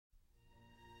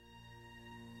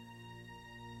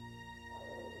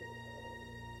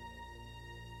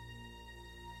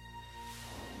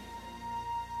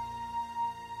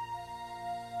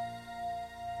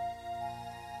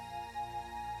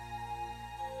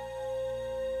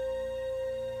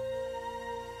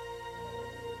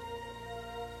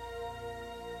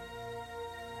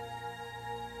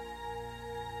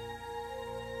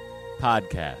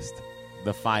Podcast,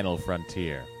 The Final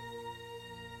Frontier.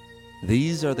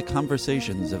 These are the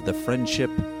conversations of the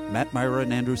friendship Matt Myra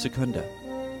and Andrew Secunda.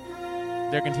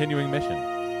 Their continuing mission.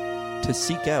 To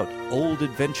seek out old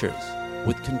adventures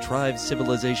with contrived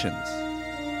civilizations.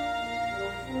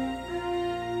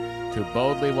 To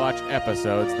boldly watch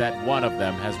episodes that one of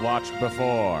them has watched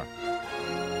before.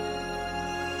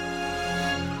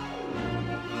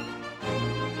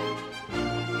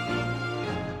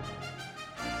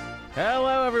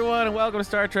 Hello, everyone, and welcome to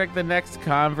Star Trek The Next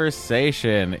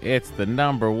Conversation. It's the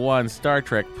 #1 Star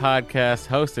Trek podcast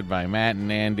hosted by Matt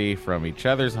and Andy from each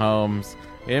other's homes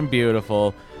in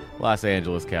beautiful Los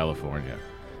Angeles, California.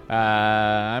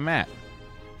 I'm Matt.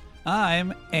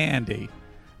 I'm Andy.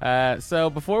 So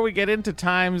before we get into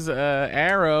Time's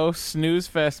Arrow Snooze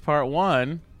Fest Part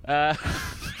 1...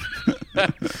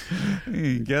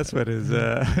 Guess what is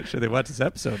should they watch this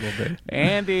episode will be?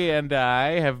 Andy and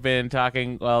I have been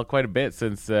talking, well, quite a bit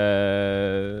since I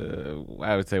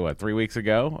would say 3 weeks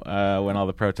ago when all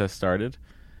the protests started.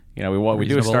 You know, we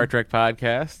do a Star Trek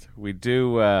podcast. We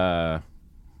do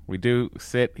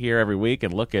sit here every week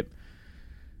and look at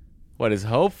what is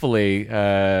hopefully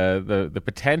the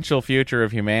potential future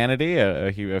of humanity,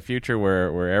 a future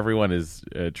where everyone is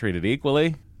treated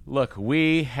equally. Look,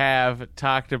 we have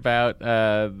talked about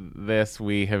this.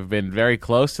 We have been very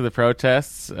close to the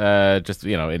protests, just,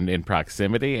 you know, in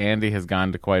proximity. Andy has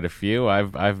gone to quite a few.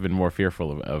 I've been more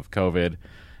fearful of COVID.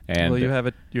 And well, you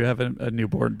have a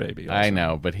newborn baby also. I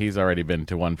know, but he's already been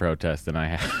to one protest and I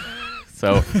have.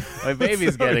 So my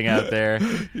baby's getting out there.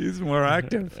 He's more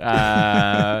active.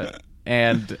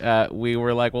 And we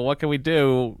were like, well, what can we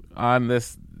do on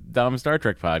this dumb Star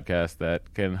Trek podcast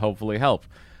that can hopefully help?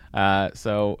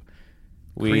 So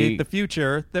we create the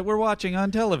future that we're watching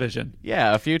on television.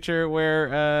 Yeah, a future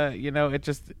where,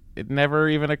 it never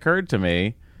even occurred to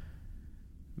me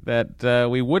that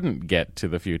we wouldn't get to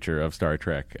the future of Star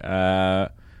Trek.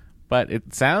 But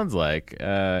it sounds like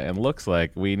and looks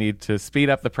like we need to speed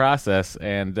up the process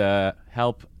and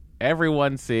help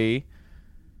everyone see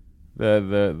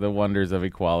the wonders of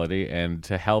equality and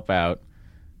to help out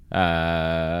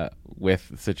with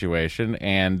the situation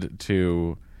and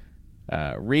to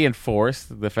reinforce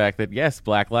the fact that, yes,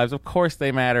 Black lives, of course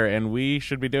they matter, and we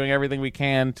should be doing everything we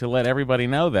can to let everybody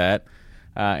know that.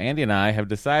 Andy and I have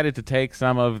decided to take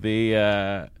some of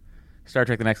the Star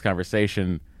Trek The Next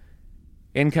Conversation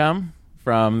income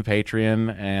from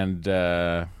Patreon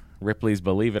and Ripley's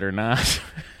Believe It or Not.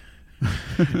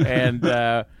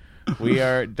 And we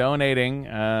are donating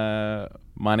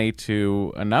money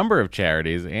to a number of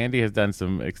charities. Andy has done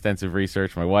some extensive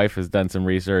research. My wife has done some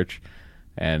research.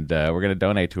 And we're going to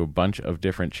donate to a bunch of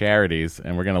different charities.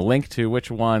 And we're going to link to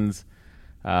which ones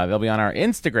they'll be on our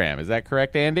Instagram. Is that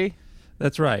correct, Andy?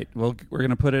 That's right. Well, we're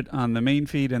going to put it on the main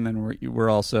feed, and then we're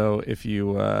also, if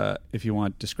you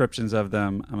want descriptions of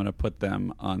them, I'm going to put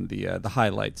them on the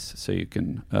highlights, so you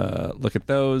can look at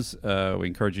those. We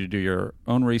encourage you to do your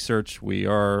own research. We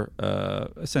are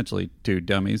essentially two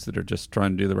dummies that are just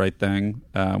trying to do the right thing.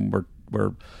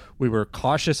 We were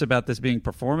cautious about this being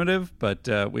performative,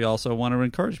 but we also want to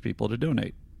encourage people to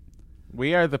donate.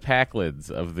 We are the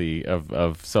Packlids of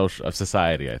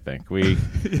society. I think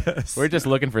yes. We're just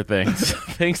looking for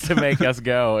things to make us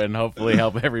go and hopefully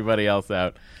help everybody else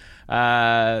out.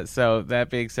 So that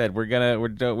being said,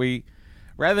 we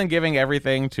rather than giving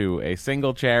everything to a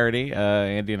single charity,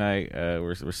 Andy and I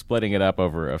we're splitting it up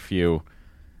over a few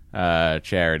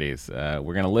charities.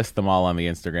 We're gonna list them all on the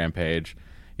Instagram page.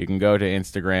 You can go to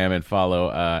Instagram and follow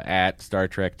at Star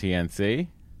Trek TNC.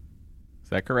 Is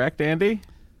that correct, Andy?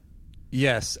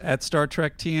 Yes, at Star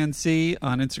Trek TNC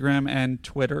on Instagram and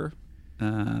Twitter.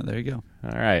 There you go.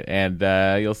 All right, and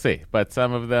you'll see. But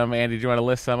some of them, Andy, do you want to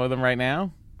list some of them right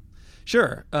now?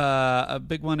 Sure. A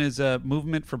big one is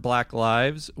Movement for Black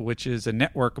Lives, which is a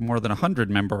network of more than 100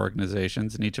 member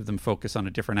organizations, and each of them focus on a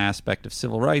different aspect of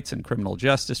civil rights and criminal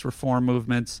justice reform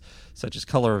movements, such as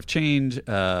Color of Change,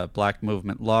 Black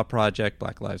Movement Law Project,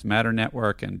 Black Lives Matter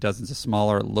Network, and dozens of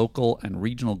smaller local and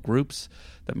regional groups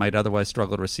that might otherwise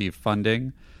struggle to receive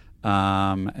funding.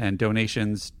 And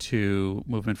donations to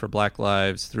Movement for Black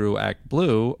Lives through Act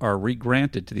Blue are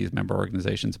regranted to these member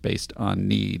organizations based on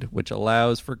need, which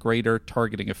allows for greater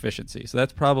targeting efficiency. So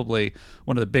that's probably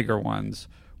one of the bigger ones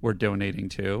we're donating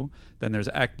to. Then there's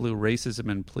Act Blue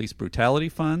Racism and Police Brutality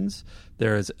Funds.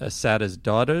 There's Asada's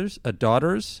Daughters,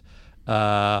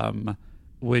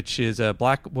 which is a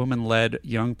black woman-led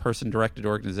young person-directed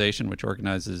organization which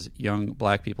organizes young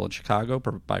black people in Chicago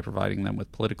by providing them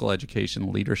with political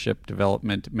education, leadership,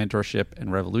 development, mentorship,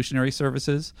 and revolutionary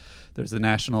services. There's the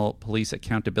National Police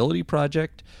Accountability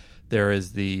Project. There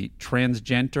is the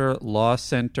Transgender Law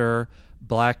Center,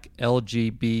 Black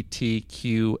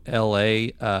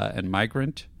LGBTQLA and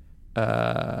Migrant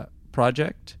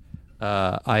Project,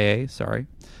 IA, sorry,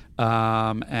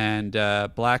 and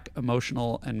Black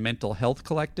Emotional and Mental Health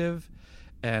Collective.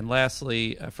 And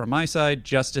lastly, from my side,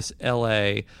 Justice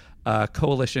LA,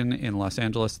 coalition in Los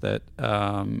Angeles that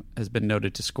has been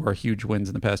noted to score huge wins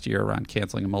in the past year around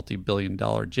canceling a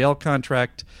multi-billion-dollar jail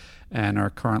contract and are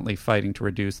currently fighting to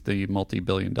reduce the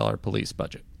multi-billion-dollar police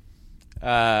budget.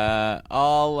 So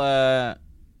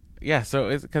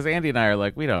it's because Andy and I are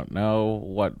like, we don't know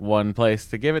what one place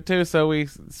to give it to, so we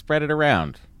spread it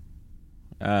around.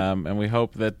 And we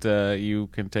hope that you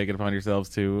can take it upon yourselves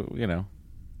to,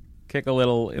 kick a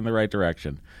little in the right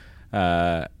direction.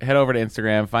 Head over to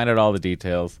Instagram, find out all the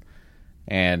details.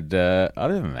 And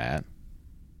other than that,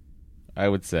 I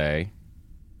would say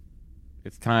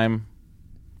it's time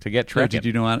to get trekking. Did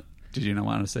you not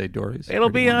want to say Dory's?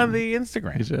 It'll be on the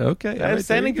Instagram. Okay. I'm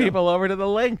sending people over to the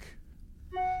link.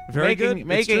 Very good.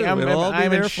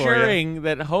 I'm ensuring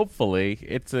that hopefully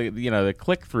it's the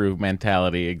click-through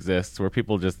mentality exists where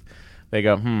people they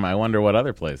go, I wonder what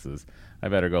other places. I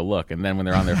better go look. And then when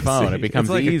they're on their phone, it becomes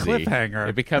it's like easy. A cliffhanger.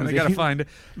 It becomes. I got to find,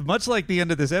 much like the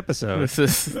end of this episode.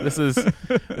 This is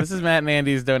Matt and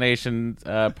Andy's donation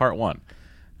part 1.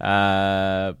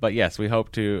 But yes, we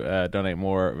hope to donate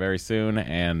more very soon,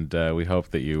 and we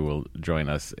hope that you will join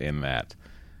us in that.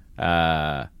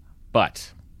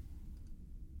 But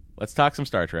let's talk some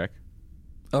Star Trek.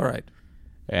 All right.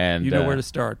 And you know where to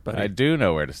start, buddy. I do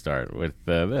know where to start with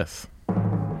this.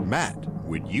 Matt,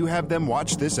 would you have them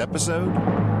watch this episode?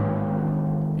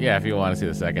 Yeah, if you want to see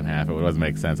the second half, it doesn't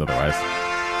make sense otherwise.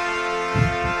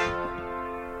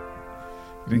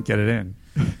 Didn't get it in.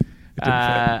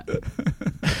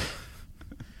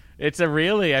 It's a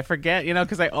really, I forget,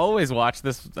 because I always watch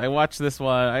this. I watch this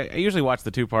one. I usually watch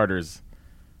the 2-parters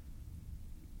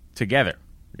together.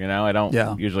 I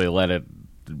don't usually let it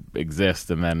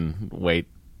exist and then wait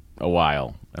a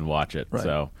while and watch it. Right.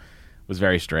 So it was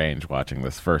very strange watching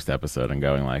this first episode and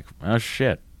going like, oh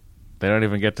shit, they don't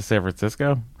even get to San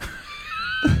Francisco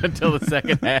until the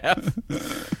second half.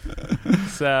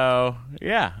 So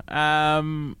yeah,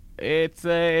 it's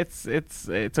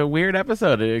a weird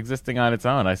episode existing on its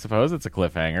own. I suppose it's a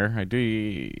cliffhanger.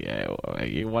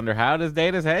 You wonder, how does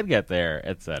Data's head get there,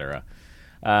 etc.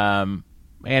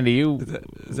 Andy,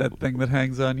 is that thing that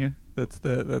hangs on you? That's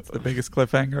the biggest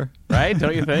cliffhanger, right?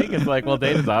 Don't you think? It's like, well,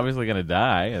 Data's obviously going to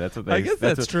die. That's what I guess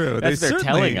that's true. That's what they're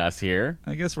telling us here.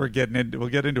 I guess we'll get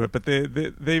into it, but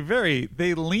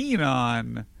they lean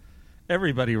on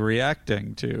everybody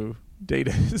reacting to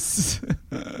Data's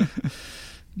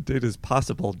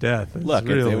possible death. Look,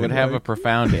 it would have a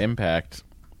profound impact.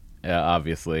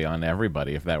 Obviously, on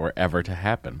everybody if that were ever to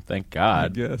happen. Thank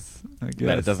God. I guess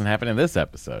that it doesn't happen in this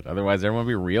episode. Otherwise, everyone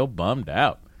would be real bummed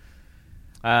out.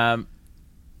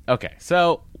 Okay,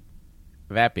 so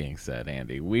that being said,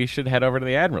 Andy, we should head over to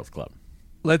the Admirals Club.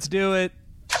 Let's do it.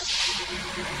 Go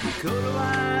to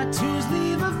iTunes,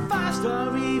 leave a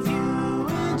 5-star review,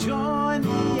 and join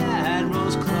the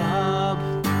Admirals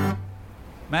Club.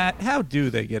 Matt, how do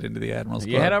they get into the Admirals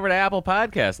Club? You head over to Apple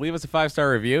Podcasts. Leave us a 5-star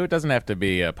review. It doesn't have to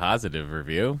be a positive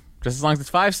review. Just as long as it's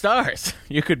 5 stars.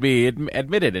 You could be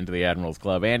admitted into the Admirals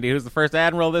Club. Andy, who's the first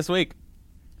Admiral this week?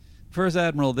 First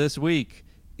Admiral this week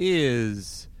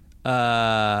is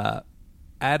Adam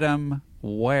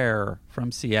Ware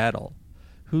from Seattle,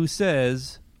 who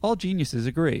says, all geniuses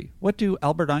agree. What do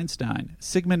Albert Einstein,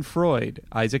 Sigmund Freud,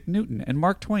 Isaac Newton, and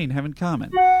Mark Twain have in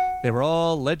common? They were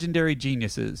all legendary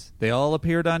geniuses. They all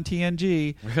appeared on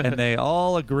TNG, and they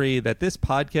all agree that this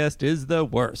podcast is the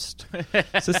worst.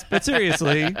 But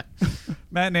seriously,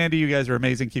 Matt and Andy, you guys are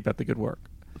amazing. Keep up the good work.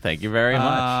 Thank you very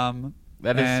much.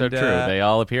 That is so true. They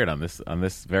all appeared on this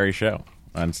very show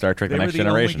on Star Trek: The Next Generation.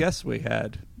 They were the only guests we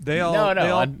had.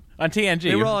 On TNG.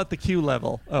 They were all at the Q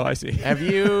level. Oh, I see. Have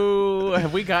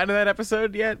we gotten to that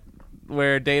episode yet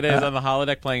where Data is on the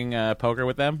holodeck playing poker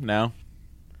with them? No.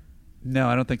 No,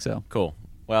 I don't think so. Cool.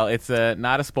 Well, it's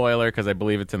not a spoiler because I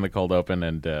believe it's in the cold open,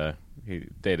 and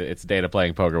it's Data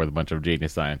playing poker with a bunch of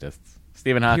genius scientists.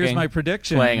 Stephen Hawking. Here's my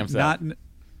prediction. Playing himself.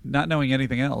 Not knowing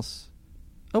anything else.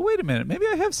 Oh, wait a minute. Maybe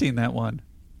I have seen that one.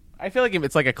 I feel like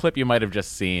it's like a clip you might have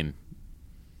just seen.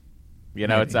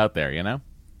 Maybe. It's out there,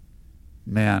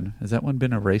 Man, has that one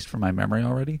been erased from my memory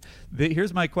already?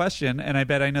 Here's my question, and I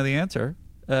bet I know the answer.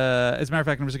 As a matter of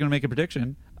fact, I'm just going to make a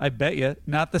prediction. I bet you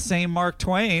not the same Mark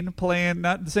Twain playing,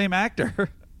 not the same actor.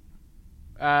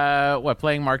 What,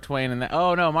 playing Mark Twain in that?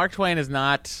 Oh, no, Mark Twain is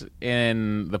not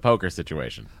in the poker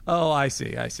situation. Oh, I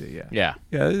see, yeah. Yeah.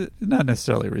 Yeah, not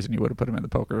necessarily a reason you would have put him in the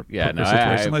poker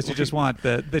situation, unless you just want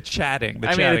the chatting. The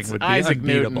chatting it's would be Isaac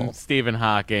unbeatable. Newton, Stephen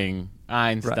Hawking,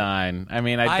 Einstein. Right. I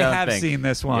mean, I don't have think, seen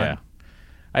this one. Yeah.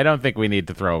 I don't think we need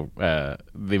to throw the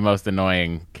most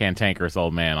annoying, cantankerous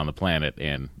old man on the planet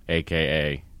in,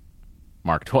 a.k.a.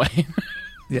 Mark Twain.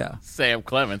 Yeah. Sam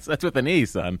Clements. That's with an E,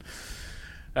 son.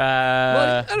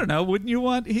 Well, I don't know. Wouldn't you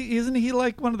want? Isn't he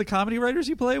like one of the comedy writers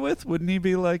you play with? Wouldn't he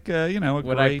be like, a Would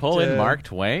great, I pull in Mark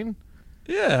Twain?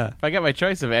 Yeah. If I got my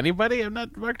choice of anybody, I'm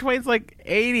not. Mark Twain's like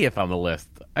 80th on the list.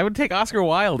 I would take Oscar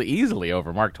Wilde easily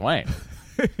over Mark Twain.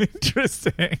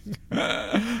 Interesting.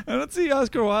 I don't see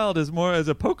Oscar Wilde as more as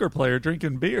a poker player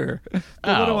drinking beer. But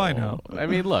what do I know? I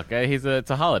mean, look, it's a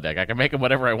holodeck. I can make him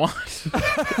whatever I want.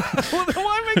 Well, then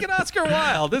why make it Oscar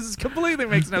Wilde? This completely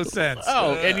makes no sense.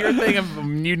 Oh, and your thing of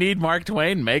you need Mark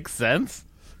Twain makes sense?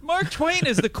 Mark Twain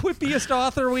is the quippiest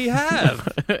author we have.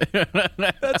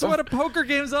 That's what a poker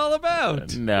game's all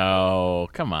about. No,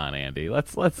 come on, Andy.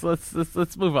 Let's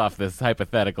move off this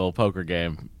hypothetical poker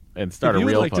game and start a real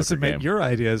poker game. If you would like to submit your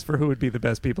ideas for who would be the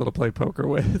best people to play poker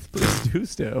with, please do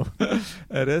so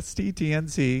at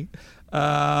STTNC.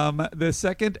 The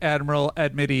second Admiral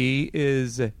admittee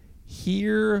is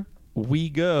Here We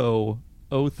Go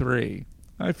 03.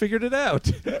 I figured it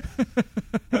out.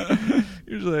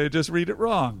 Usually I just read it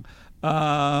wrong.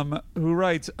 Who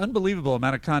writes, unbelievable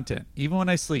amount of content. Even when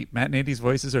I sleep, Matt and Andy's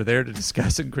voices are there to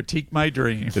discuss and critique my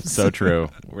dreams. It's so true.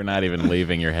 We're not even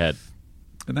leaving your head.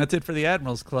 And that's it for the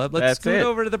Admirals Club. Let's scoot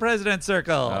over to the President's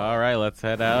Circle. All right, let's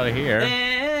head out of here.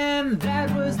 And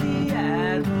that was the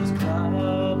Admirals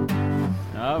Club.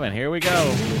 Oh, and here we go.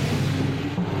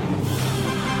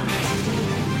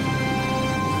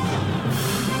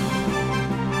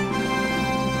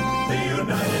 The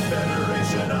United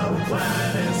Federation of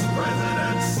Planets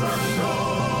President's Circle.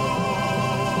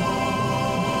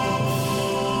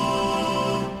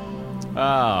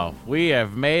 Oh, we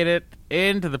have made it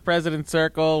into the President's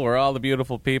Circle, where all the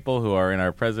beautiful people who are in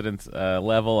our President's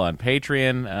level on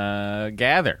Patreon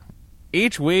gather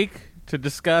each week to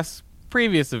discuss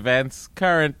previous events,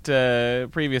 current,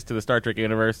 previous to the Star Trek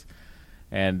universe,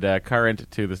 and current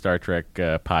to the Star Trek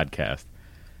podcast.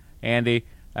 Andy,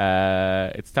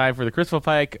 it's time for the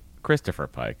Christopher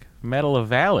Pike Medal of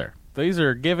Valor. These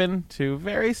are given to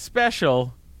very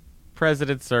special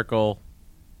President's Circle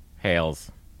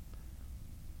hails.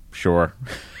 Sure.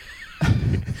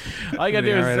 All you gotta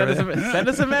do is send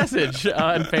us a message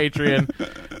on Patreon,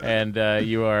 and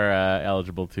you are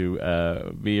eligible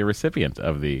to be a recipient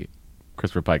of the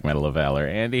Christopher Pike Medal of Valor.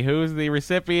 Andy, who's the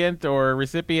recipient or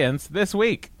recipients this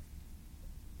week?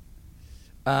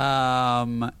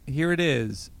 Here it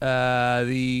is.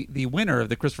 The winner of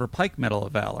the Christopher Pike Medal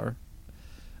of Valor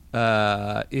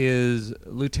is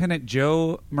Lieutenant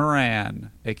Joe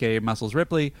Moran, a.k.a. Muscles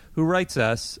Ripley, who writes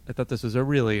us, I thought this was a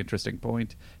really interesting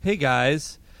point, hey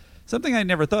guys, something I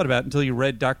never thought about until you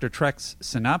read Dr. Trek's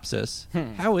synopsis.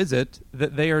 How is it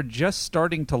that they are just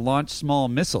starting to launch small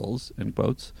missiles, in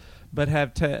quotes, but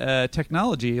have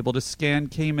technology able to scan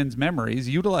Kamen's memories,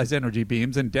 utilize energy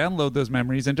beams, and download those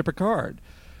memories into Picard?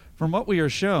 From what we are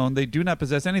shown, they do not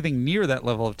possess anything near that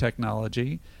level of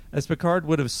technology, as Picard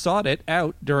would have sought it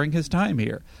out during his time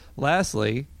here.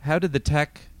 Lastly, how did the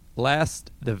tech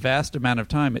last the vast amount of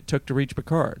time it took to reach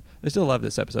Picard? I still love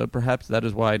this episode. Perhaps that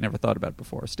is why I never thought about it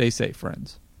before. Stay safe,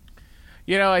 friends.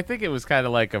 You know, I think it was kind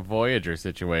of like a Voyager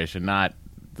situation, not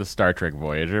the Star Trek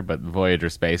Voyager, but the Voyager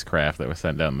spacecraft that was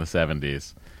sent down in the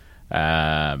 70s.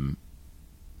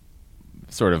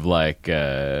 Sort of like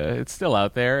it's still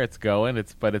out there, it's going,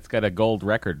 but it's got a gold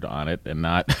record on it and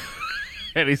not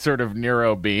any sort of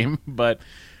neuro beam. But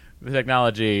the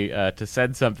technology to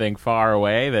send something far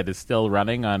away that is still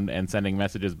running on and sending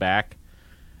messages back,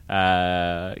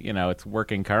 it's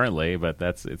working currently, but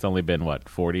it's only been,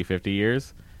 40, 50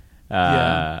 years?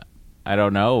 Yeah. I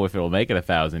don't know if it will make it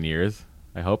 1,000 years.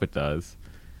 I hope it does.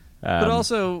 But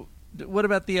also, what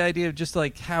about the idea of just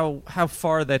like how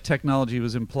far that technology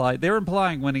was implied? They were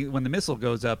implying when the missile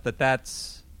goes up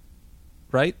that's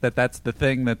right. That's the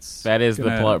thing that is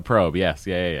the probe. Yes,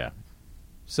 yeah.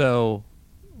 So,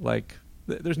 like,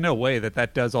 there's no way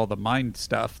that does all the mind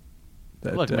stuff.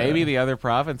 Look, maybe the other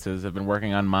provinces have been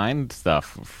working on mind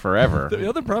stuff forever. The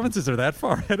other provinces are that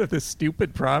far ahead of this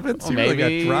stupid province. Well, maybe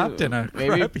really got dropped in a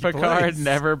maybe Picard place.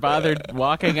 Never bothered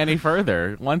walking any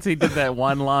further. Once he did that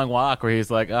one long walk where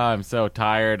he's like, "Oh, I'm so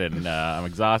tired and I'm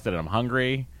exhausted and I'm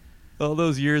hungry." All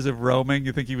those years of roaming,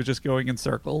 you think he was just going in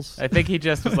circles? I think he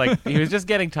just was like he was just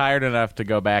getting tired enough to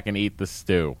go back and eat the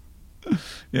stew.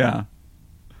 Yeah.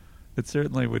 It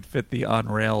certainly would fit the on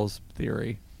rails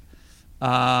theory.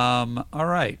 All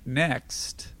right,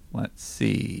 next, let's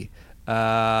see. These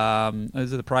are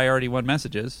the Priority 1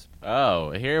 messages.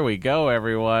 Oh, here we go,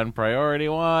 everyone. Priority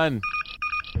 1.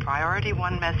 Priority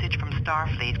 1 message from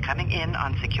Starfleet coming in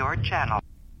on secured channel.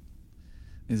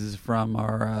 This is from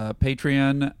our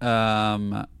Patreon.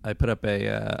 I put up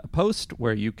a post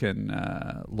where you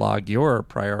can log your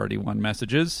Priority 1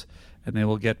 messages, and they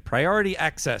will get priority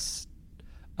access.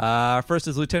 First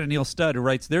is Lieutenant Neil Studd, who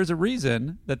writes, "There's a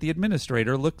reason that the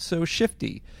administrator looks so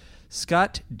shifty.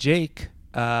 Scott Jake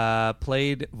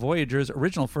played Voyager's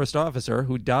original first officer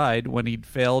who died when he'd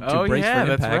failed to brace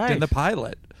for impact in the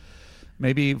pilot.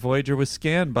 Maybe Voyager was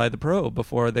scanned by the probe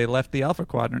before they left the Alpha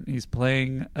Quadrant. He's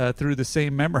playing through the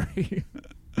same memory."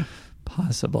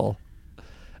 Possible.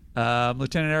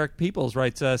 Lieutenant Eric Peoples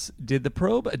writes us, "Did the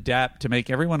probe adapt to make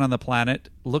everyone on the planet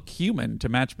look human to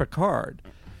match Picard?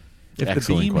 If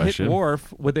Excellent the beam question. hit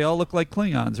Worf, would they all look like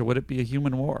Klingons, or would it be a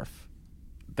human Worf?"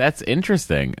 That's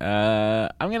interesting. I'm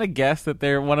going to guess that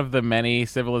they're one of the many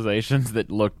civilizations that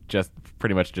look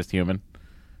pretty much just human.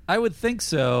 I would think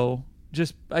so.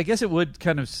 I guess it would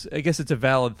I guess it's a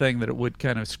valid thing that it would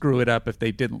kind of screw it up if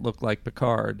they didn't look like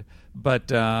Picard. But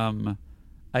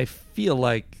I feel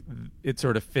like it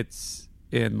sort of fits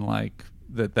in like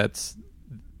that's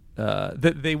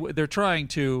they're trying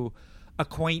to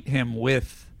acquaint him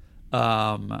with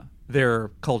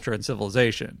their culture and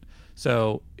civilization.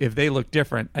 So if they look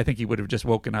different, I think he would have just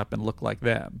woken up and looked like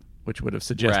them, which would have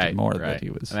suggested more that he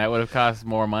was. And that would have cost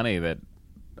more money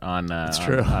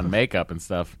on makeup and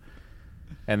stuff.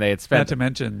 And they had spent not to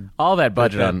mention all that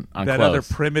budget on that clothes. other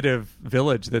primitive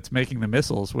village that's making the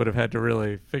missiles would have had to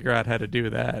really figure out how to do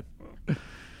that.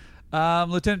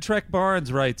 Lieutenant Trek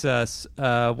Barnes writes us,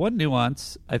 "One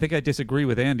nuance I think I disagree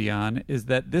with Andy on is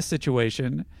that this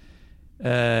situation,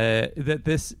 that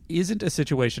this isn't a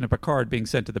situation of Picard being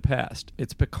sent to the past.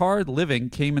 It's Picard living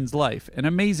Kamen's life, an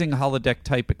amazing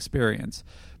holodeck-type experience,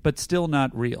 but still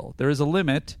not real. There is a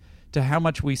limit to how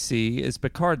much we see is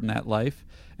Picard in that life,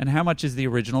 and how much is the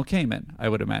original Kamen, I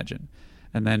would imagine."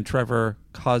 And then Trevor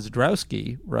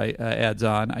Kozdrawski adds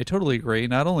on, "I totally agree.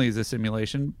 Not only is a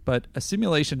simulation, but a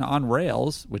simulation on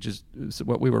rails, which is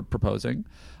what we were proposing,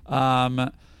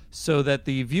 so that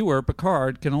the viewer,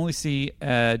 Picard, can only see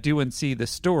the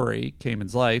story,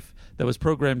 Kamen's life, that was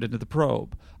programmed into the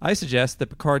probe. I suggest that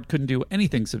Picard couldn't do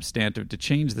anything substantive to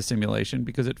change the simulation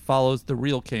because it follows the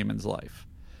real Kamen's life."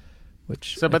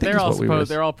 But they're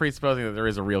all presupposing that there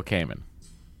is a real Kamen.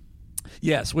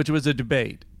 Yes, which was a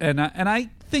debate, and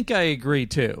I think I agree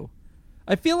too.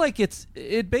 I feel like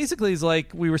it basically is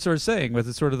like we were sort of saying with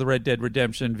the sort of the Red Dead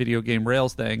Redemption video game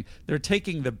Rails thing. They're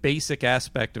taking the basic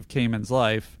aspect of Kamen's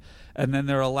life, and then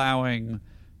they're allowing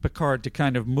Picard to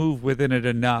kind of move within it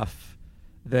enough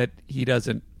that he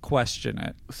doesn't question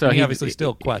it. So he obviously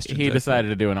still questions it. He decided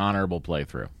to do an honorable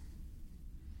playthrough.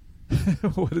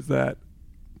 What is that?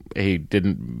 He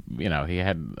didn't, he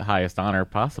had the highest honor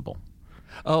possible.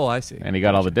 Oh, I see. And he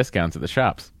got all the discounts at the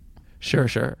shops.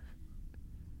 Sure.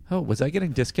 Oh, was I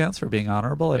getting discounts for being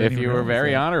honorable? If you were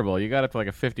very honorable, you got up to like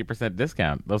a 50%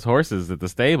 discount. Those horses at the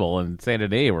stable in Saint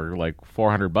Denis were like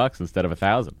 $400 instead of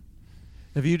 $1,000.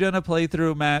 Have you done a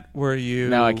playthrough, Matt, where you...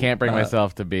 No, I can't bring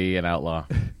myself to be an outlaw.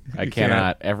 I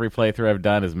cannot. Every playthrough I've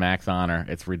done is max honor.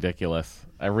 It's ridiculous.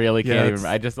 I really can't even...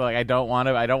 I just I don't want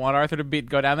Arthur to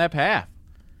go down that path.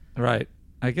 Right.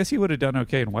 I guess you would have done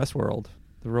okay in Westworld.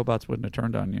 The robots wouldn't have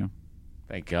turned on you.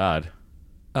 Thank God.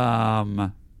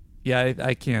 Yeah,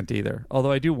 I can't either.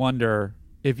 Although I do wonder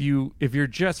if you're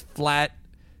just flat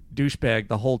douchebag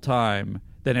the whole time,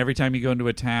 then every time you go into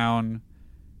a town,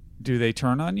 do they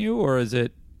turn on you, or is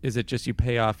it just you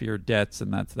pay off your debts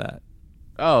and that's that?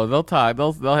 Oh, they'll talk.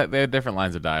 They have different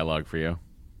lines of dialogue for you.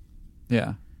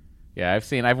 Yeah. Yeah,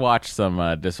 I've watched some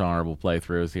dishonorable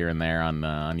playthroughs here and there on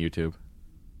YouTube.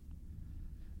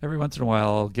 Every once in a while,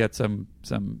 I'll get some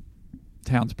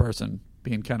townsperson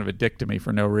being kind of a dick to me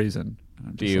for no reason. And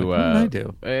I'm just what did I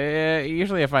do?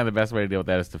 Usually I find the best way to deal with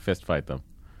that is to fist fight them.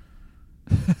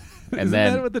 Isn't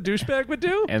that what the douchebag would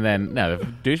do? And then, no, the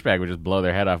douchebag would just blow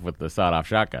their head off with the sawed-off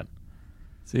shotgun.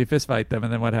 So you fist fight them,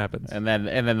 and then what happens? And then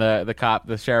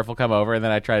the sheriff will come over, and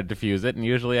then I try to defuse it, and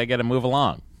usually I get to move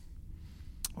along.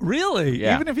 Really?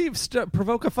 Yeah. Even if you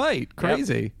provoke a fight?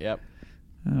 Crazy. Yep.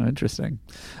 Oh, interesting.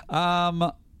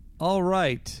 All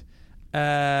right.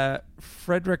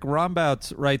 Frederick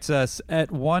Rombouts writes us at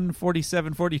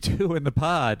 1:47:42 in the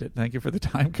pod. Thank you for the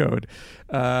time code.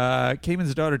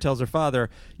 Kamen's daughter tells her father,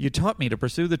 "You taught me to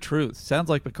pursue the truth." Sounds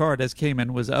like Picard, as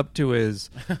Kamen, was up to his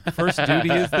first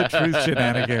duty is the truth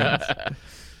shenanigans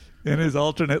in his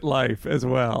alternate life as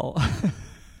well.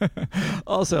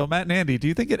 Also, Matt and Andy, do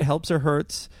you think it helps or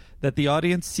hurts that the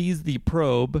audience sees the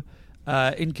probe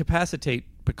incapacitate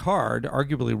Picard,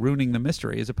 arguably ruining the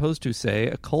mystery, as opposed to, say,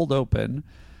 a cold open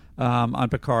on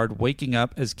Picard waking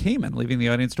up as Kamen, leaving the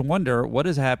audience to wonder what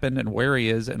has happened and where he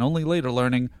is, and only later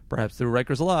learning, perhaps through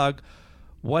Riker's log,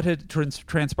 what had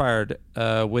transpired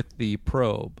with the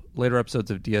probe. Later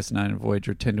episodes of DS9 and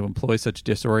Voyager tend to employ such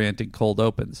disorienting cold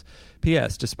opens.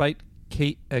 P.S. Despite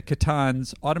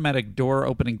Katan's automatic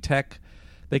door-opening tech,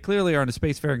 they clearly aren't a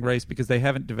spacefaring race because they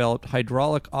haven't developed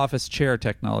hydraulic office chair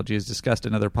technology as discussed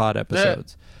in other pod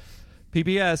episodes.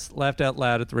 PBS laughed out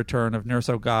loud at the return of Nurse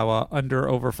Ogawa under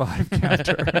over 5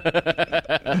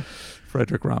 counter.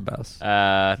 Frederick Rombaus.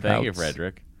 Thank you,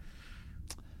 Frederick.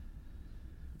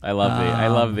 I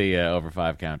love the over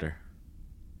 5 counter.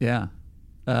 Yeah.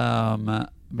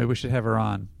 Maybe we should have her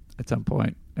on at some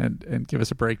point and give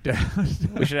us a breakdown.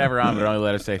 We should have her on, but only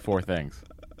let us say 4 things.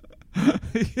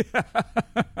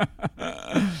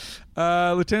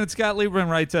 Lieutenant Scott Lieberman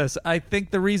writes us, I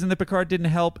think the reason that Picard didn't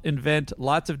help invent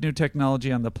lots of new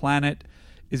technology on the planet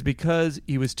is because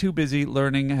he was too busy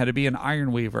learning how to be an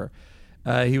iron weaver.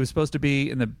 He was supposed to be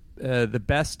in the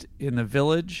best in the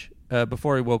village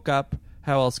before he woke up.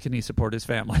 How else can he support his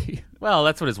family? Well,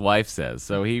 that's what his wife says.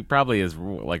 So he probably is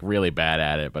like really bad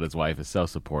at it, but his wife is so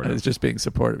supportive. It's just being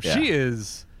supportive. Yeah.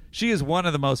 She is one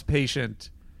of the most patient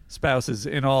spouses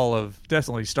in all of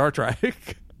definitely Star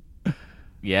Trek.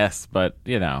 Yes, but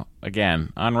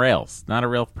again, on rails, not a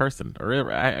real person,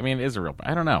 or I mean, is a real.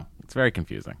 I don't know. It's very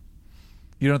confusing.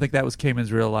 You don't think that was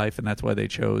Kamen's real life, and that's why they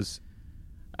chose?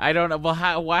 I don't know. Well,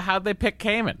 how'd they pick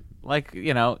Kamen? Like,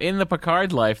 in the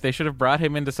Picard life, they should have brought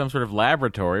him into some sort of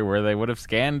laboratory where they would have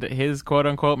scanned his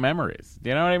quote-unquote memories. Do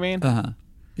you know what I mean? Uh-huh.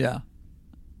 Yeah.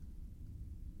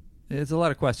 It's a lot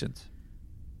of questions.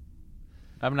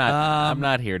 I'm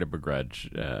not here to begrudge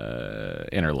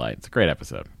Inner Light. It's a great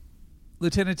episode.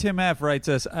 Lieutenant Tim F. writes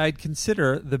us, I'd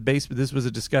consider the base... This was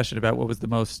a discussion about what was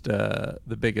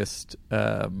the biggest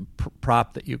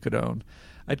prop that you could own.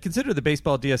 I'd consider the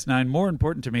baseball DS9 more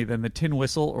important to me than the tin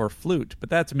whistle or flute, but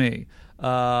that's me.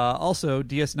 Also,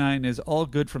 DS9 is all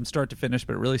good from start to finish,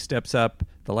 but it really steps up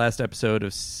the last episode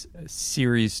of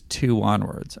Series 2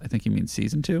 onwards. I think he means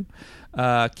Season 2.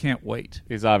 Can't wait.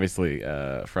 He's obviously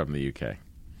from the UK.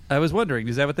 I was wondering,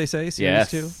 is that what they say, Series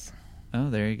 2? Yes. Oh,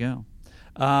 there you go.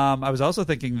 I was also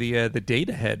thinking the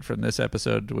data head from this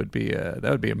episode would be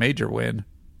a major win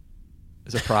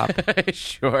as a prop.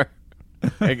 Sure.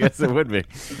 I guess it would be.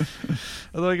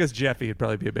 Although I guess Jeffy would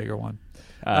probably be a bigger one.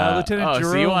 Lieutenant Jerome...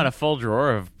 So you want a full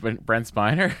drawer of Brent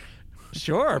Spiner?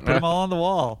 Sure, put them all on the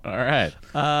wall. All right.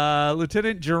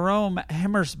 Lieutenant Jerome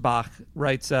Hammersbach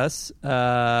writes us,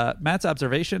 Matt's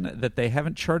observation that they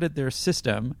haven't charted their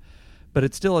system, but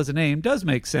it still has a name, does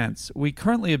make sense. We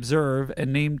currently observe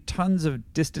and name tons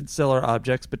of distant stellar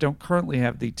objects, but don't currently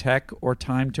have the tech or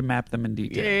time to map them in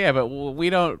detail. Yeah, but we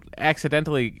don't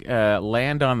accidentally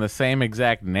land on the same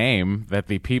exact name that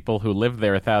the people who lived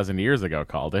there 1,000 years ago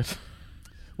called it.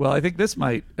 Well, I think this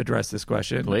might address this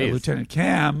question. Please. Lieutenant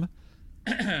Cam,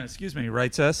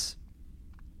 writes us,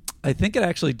 I think it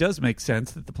actually does make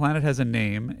sense that the planet has a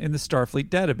name in the Starfleet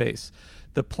database.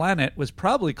 The planet was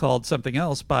probably called something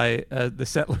else by the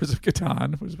settlers of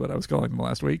Catan, which is what I was calling them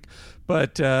last week.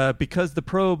 But because the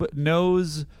probe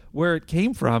knows where it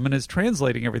came from and is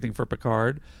translating everything for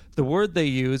Picard, the word they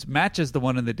use matches the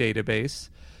one in the database.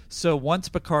 So once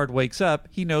Picard wakes up,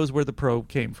 he knows where the probe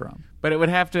came from. But it would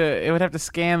have to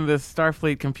scan the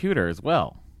Starfleet computer as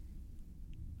well.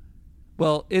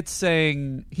 Well, he's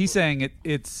saying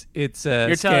it's.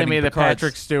 You're telling me that Picard's...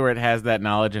 Patrick Stewart has that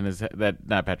knowledge in his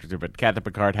not Patrick Stewart, but Captain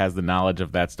Picard has the knowledge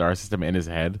of that star system in his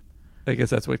head. I guess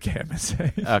that's what Cam is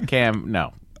saying. Cam,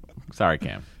 no, sorry,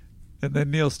 Cam. And then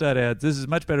Neil Studd adds, "This is a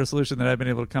much better solution than I've been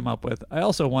able to come up with. I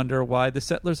also wonder why the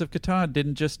settlers of Catan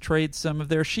didn't just trade some of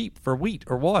their sheep for wheat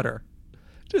or water."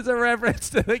 Which is a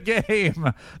reference to the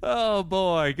game. Oh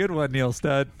boy, good one, Neil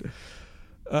Studd.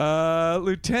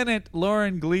 Lieutenant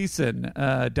Lauren Gleason,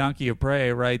 Donkey of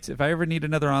Prey, writes, if I ever need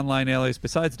another online alias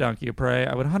besides Donkey of Prey,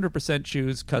 I would 100%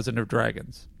 choose Cousin of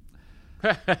Dragons.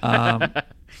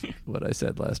 What I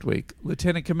said last week.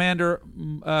 Lieutenant Commander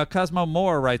Cosmo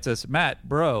Moore writes us, Matt,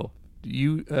 bro,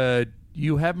 you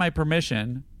have my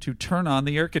permission to turn on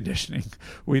the air conditioning.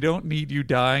 We don't need you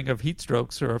dying of heat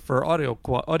strokes or for audio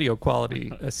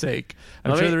quality sake.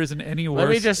 I'm sure there isn't any worse. Let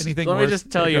me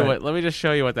just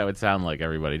show you what that would sound like,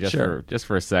 everybody. Just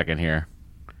for a second here.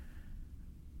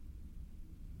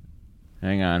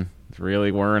 Hang on, it's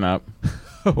really whirring up.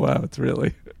 Oh, wow, it's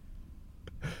really.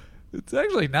 It's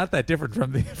actually not that different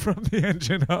from the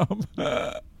engine home.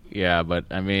 Yeah, but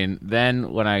I mean,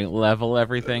 then when I level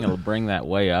everything, it'll bring that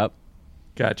way up.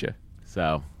 Gotcha.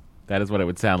 So that is what it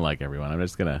would sound like, everyone. I'm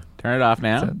just going to turn it off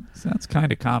now. Sounds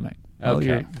kind of calming.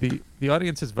 Okay. Well, the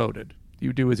audience has voted.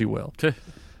 You do as you will.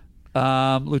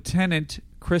 Lieutenant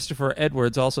Christopher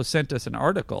Edwards also sent us an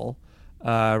article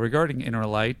regarding Inner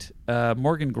Light.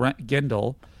 Morgan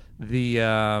Gendel,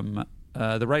 the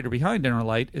writer behind Inner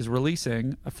Light, is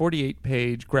releasing a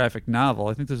 48-page graphic novel.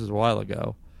 I think this was a while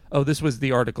ago. Oh, this was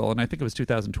the article, and I think it was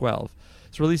 2012.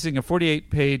 It's releasing a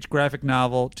 48-page graphic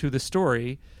novel to the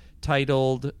story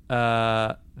titled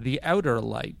The Outer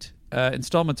Light,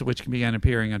 installments of which can begin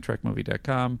appearing on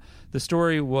TrekMovie.com. The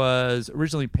story was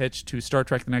originally pitched to Star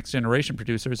Trek The Next Generation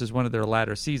producers as one of their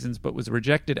latter seasons, but was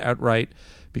rejected outright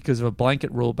because of a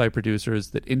blanket rule by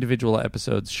producers that individual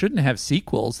episodes shouldn't have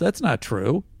sequels. That's not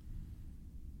true.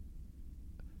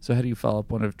 So how do you follow up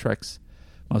one of Trek's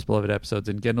most beloved episodes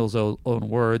in Gendel's own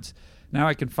words? Now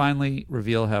I can finally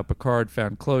reveal how Picard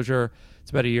found closure. It's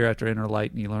about a year after Inner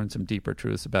Light, and he learned some deeper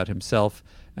truths about himself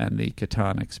and the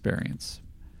Catan experience.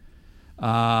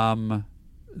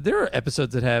 There are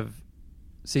episodes that have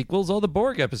sequels. All the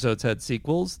Borg episodes had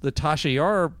sequels. The Tasha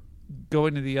Yar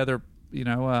going to the other,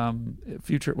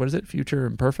 future. What is it? Future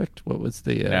Imperfect. What was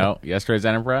the? No, Yesterday's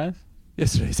Enterprise.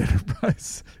 Yesterday's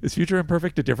Enterprise. Is Future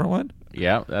Imperfect a different one?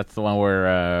 Yeah, that's the one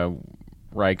where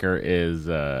Riker is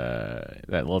that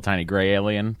little tiny gray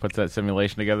alien, puts that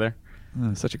simulation together.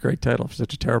 Such a great title for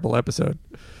such a terrible episode.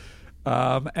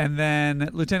 And then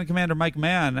Lieutenant Commander Mike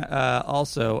Mann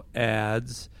also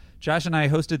adds, Josh and I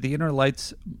hosted the Inner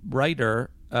Lights writer,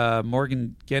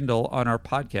 Morgan Gendel, on our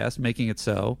podcast, Making It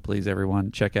So. Please,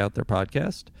 everyone, check out their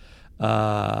podcast.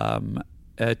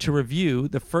 To review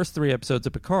the first 3 episodes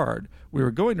of Picard. We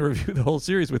were going to review the whole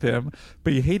series with him,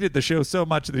 but he hated the show so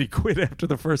much that he quit after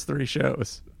the first 3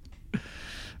 shows.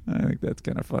 I think that's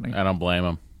kind of funny. I don't blame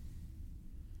him.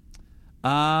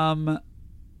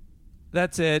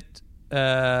 That's it.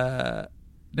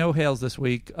 No hails this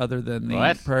week other than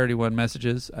the Priority 1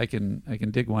 messages. I can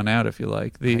dig one out if you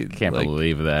like. I can't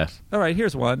believe that. All right,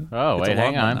 here's one. Oh, it's wait,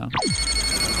 hang on.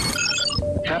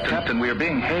 Captain, we are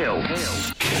being hailed.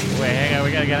 Wait, hang on.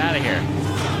 We got to get out of here.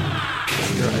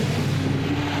 You're right.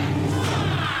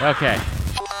 Okay.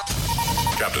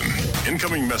 Captain,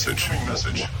 incoming message. All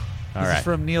This right. is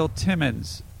from Neil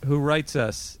Timmons, who writes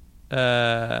us,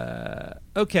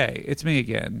 okay, it's me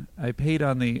again. I paid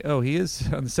on the... Oh, he is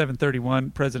on the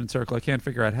 731 President Circle. I can't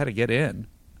figure out how to get in.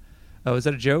 Oh, is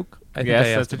that a joke?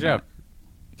 Yes, that's a joke.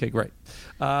 Okay, great.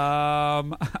 I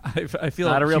feel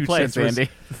not a real place, Andy.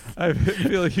 I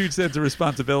feel a huge sense of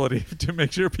responsibility to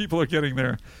make sure people are getting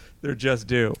their just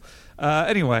due.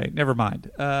 Anyway, never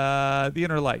mind. The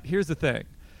Inner Light. Here's the thing.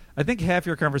 I think half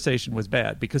your conversation was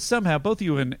bad because somehow both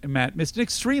you and Matt missed an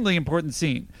extremely important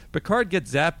scene. Picard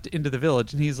gets zapped into the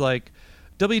village, and he's like,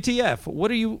 WTF, what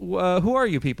are you, who are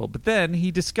you people? But then he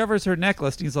discovers her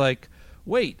necklace, and he's like,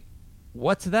 wait,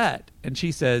 what's that? And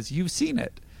she says, you've seen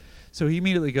it. So he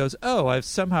immediately goes, oh, I've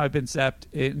been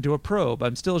zapped into a probe.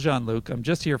 I'm still Jean-Luc. I'm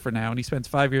just here for now. And he spends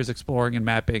 5 years exploring and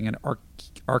mapping and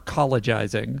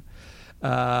archaeologizing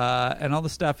and all the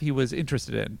stuff he was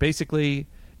interested in. Basically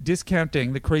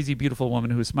discounting the crazy, beautiful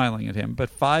woman who was smiling at him. But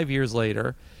 5 years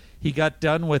later, he got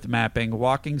done with mapping,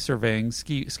 walking, surveying,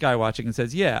 sky watching, and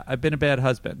says, yeah, I've been a bad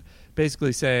husband.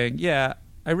 Basically saying, yeah,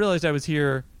 I realized I was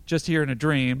just here in a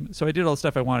dream, so I did all the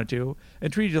stuff I wanted to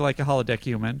and treated you like a holodeck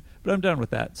human, but I'm done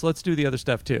with that, so let's do the other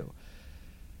stuff too.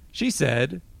 She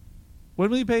said,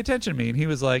 when will you pay attention to me? And he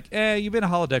was like, you've been a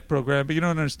holodeck program, but you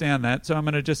don't understand that, so I'm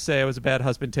going to just say I was a bad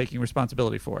husband taking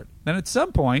responsibility for it. Then at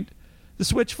some point, the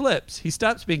switch flips. He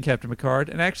stops being Captain Picard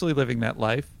and actually living that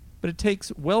life, but it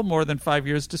takes well more than 5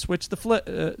 years to switch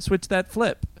that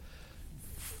flip.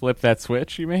 Flip that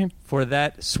switch, you mean? For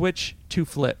that switch to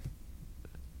flip.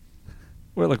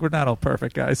 We're not all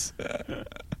perfect, guys.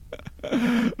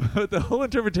 But the whole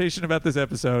interpretation about this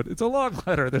episode, it's a long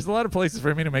letter. There's a lot of places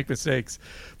for me to make mistakes.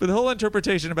 But the whole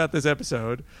interpretation about this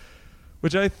episode,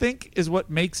 which I think is what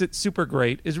makes it super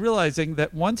great, is realizing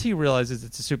that once he realizes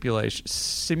it's a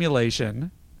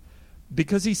simulation,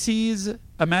 because he sees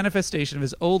a manifestation of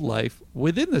his old life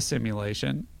within the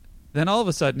simulation, then all of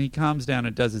a sudden he calms down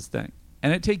and does his thing.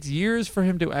 And it takes years for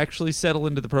him to actually settle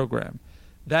into the program.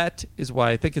 That is why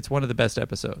I think it's one of the best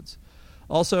episodes.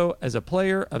 Also, as a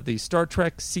player of the Star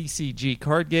Trek CCG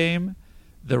card game,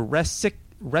 the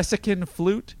Resican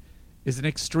flute is an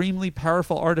extremely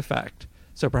powerful artifact.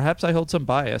 So perhaps I hold some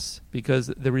bias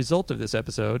because the result of this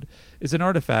episode is an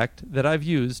artifact that I've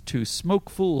used to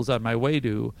smoke fools on my way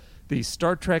to the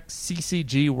Star Trek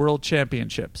CCG World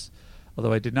Championships.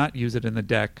 Although I did not use it in the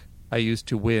deck I used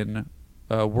to win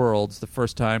worlds the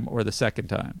first time or the second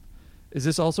time. Is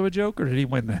this also a joke, or did he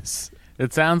win this?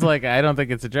 It sounds like I don't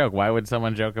think it's a joke. Why would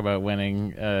someone joke about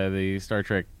winning the Star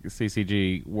Trek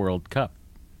CCG World Cup?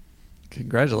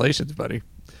 Congratulations, buddy.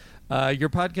 Your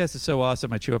podcast is so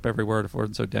awesome. I chew up every word for it.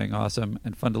 It's so dang awesome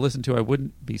and fun to listen to. I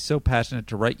wouldn't be so passionate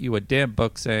to write you a damn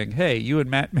book saying, hey, you and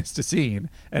Matt missed a scene,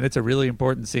 and it's a really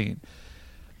important scene.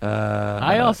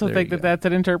 I also think that that's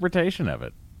an interpretation of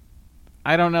it.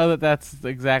 I don't know that that's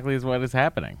exactly what is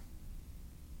happening.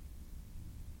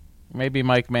 Maybe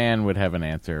Mike Mann would have an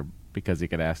answer because he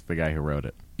could ask the guy who wrote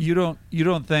it. You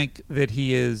don't think that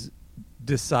he is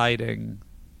deciding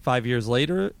 5 years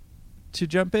later to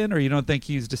jump in, or you don't think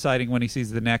he's deciding when he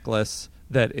sees the necklace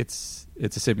that it's a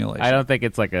simulation? I don't think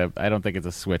it's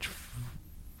a switch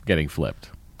getting flipped.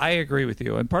 I agree with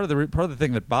you, and part of the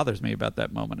thing that bothers me about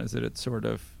that moment is that it's sort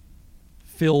of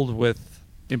filled with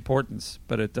importance,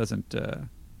 but it doesn't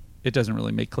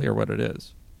really make clear what it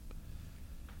is.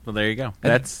 Well, there you go.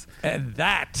 That's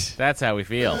how we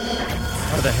feel.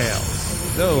 Are the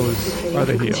hails. Those are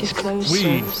the heels.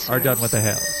 We are done with the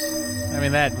hails. I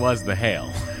mean, that was the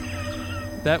hail.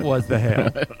 That was the hail.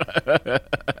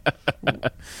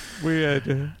 We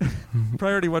had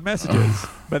priority one messages,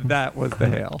 but that was the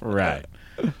hail. Right.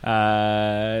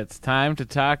 It's time to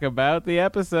talk about the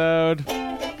episode.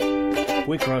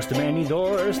 We crossed the many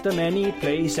doors, the many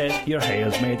places. Your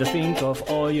hails made us think of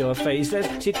all your faces.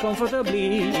 Sit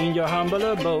comfortably in your humble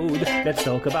abode. Let's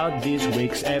talk about this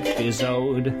week's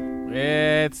episode.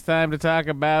 It's time to talk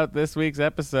about this week's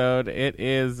episode. It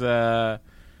is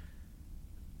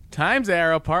Time's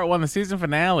Arrow Part 1, the season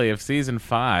finale of Season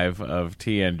 5 of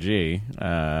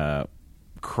TNG.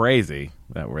 Crazy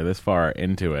that we're this far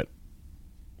into it.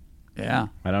 Yeah.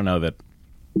 I don't know that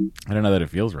it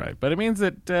feels right, but it means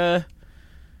that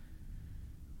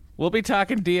we'll be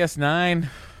talking DS9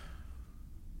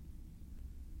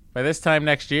 by this time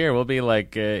next year. We'll be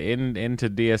like into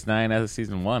DS9 as of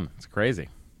Season 1. It's crazy.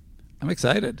 I'm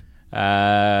excited.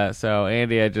 So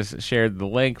Andy, I just shared the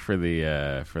link for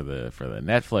the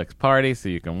Netflix party, so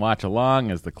you can watch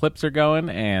along as the clips are going.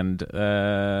 And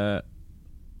in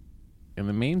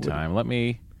the meantime, let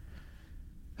me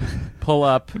pull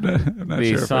up I'm not the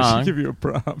sure song. if I should give you a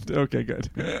prompt. Okay, good.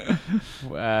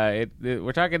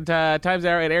 We're talking Time's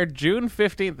Arrow. It aired June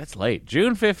 15th. That's late.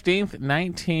 June 15th,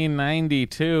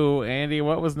 1992. Andy,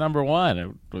 what was number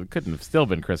one? It couldn't have still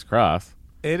been Criss Cross.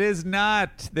 It is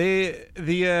not.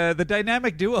 The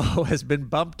dynamic duo has been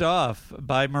bumped off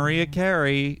by Mariah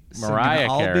Carey. Mariah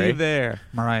I'll Carey. be there.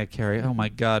 Mariah Carey. Oh my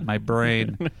God, my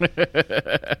brain.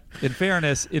 In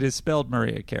fairness, it is spelled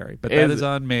Mariah Carey, but that is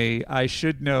on me. I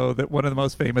should know that one of the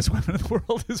most famous women in the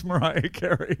world is Mariah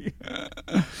Carey.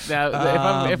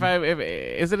 Now,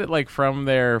 isn't it like from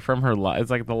her? It's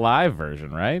like the live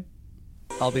version, right?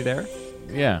 I'll be there.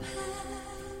 Yeah.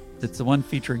 It's the one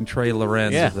featuring Trey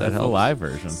Lorenz. Yeah, if that that's helps. the live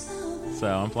version. So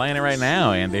I'm playing it right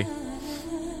now, Andy.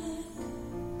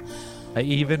 I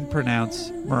even pronounce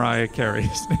Mariah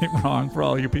Carey's name wrong for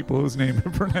all you people whose name have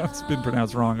been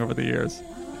pronounced wrong over the years.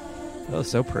 Oh,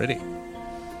 so pretty. In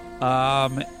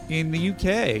the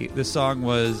UK, the song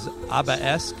was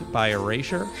ABBA-esque by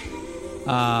Erasure.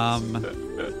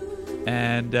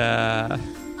 And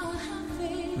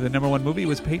the number one movie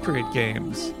was Patriot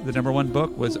Games. The number one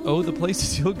book was Oh, the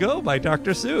Places You'll Go by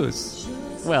Dr. Seuss.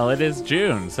 Well, it is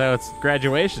June, so it's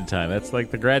graduation time. That's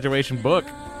like the graduation book.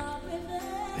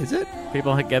 Is it?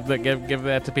 People give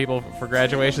that to people for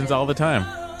graduations all the time.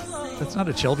 That's not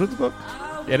a children's book?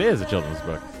 It is a children's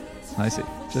book. I see.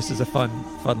 Just as a fun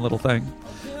little thing.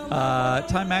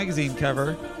 Time magazine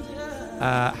cover.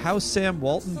 How Sam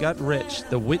Walton Got Rich.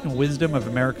 The wit and wisdom of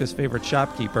America's favorite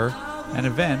shopkeeper. And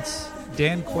events.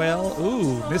 Dan Quayle,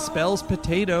 misspells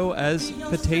potato as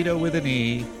potato with an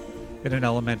E in an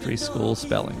elementary school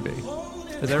spelling bee.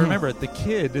 As I remember it, the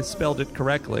kid spelled it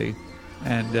correctly,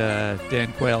 and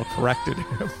Dan Quayle corrected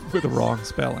him with a wrong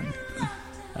spelling.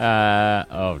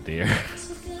 Oh, dear.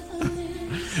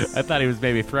 I thought he was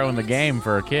maybe throwing the game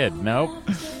for a kid. Nope.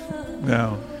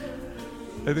 No.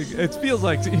 I think it feels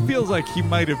like he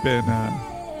might have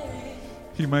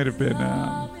been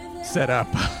set up.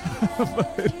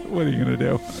 But what are you going to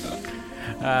do?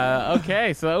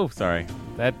 Okay, so, sorry.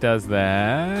 That does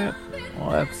that. Well,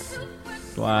 let's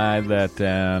slide that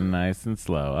down nice and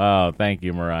slow. Oh, thank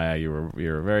you, Mariah. You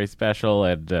were very special,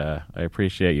 and I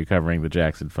appreciate you covering the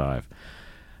Jackson 5.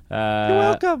 You're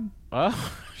welcome.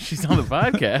 Oh, she's on the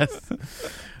podcast.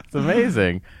 It's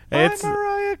amazing. Hi,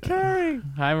 Mariah Carey.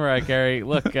 Hi, Mariah Carey.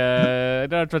 Look, I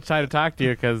don't have much time to talk to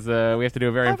you because we have to do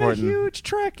a very important... I'm a huge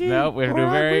Trekkie. No, we have to do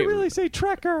a very... We really say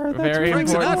Trekker. That's very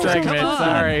important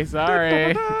segment.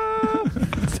 Sorry.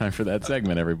 Time for that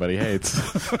segment everybody hates.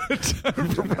 Time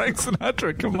for Frank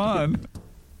Sinatra. Come on.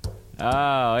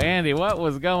 Oh, Andy, what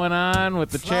was going on with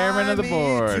the chairman of the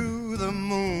board?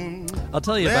 I'll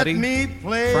tell you, buddy.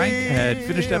 Frank had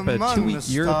finished up a 2-week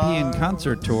European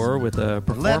concert tour with a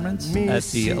performance at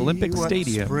the Olympic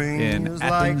Stadium in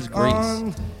Athens,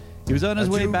 Greece. He was on his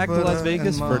way back to Las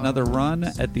Vegas for another run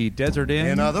at the Desert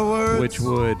Inn, which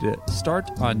would start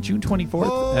on June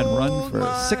 24th and run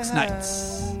for 6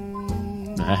 nights.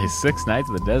 Nice, 6 nights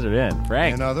at the Desert Inn.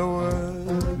 Frank,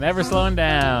 never slowing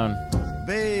down.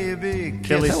 Baby,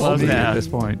 Till he slows down at this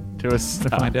point to a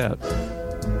stop. Find out.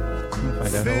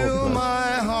 fill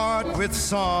my heart with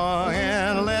song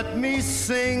and let me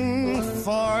sing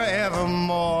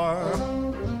forevermore.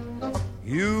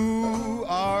 You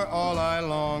are all I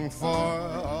long for.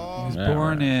 He was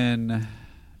born in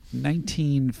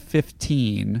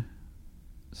 1915.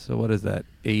 So what is that?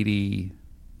 80?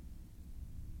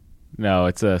 No,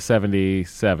 it's a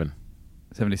 77.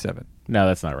 77. No,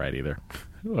 that's not right either.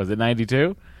 Was it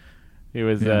 92? He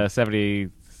was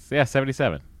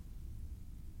 77.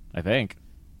 I think.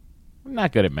 I'm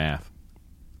not good at math.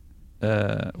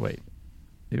 Wait.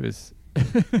 It was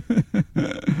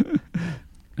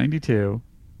 92.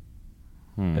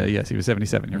 Yes, he was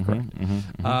 77. You're correct.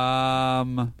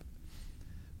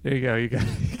 There you go. You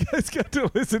guys got to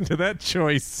listen to that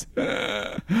choice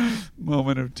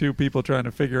moment of two people trying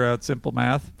to figure out simple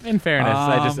math. In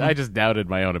fairness, I just doubted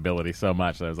my own ability so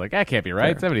much that I was like, that can't be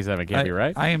right. Fair. 77 can't be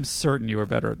right. I am certain you are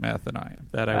better at math than I am.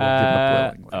 That I will give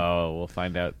up willingly. Oh, we'll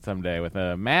find out someday with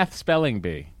a Math Spelling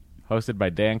Bee, hosted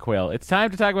by Dan Quayle. It's time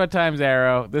to talk about Time's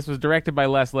Arrow. This was directed by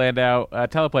Les Landau,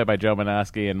 teleplay by Joe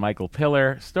Menosky and Michael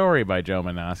Piller, story by Joe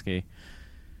Menosky.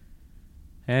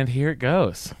 And here it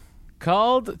goes.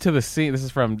 Called to the scene. This is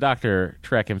from Dr.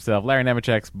 Trek himself, Larry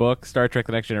Nemechek's book, Star Trek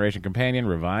The Next Generation Companion,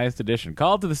 revised edition.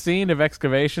 Called to the scene of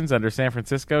excavations under San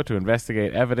Francisco to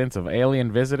investigate evidence of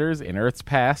alien visitors in Earth's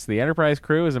past, the Enterprise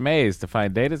crew is amazed to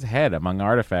find Data's head among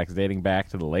artifacts dating back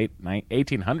to the late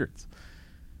 1800s.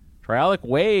 Triolic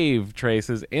wave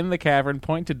traces in the cavern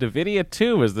point to Davidia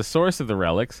 2 as the source of the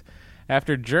relics.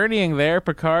 After journeying there,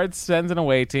 Picard sends an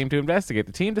away team to investigate.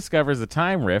 The team discovers a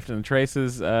time rift and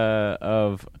traces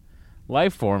of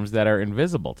life forms that are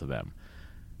invisible to them.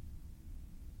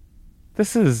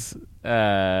 This is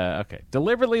okay.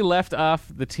 Deliberately left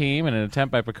off the team in an attempt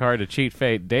by Picard to cheat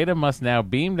fate, Data must now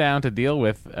beam down to deal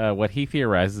with what he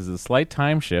theorizes is a slight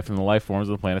time shift in the life forms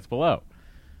of the planets below.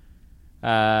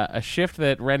 A shift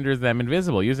that renders them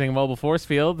invisible. Using a mobile force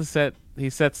field, he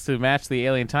sets to match the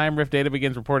alien time rift. Data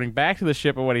begins reporting back to the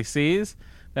ship of what he sees.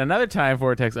 Then another time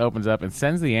vortex opens up and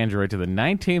sends the android to the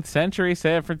 19th century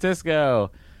San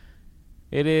Francisco.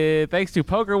 It is thanks to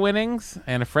poker winnings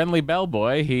and a friendly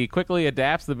bellboy. He quickly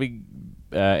adapts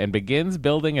and begins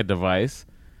building a device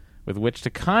with which to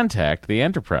contact the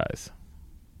Enterprise.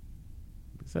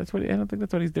 I don't think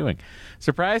that's what he's doing.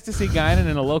 Surprised to see Guinan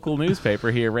in a local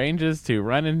newspaper, he arranges to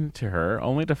run into her,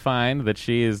 only to find that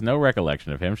she is no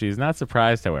recollection of him. She is not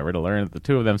surprised, however, to learn that the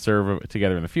two of them serve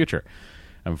together in the future.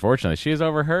 Unfortunately, she is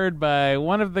overheard by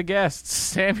one of the guests,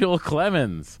 Samuel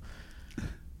Clemens.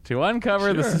 To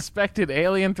uncover the suspected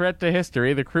alien threat to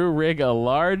history, the crew rig a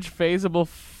large phasable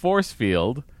force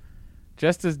field,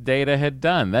 just as Data had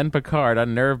done. Then Picard,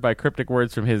 unnerved by cryptic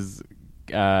words from his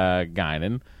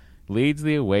Guinan, leads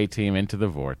the away team into the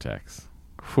vortex.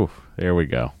 Whew, there we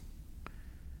go.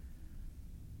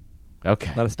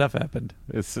 Okay, a lot of stuff happened.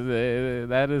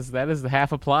 That is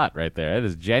half a plot right there. That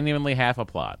is genuinely half a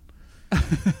plot.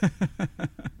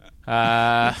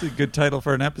 That's a good title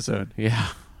for an episode. Yeah.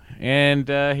 And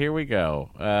here we go.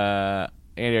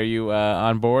 Andy, are you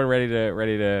on board, ready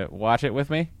to watch it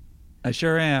with me? I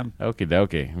sure am. Okie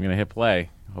dokie. I'm going to hit play.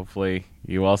 Hopefully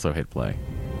you also hit play.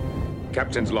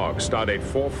 Captain's log, stardate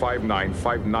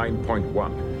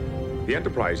 45959.1. The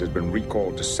Enterprise has been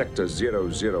recalled to Sector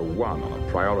 001 on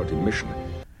a priority mission.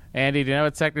 Andy, do you know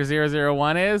what Sector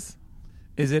 001 is?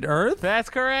 Is it Earth?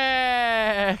 That's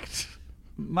correct.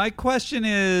 My question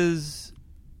is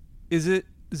it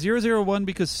 001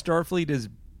 because Starfleet is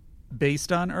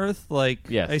based on Earth? Like,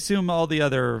 yes. I assume all the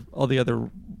other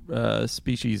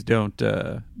species don't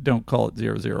call it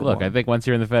 001. Look, I think once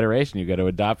you're in the Federation, you got to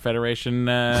adopt Federation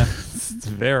it's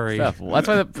very stuff. Well, that's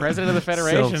why the president of the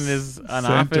Federation is on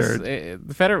office.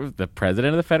 The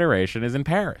president of the Federation is in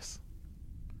Paris.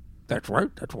 That's right.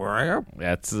 That's where I am.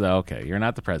 That's okay. You're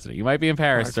not the president. You might be in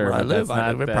Paris, That's sir. Where I live.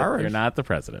 I live in Paris. You're not the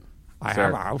president. I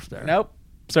have a house there. Nope,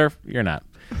 sir. You're not.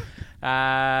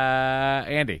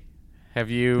 Andy,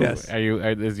 have you? Yes.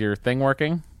 Is your thing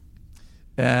working?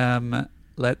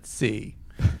 Let's see.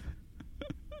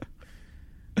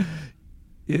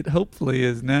 It hopefully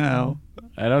is now.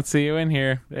 I don't see you in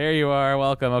here. There you are.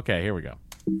 Welcome. Okay, here we go.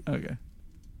 Okay.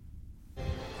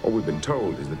 All we've been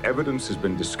told is that evidence has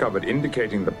been discovered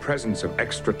indicating the presence of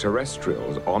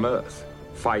extraterrestrials on Earth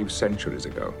 5 centuries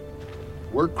ago.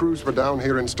 Work crews were down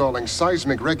here installing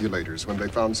seismic regulators when they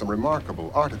found some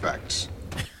remarkable artifacts.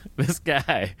 This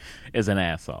guy is an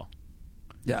asshole.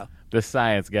 Yeah. This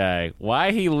science guy.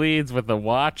 Why he leads with a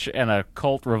watch and a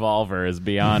Colt revolver is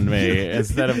beyond me.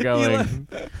 Instead of going,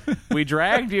 we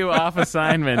dragged you off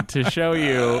assignment to show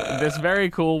you this very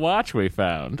cool watch we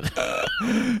found.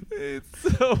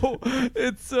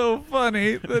 It's so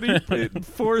funny that it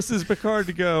forces Picard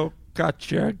to go,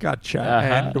 gotcha.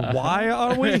 And why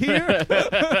are we here?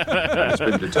 It's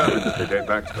been determined that they date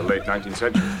back to the late 19th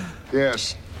century.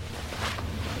 Yes.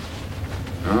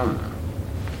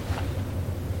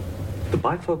 The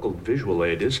bifocal visual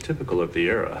aid is typical of the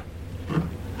era.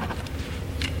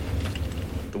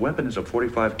 The weapon is a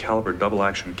 .45 caliber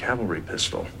double-action cavalry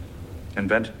pistol,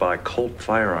 invented by Colt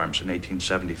Firearms in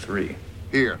 1873.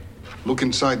 Here, look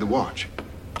inside the watch.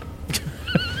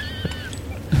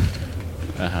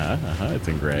 It's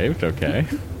engraved. Okay.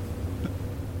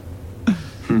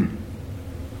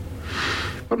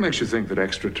 What makes you think that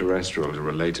extraterrestrials are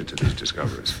related to these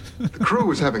discoveries? The crew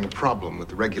was having a problem with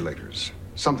the regulators.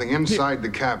 Something inside the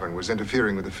cavern was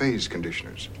interfering with the phase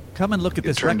conditioners. Come and look at It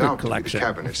this turned record out to be the collection.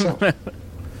 cavern itself.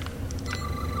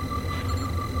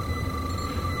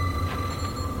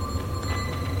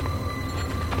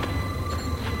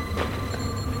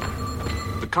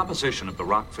 The composition of the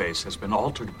rock face has been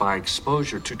altered by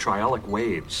exposure to triolic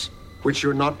waves. Which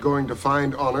you're not going to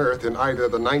find on Earth in either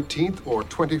the 19th or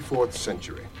 24th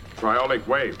century. Triolic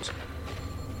waves.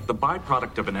 The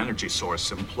byproduct of an energy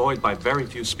source employed by very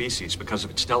few species because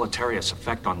of its deleterious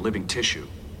effect on living tissue.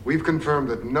 We've confirmed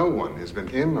that no one has been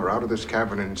in or out of this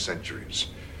cavern in centuries.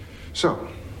 So,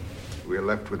 we're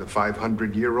left with a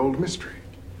 500-year-old mystery.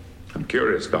 I'm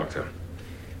curious, Doctor.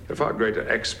 There are far greater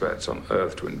experts on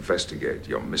Earth to investigate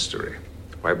your mystery.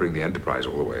 Why bring the Enterprise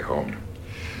all the way home?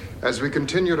 As we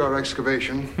continued our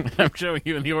excavation... I'm showing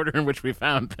you in the order in which we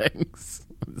found things,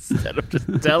 instead of just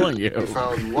telling you. We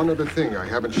found one other thing I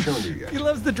haven't shown you yet. He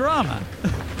loves the drama.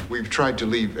 We've tried to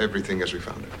leave everything as we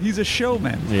found it. He's a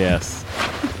showman. Yes.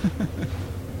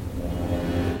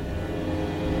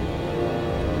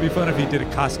 It'd be fun if he did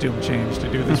a costume change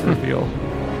to do this reveal.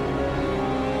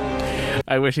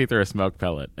 I wish he threw a smoke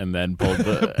pellet and then pulled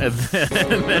the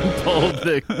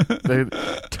the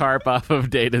tarp off of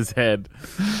Data's head.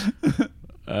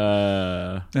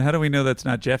 Now, how do we know that's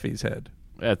not Jeffy's head?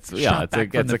 It's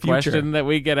a question that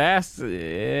we get asked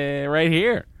right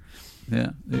here. Yeah,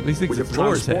 at least We have it's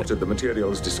Laura's head. transported the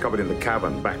materials discovered in the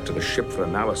cavern back to the ship for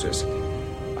analysis.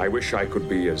 I wish I could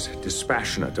be as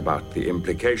dispassionate about the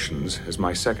implications as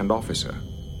my second officer.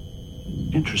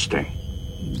 Interesting.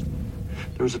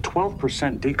 There was a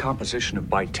 12% decomposition of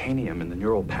bitanium in the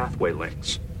neural pathway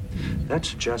links. That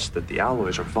suggests that the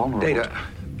alloys are vulnerable. Data,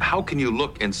 how can you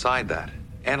look inside that?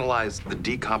 Analyze the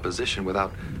decomposition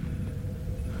without...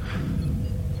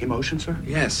 Emotion, sir?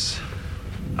 Yes.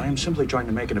 I am simply trying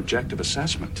to make an objective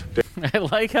assessment. I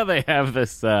like how they have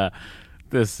this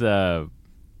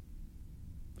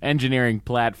engineering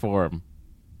platform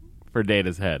for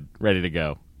Data's head ready to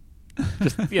go.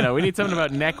 Just, we need something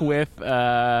about neck width.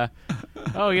 I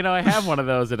have one of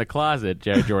those in a closet.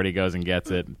 Geordi goes and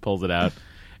gets it, and pulls it out.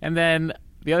 And then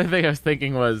the other thing I was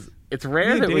thinking was, it's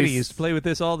rare that we used to play with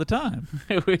this all the time.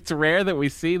 It's rare that we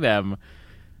see them.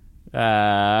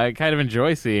 I kind of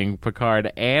enjoy seeing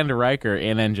Picard and Riker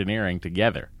in engineering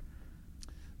together.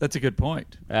 That's a good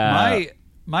point. My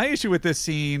issue with this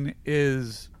scene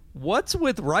is, what's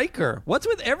with Riker? What's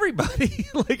with everybody?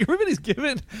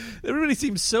 Everybody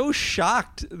seems so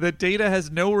shocked that Data has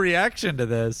no reaction to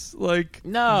this.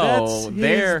 That's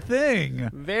his thing.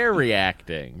 They're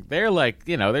reacting. They're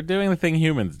they're doing the thing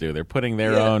humans do. They're putting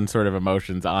their own sort of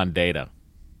emotions on Data.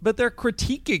 But they're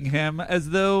critiquing him as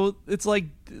though it's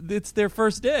their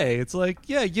first day. It's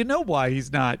you know why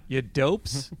he's not, you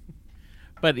dopes.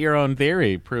 But your own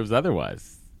theory proves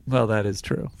otherwise. Well, that is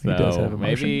true. So he does have emotion.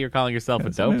 Maybe you're calling yourself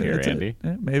a dope here, Andy.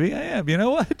 Maybe I am. You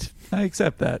know what? I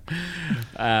accept that.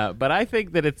 But I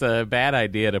think that it's a bad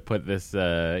idea to put this,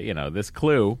 this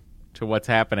clue to what's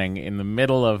happening in the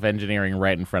middle of engineering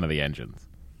right in front of the engines.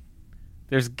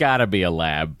 There's got to be a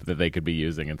lab that they could be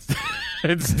using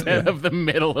instead of the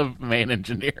middle of main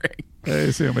engineering. I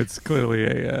assume it's clearly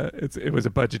it was a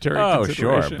budgetary sure,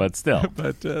 consideration. but still.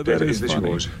 But that is this funny.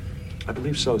 yours? I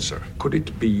believe so, sir. Could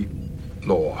it be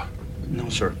law? No,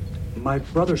 sir. My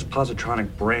brother's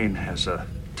positronic brain has a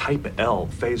Type L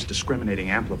phase discriminating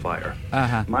amplifier.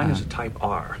 Mine is a Type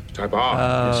R. Type R.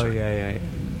 Yes, Oh, sir. yeah.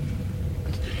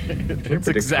 That's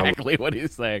exactly what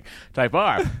he's saying. Type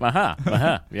R.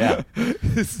 Yeah.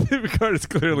 Picard is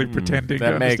clearly pretending to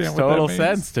That makes understand what total that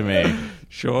means. sense to me.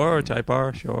 Sure, Type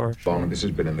R, sure. Bond, this has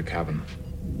been in the cabin.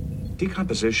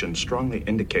 Decomposition strongly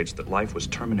indicates that life was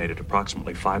terminated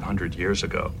approximately 500 years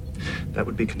ago. That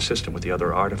would be consistent with the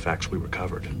other artifacts we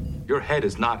recovered. Your head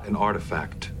is not an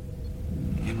artifact.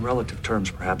 In relative terms,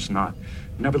 perhaps not.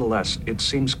 Nevertheless, it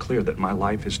seems clear that my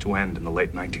life is to end in the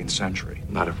late 19th century.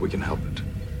 Not if we can help it.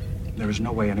 There is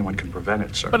no way anyone can prevent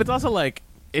it, sir. But it's also like,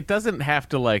 it doesn't have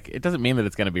to, like, it doesn't mean that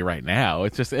it's going to be right now.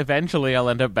 It's just eventually I'll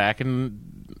end up back in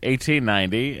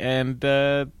 1890 and,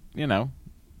 you know,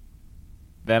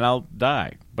 then I'll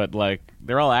die. But, like,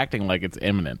 they're all acting like it's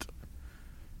imminent.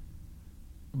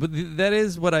 But that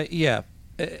is what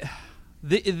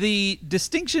the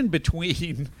distinction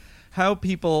between how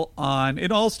people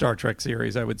in all Star Trek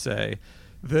series, I would say,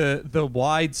 the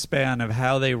wide span of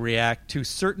how they react to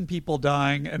certain people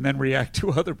dying and then react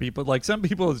to other people. Like, some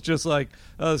people it's just like,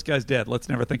 oh, this guy's dead, let's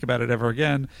never think about it ever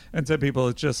again. And some people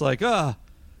it's just like,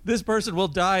 this person will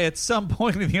die at some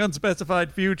point in the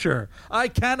unspecified future. I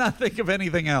cannot think of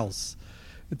anything else.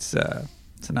 It's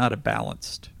not a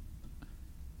balanced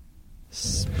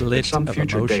split At some of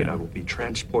future emotion. date, I will be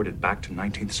transported back to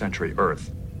 19th century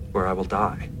Earth, where I will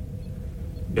die.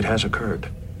 It has occurred.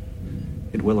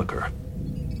 It will occur.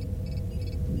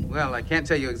 Well, I can't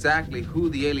tell you exactly who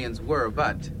the aliens were,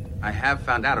 but I have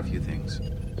found out a few things.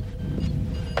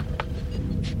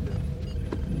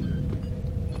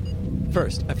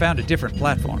 First, I found a different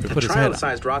platform to put his head on.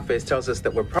 Trial-sized rock face tells us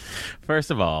that we're... First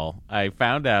of all, I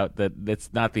found out that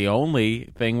it's not the only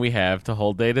thing we have to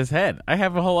hold Data's head. I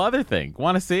have a whole other thing.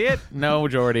 Want to see it? No,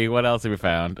 Jordy. What else have we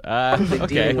found?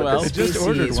 Okay, well, I just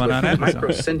ordered one on Amazon.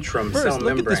 Microcentrum First, cell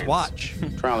look at this membranes. watch.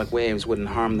 Hydraulic waves wouldn't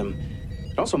harm them.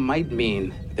 It also might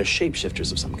mean they're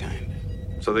shapeshifters of some kind.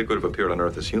 So they could have appeared on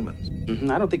Earth as humans.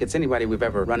 I don't think it's anybody we've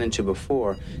ever run into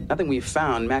before. Nothing we've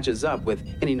found matches up with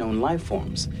any known life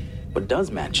forms. What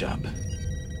does match up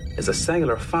is a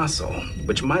cellular fossil,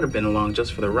 which might have been along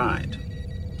just for the ride.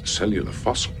 Cellular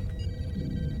fossil?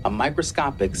 A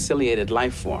microscopic ciliated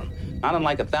life form, not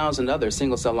unlike 1,000 other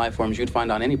single-cell life forms you'd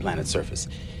find on any planet's surface.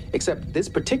 Except this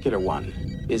particular one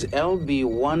is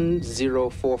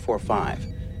LB10445.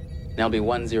 And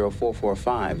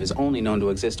LB10445 is only known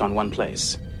to exist on one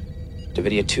place,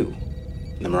 Davidia 2,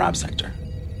 in the Marab sector.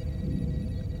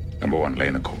 Number 1, lay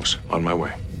in the course. On my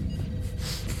way.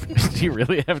 do you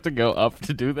really have to go up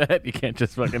to do that? You can't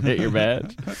just fucking hit your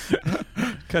badge.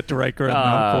 Cut to Riker in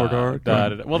the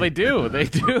corridor. Well, they do.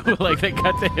 Like, they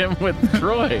cut to him with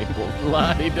Troy.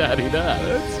 La-di-da-di-da.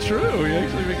 That's true. You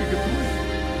actually make a good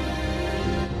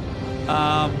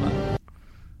point.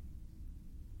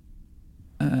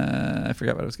 I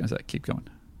forgot what I was going to say. Keep going.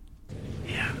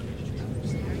 Yeah.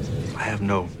 I have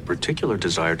no particular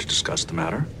desire to discuss the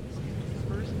matter.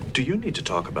 Do you need to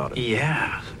talk about it?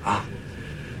 Yeah.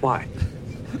 Why?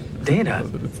 Data.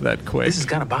 It's that quick. This has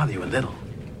got to bother you a little.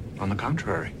 On the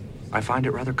contrary, I find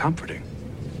it rather comforting.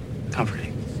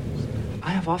 Comforting?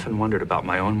 I have often wondered about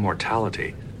my own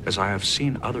mortality as I have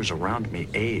seen others around me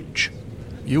age.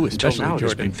 You Until especially, now, it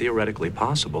has Jordan. been theoretically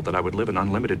possible that I would live an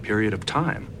unlimited period of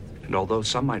time. And although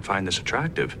some might find this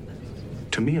attractive,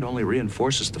 to me it only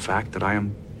reinforces the fact that I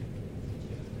am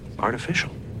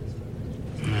artificial.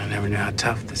 I never knew how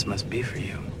tough this must be for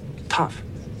you. Tough?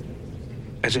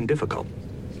 As in difficult?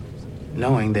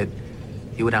 Knowing that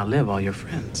you would outlive all your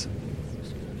friends.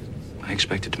 I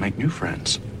expected to make new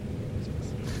friends.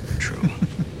 True.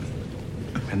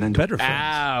 And then better friends.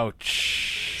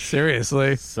 Ouch.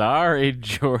 Seriously. Sorry,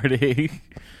 Jordy.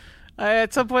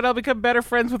 At some point, I'll become better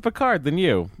friends with Picard than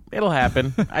you. It'll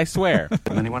happen. I swear.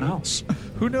 Than anyone else.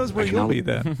 Who knows where you'll be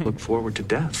then? Look forward to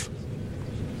death.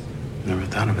 Never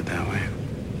thought of it that way.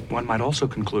 One might also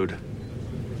conclude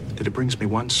that it brings me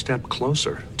one step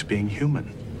closer to being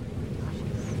human.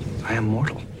 I am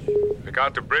mortal.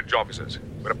 Picard to bridge officers.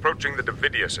 We're approaching the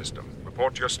Davidia system.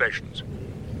 Report to your stations.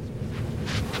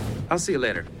 I'll see you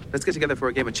later. Let's get together for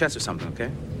a game of chess or something,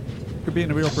 okay? You're being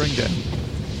a real bring down.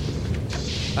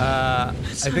 I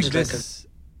think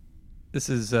this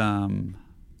is I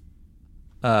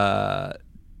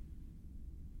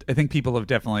think people have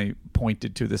definitely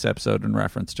pointed to this episode in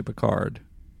reference to Picard,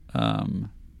 and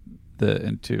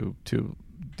to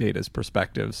Data's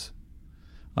perspectives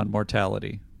on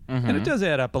mortality, and it does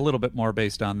add up a little bit more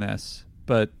based on this,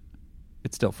 but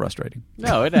it's still frustrating.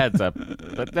 No, it adds up,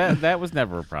 but that was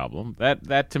never a problem.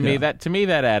 That to me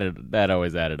that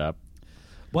always added up.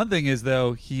 One thing is,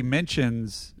 though, he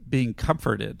mentions being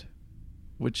comforted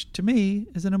which to me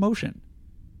is an emotion.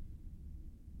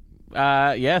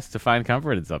 Yes, to find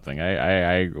comfort in something.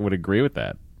 I would agree with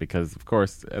that because, of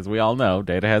course, as we all know,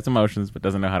 Data has emotions but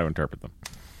doesn't know how to interpret them.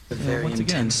 A very once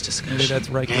again, intense discussion. maybe that's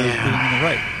Riker being in the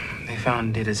right. They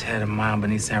found Data's head a mile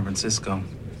beneath San Francisco.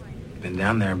 Been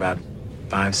down there about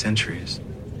 5 centuries.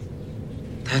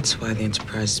 That's why the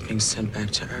Enterprise is being sent back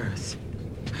to Earth.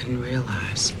 I didn't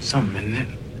realize. Something, isn't it?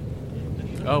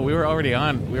 Oh, we were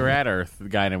at Earth, the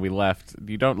guy, and we left.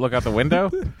 You don't look out the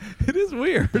window? It is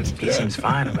weird. He seems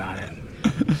fine about it.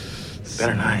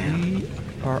 Better than I am. We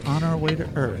are on our way to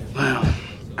Earth. Well,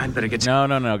 I'd better get to...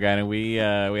 No, Guinan. We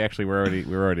actually were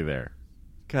already there.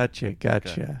 Gotcha.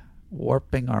 Okay.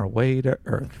 Warping our way to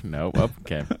Earth. Nope.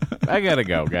 Okay. I gotta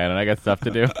go, Guinan. I got stuff to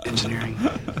do. Engineering.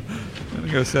 I'm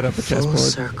gonna go set up a chessboard. Full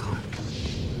circle.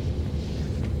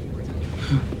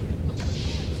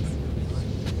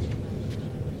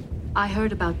 I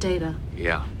heard about Data.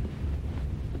 Yeah.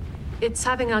 It's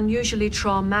having an unusually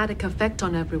traumatic effect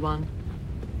on everyone.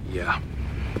 Yeah.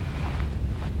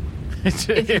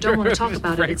 If you don't want to talk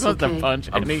about it, it's Frank's okay. to punch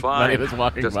I'm anybody fine. that's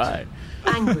walking Just- by.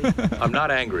 Angry. I'm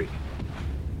not angry.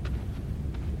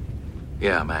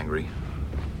 Yeah, I'm angry.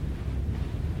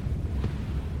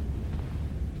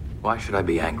 Why should I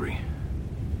be angry?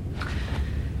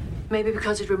 Maybe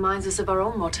because it reminds us of our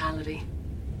own mortality.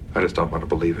 I just don't want to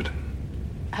believe it.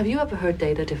 Have you ever heard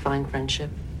Data define friendship?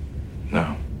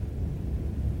 No.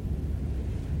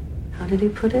 How did he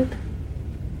put it?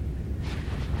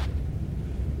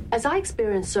 As I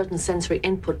experience certain sensory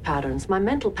input patterns, my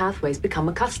mental pathways become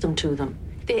accustomed to them.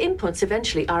 Their inputs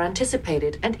eventually are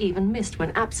anticipated and even missed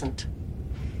when absent.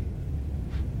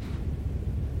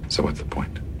 So what's the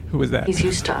point? Who was that? He's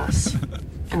used to us,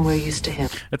 and we're used to him.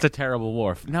 That's a terrible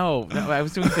Worf. No, I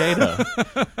was doing Data.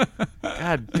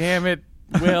 God damn it,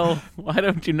 Will. Why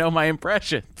don't you know my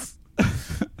impressions?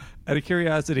 Out of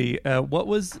curiosity, what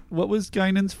was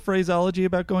Guinan's phraseology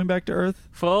about going back to Earth?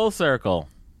 Full circle.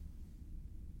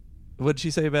 What did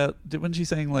she say about? Wasn't she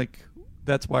saying like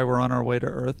that's why we're on our way to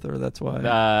Earth, or that's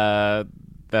why?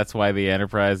 That's why the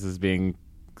Enterprise is being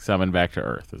summoned back to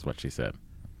Earth, is what she said.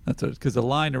 That's because the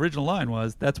original line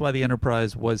was that's why the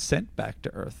Enterprise was sent back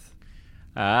to Earth.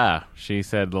 She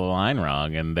said the line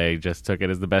wrong, and they just took it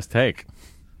as the best take.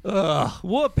 Ugh,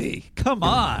 Whoopi, come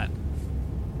on.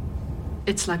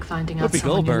 It's like finding out Whoopi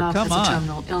someone you Goldberg, love come has a on.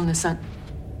 terminal illness and...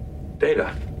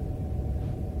 Data.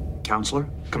 Counselor?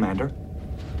 Commander?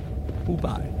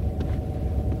 Bye.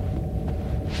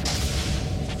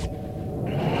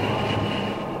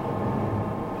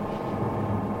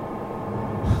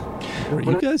 Were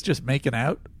you guys just making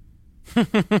out?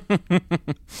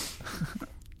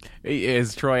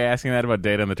 Is Troy asking that about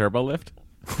Data and the turbo lift?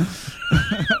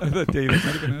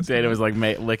 Data was like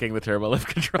licking the turbo lift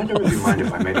controls. Would you mind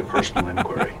if I made a personal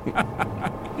inquiry?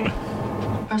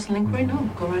 Personal inquiry? No,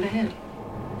 go right ahead.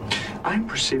 I'm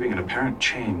perceiving an apparent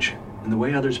change in the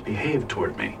way others behave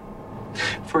toward me.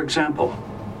 For example,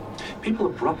 people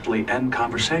abruptly end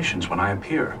conversations when I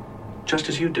appear, just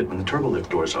as you did when the turbolift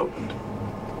doors opened.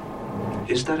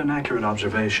 Is that an accurate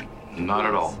observation? Not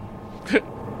at all.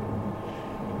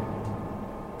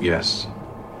 Yes.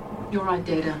 You're right,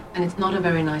 Data, and it's not a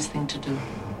very nice thing to do.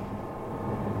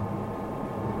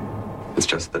 It's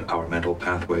just that our mental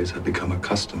pathways have become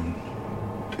accustomed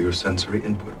to your sensory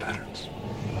input patterns.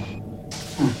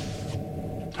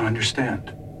 I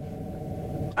understand.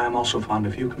 I am also fond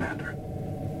of you, Commander.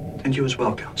 And you as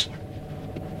well, Counselor.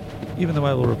 Even though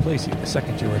I will replace you the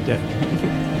second you are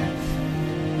dead.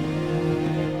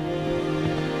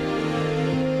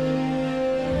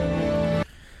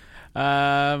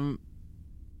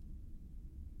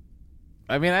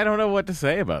 I mean, I don't know what to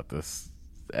say about this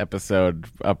episode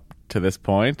up to this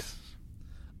point.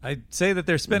 I'd say that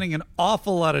they're spending an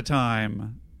awful lot of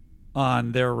time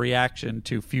on their reaction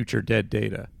to future dead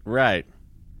Data. Right.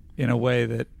 In a way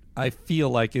that I feel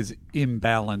like is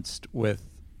imbalanced with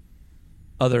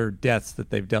other deaths that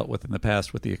they've dealt with in the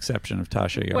past, with the exception of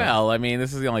Tasha Yar. Well, I mean,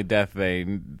 this is the only death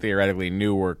they theoretically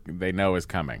they know is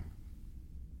coming.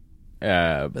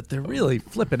 But they're really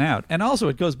flipping out. And also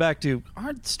it goes back to,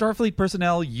 aren't Starfleet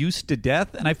personnel used to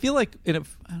death? And I feel like, I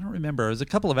don't remember, it was a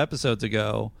couple of episodes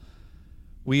ago,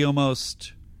 we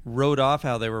almost wrote off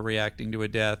how they were reacting to a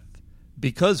death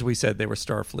because we said they were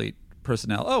Starfleet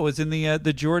personnel. Oh, it was in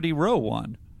the Geordie Rowe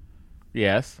one.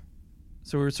 Yes.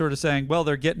 So we were sort of saying, well,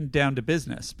 they're getting down to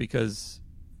business because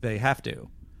they have to.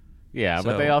 Yeah,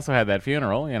 but they also had that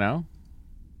funeral, you know?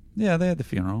 Yeah, they had the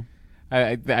funeral.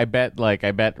 I bet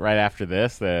right after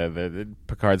this, the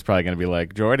Picard's probably going to be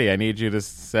like, Geordi, I need you to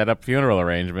set up funeral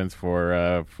arrangements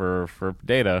for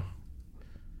Data.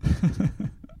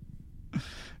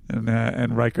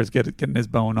 And Riker's getting his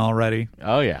bone already.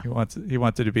 Oh yeah, he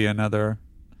wants it to be another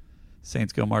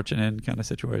Saints go marching in kind of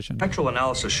situation. Spectral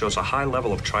analysis shows a high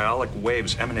level of triolic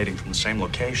waves emanating from the same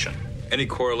location. Any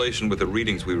correlation with the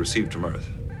readings we received from Earth?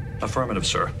 Affirmative,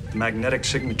 sir. The magnetic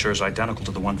signature is identical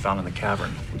to the one found in the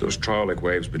cavern. Would those triolic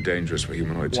waves be dangerous for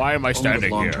humanoids? Why am I standing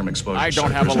here? Long-term exposure, I don't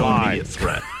sir. have There's a no line. immediate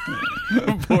threat.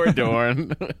 Poor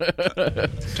Dorn.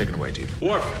 Take it away, Chief.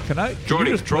 Worf. Can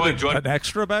Jordy, you just Troy, put join. an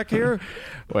extra back here?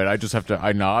 Wait, I just have to.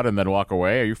 I nod and then walk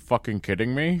away. Are you fucking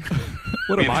kidding me?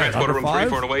 What Be am in I? transporter room 3 5?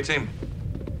 for an away team.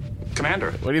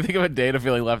 Commander. What do you think about Data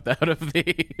feeling left out of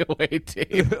the away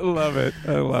team? I love it.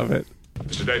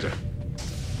 Mr. Data.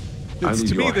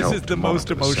 To me, this is the most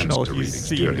emotional he's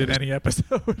seemed in any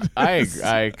episode.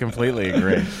 I completely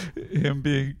agree. Him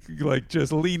being like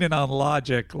just leaning on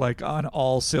logic, like on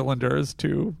all cylinders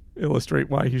to illustrate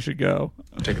why he should go.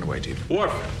 Take it away, Chief.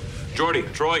 Worf. Jordy,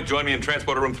 Troy, join me in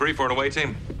transporter room 3 for an away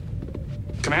team.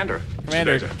 Commander.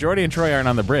 Commander, Jordy and Troy aren't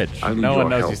on the bridge. I need No your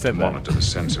one knows help you said to that. monitor the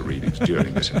sensor readings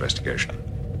during this investigation.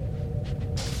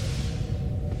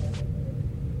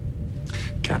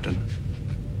 Captain,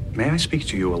 may I speak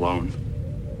to you alone?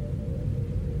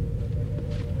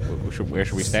 Where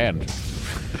should we stand?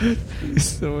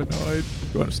 He's so annoyed.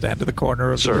 You want to stand to the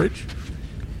corner of the bridge?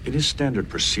 It is standard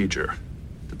procedure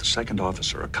that the second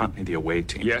officer accompany the away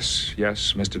team. Yes,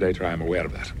 Mr. Data, I am aware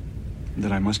of that.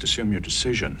 Then I must assume your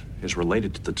decision is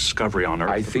related to the discovery on Earth.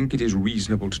 I think it is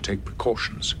reasonable to take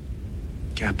precautions.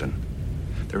 Captain,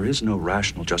 there is no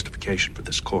rational justification for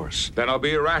this course. Then I'll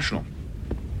be irrational.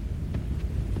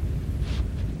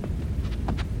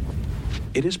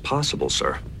 It is possible,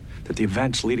 sir, that the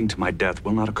events leading to my death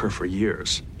will not occur for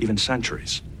years, even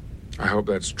centuries. I hope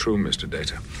that's true, Mr.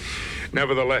 Data.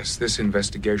 Nevertheless, this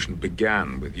investigation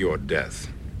began with your death.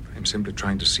 I'm simply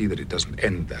trying to see that it doesn't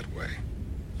end that way.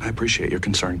 I appreciate your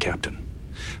concern, Captain.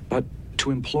 But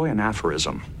to employ an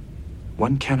aphorism,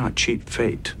 one cannot cheat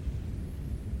fate.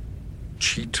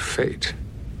 Cheat fate?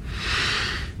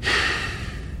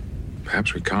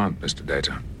 Perhaps we can't, Mr.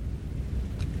 Data.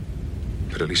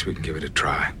 But at least we can give it a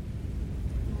try.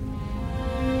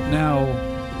 Now,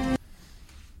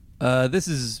 this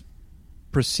is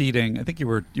proceeding. I think you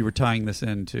were tying this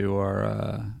into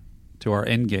our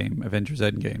Endgame, Avengers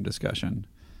Endgame discussion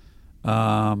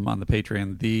on the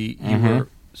Patreon. You were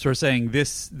sort of saying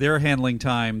they're handling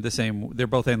time the same. They're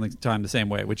both handling time the same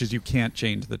way, which is you can't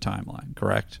change the timeline.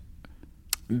 Correct?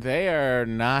 They are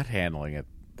not handling it.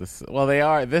 Well, they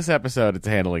are. This episode, it's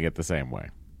handling it the same way.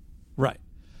 Right.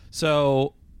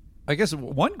 So, I guess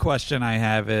one question I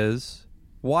have is,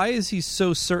 why is he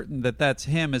so certain that that's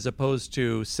him as opposed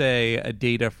to, say, a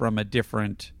Data from a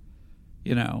different,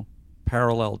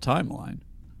 parallel timeline?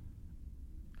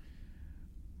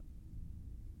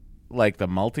 Like a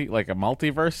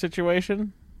multiverse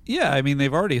situation? Yeah, I mean,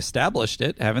 they've already established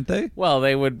it, haven't they? Well,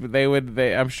 they would.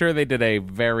 I'm sure they did a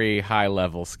very high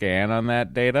level scan on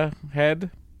that Data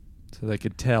head, so they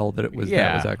could tell that that was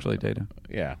actually Data.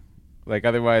 Yeah, like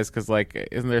otherwise, because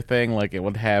isn't there a thing it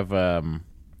would have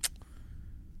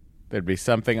there'd be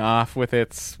something off with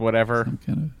its whatever some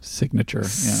kind of signature. Yeah, I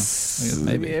guess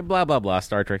maybe blah blah blah.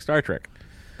 Star Trek.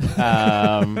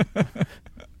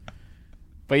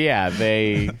 But yeah,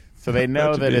 they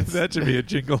know that it's that should be a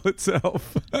jingle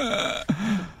itself.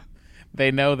 They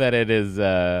know that it is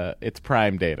it's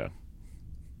Prime Data,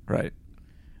 right?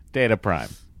 Data Prime,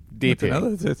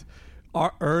 DP.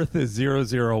 Our Earth is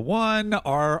 001.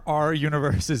 Our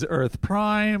universe is Earth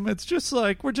Prime. It's just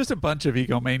we're just a bunch of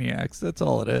egomaniacs. That's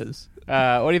all it is.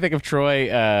 What do you think of Troy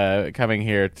coming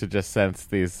here to just sense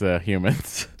these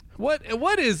humans?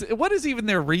 What is even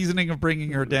their reasoning of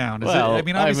bringing her down?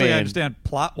 Obviously, I understand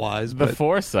plot wise, the but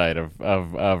foresight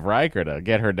of Riker to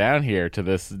get her down here to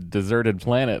this deserted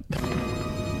planet.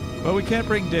 Well, we can't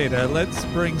bring Data. Let's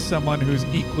bring someone who's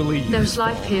equally useful. There's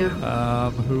life here.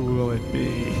 Who will it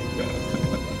be?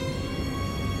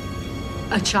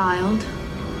 A child.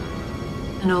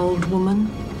 An old woman.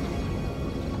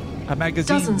 A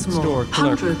magazine Dozens more. store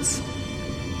clerk. Hundreds.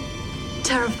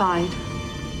 Terrified.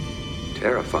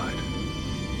 Terrified?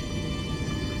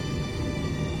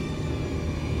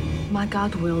 My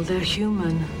God, Will, they're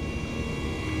human.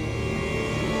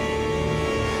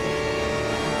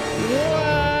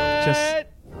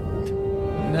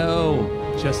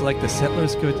 Just like the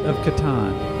settlers of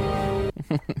Catan.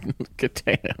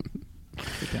 Catan.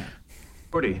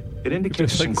 Jordy, it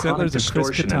indicates some chronic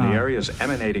distortion in the area's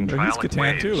emanating triolic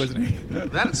waves. Too, isn't he?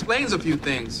 That explains a few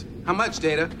things. How much,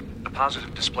 Data? A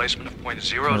positive displacement of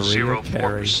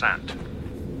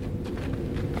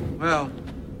 0.004%. Well,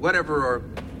 whatever or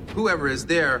whoever is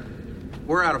there,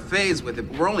 we're out of phase with it,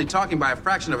 but we're only talking by a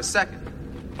fraction of a second.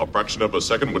 A fraction of a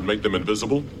second would make them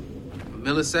invisible? A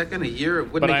millisecond, a year,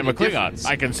 it wouldn't But make I'm any a Klingon. difference.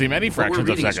 I can see many If what fractions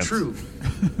we're of reading is seconds. true,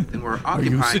 then we're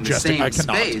occupying the same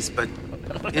space, but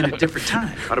in a different time.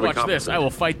 How do we Watch this. I will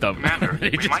fight them. Commander,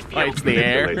 he we just might be able fights to the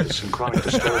air. manipulate this synchronic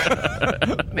distortion.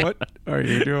 What are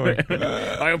you doing?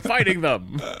 I am fighting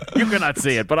them. You cannot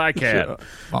see it, but I can.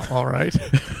 All right.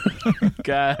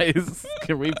 Guys,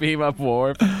 can we beam up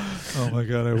warp? Oh my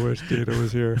god, I wish Data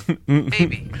was here.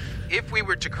 Maybe, if we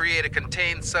were to create a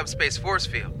contained subspace force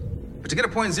field. But to get a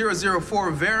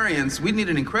 .004 variance, we'd need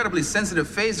an incredibly sensitive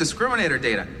phase discriminator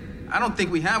data. I don't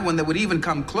think we have one that would even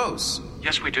come close.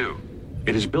 Yes, we do.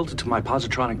 It is built into my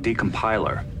positronic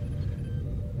decompiler.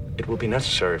 It will be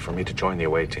necessary for me to join the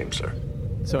away team, sir.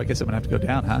 So I guess I'm gonna have to go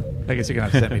down, huh? I guess you're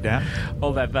gonna have to send me down.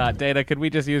 Hold that thought. Data, could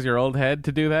we just use your old head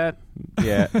to do that?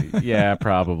 Yeah, yeah,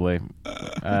 probably.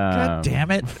 God damn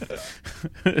it.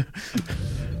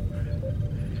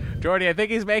 Jordy, I think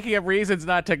he's making up reasons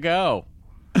not to go.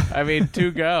 I mean,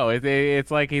 to go. It's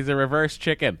like he's a reverse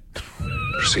chicken.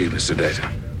 Proceed, Mr. Data.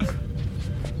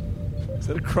 Is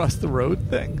that a cross the road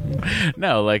thing?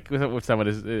 No, like if someone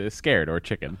is scared or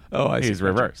chicken. Oh, I see. He's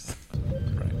reversed.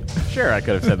 Right. Sure, I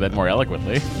could have said that more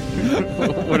eloquently.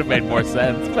 Would have made more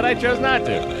sense, but I chose not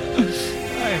to. I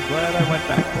am glad I went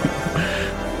backward.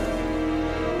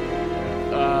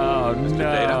 Oh,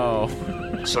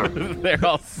 no. Sir. They're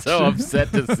all so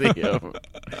upset to see him.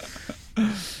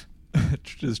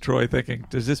 Is Troy thinking,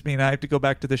 does this mean I have to go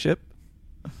back to the ship?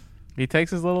 He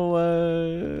takes his little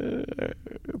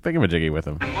thingamajiggy with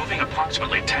him. I'm moving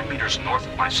approximately 10 meters north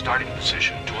of my starting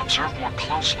position to observe more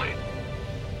closely.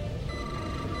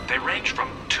 They range from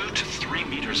 2 to 3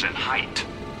 meters in height,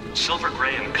 silver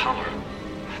gray in color.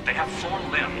 They have 4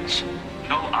 limbs.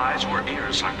 No eyes or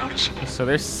ears are noticeable. So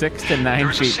they're 6 to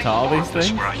 9 feet tall, these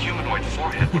things? Where a humanoid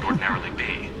forehead would ordinarily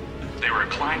be. They were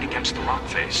reclined against the rock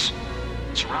face,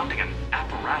 surrounding an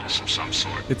apparatus of some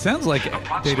sort. It sounds like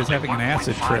Data's having an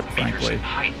acid trip, frankly. In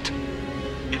height.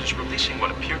 It is releasing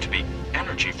what appear to be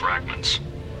energy fragments,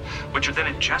 which are then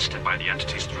ingested by the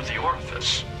entities through the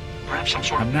orifice. Perhaps some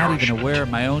sort of I'm not even nourishment. aware of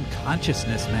my own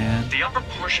consciousness, man. The upper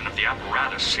portion of the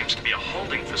apparatus seems to be a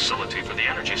holding facility for the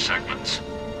energy segments.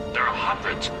 There are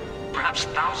hundreds, perhaps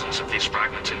thousands of these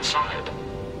fragments inside.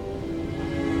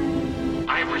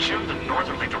 I have resumed the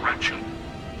northerly direction.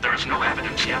 There is no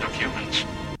evidence yet of humans.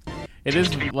 It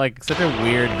is like such a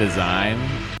weird design,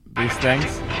 these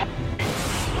things.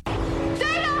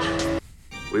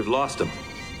 We've lost them.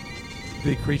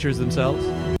 The creatures themselves?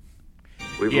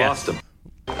 We've lost them.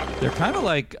 They're kind of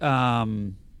like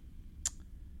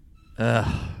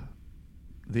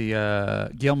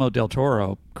the Guillermo del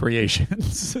Toro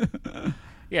creations.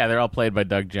 Yeah, they're all played by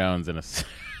Doug Jones in a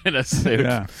suit.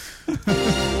 Yeah.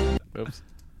 Oops.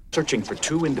 Searching for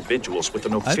 2 individuals with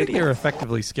an I think ophidian. they're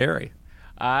effectively scary.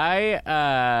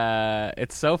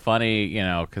 It's so funny, you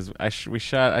know, because I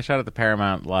shot at the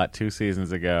Paramount lot 2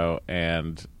 seasons ago,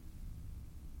 and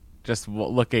just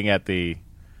looking at the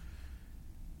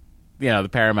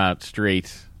Paramount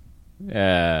Street,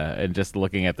 and just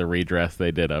looking at the redress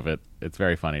they did of it, it's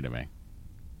very funny to me.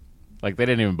 Like, they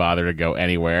didn't even bother to go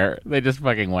anywhere. They just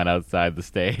fucking went outside the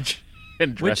stage.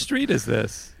 And Which street is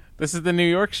this? This is the New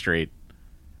York street.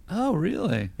 Oh,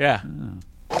 really? Yeah. Oh.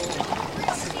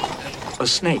 A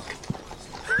snake.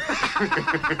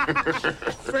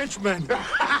 Frenchman!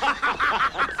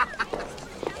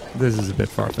 This is a bit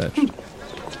far-fetched.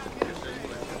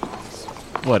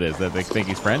 What is that? They think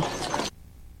he's French?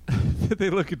 They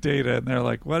look at Data and they're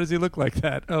like, why does he look like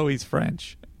that? Oh, he's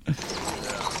French.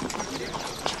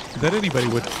 That anybody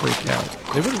would freak out.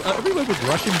 Everyone would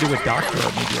rush him to a doctor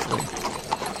immediately.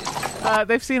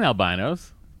 They've seen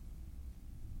albinos.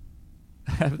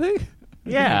 Have they?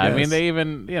 Yeah, I mean, they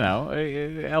even,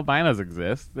 albinos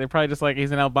exist. They're probably just like,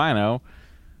 he's an albino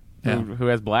who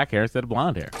has black hair instead of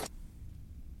blonde hair.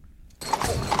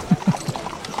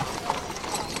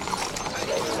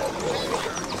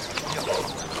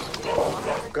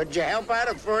 Could you help out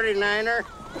a 49er?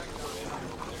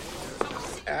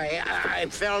 I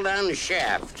fell down the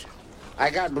shaft. I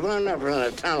got blown up in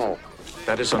a tunnel.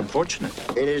 That is unfortunate.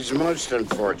 It is most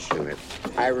unfortunate.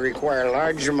 I require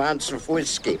large amounts of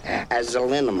whiskey as a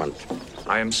liniment.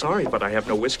 I am sorry, but I have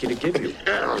no whiskey to give you.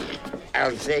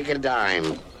 I'll take a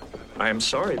dime. I am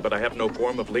sorry, but I have no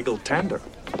form of legal tender.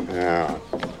 Oh,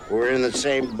 we're in the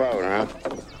same boat, huh?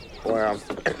 Well,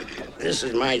 this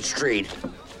is my street.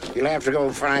 You'll have to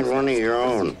go find one of your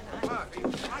own.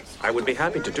 I would be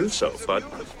happy to do so, but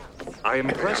I am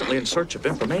presently in search of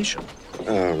information.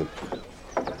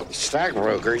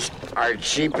 Stockbrokers are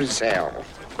cheap as hell.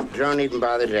 Don't even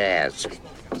bother to ask.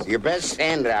 Your best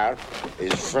handout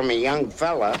is from a young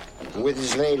fella with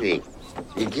his lady.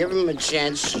 You give him a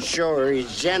chance to show her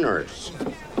he's generous.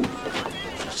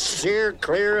 Steer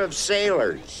clear of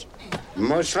sailors.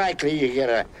 Most likely you get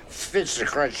a fist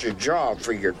across your jaw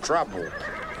for your trouble.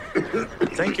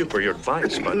 Thank you for your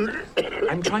advice, but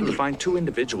I'm trying to find two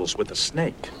individuals with a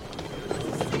snake.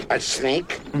 A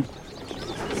snake?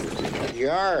 You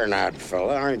are an odd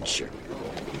fella, aren't you?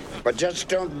 But just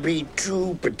don't be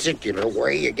too particular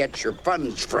where you get your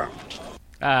funds from.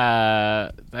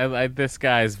 This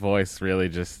guy's voice really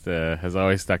just has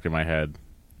always stuck in my head.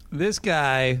 This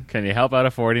guy... Can you help out a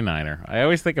 49er? I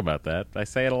always think about that. I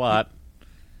say it a lot.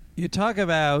 You talk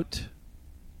about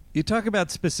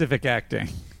specific acting.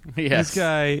 Yes. This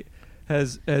guy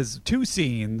has two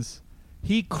scenes.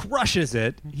 He crushes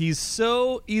it. He's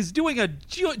doing a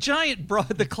giant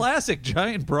broad, the classic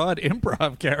giant broad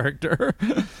improv character,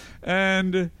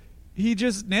 and he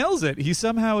just nails it. He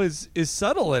somehow is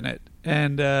subtle in it,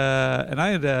 and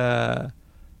I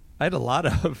had a lot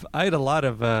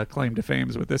of claim to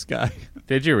fames with this guy.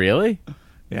 Did you really?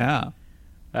 Yeah.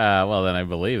 Well, then I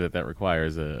believe that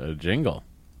requires a jingle.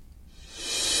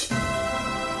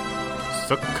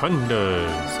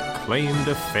 Secunda's claim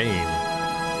to fame.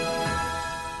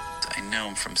 I know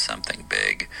him from something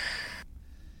big.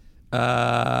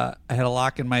 I had a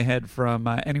lock in my head from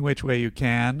Any Which Way You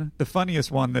Can. The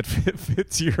funniest one that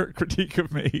fits your critique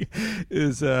of me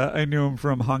is I knew him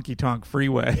from Honky Tonk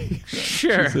Freeway.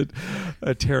 Sure. Which is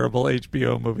a terrible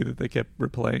HBO movie that they kept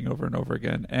replaying over and over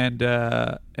again.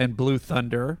 And Blue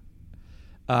Thunder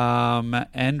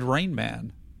and Rain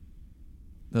Man.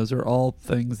 Those are all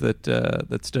things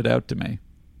that stood out to me.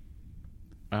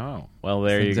 Oh, well,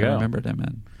 there Things you go. I remembered him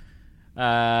in.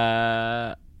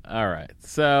 All right.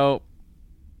 So,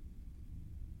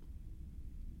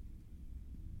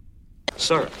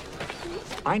 Sir,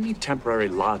 I need temporary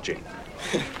lodging.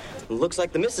 Looks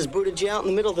like the missus booted you out in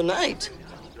the middle of the night.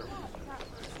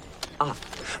 I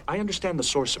understand the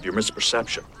source of your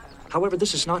misperception. However,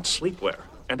 this is not sleepwear,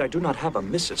 and I do not have a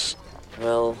missus.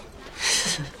 Well...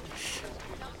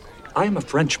 I am a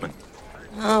Frenchman.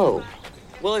 Oh.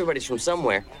 Well, everybody's from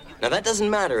somewhere. Now, that doesn't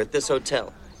matter at this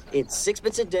hotel. It's 6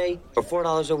 bits a day or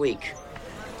 $4 a week.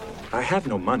 I have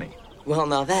no money. Well,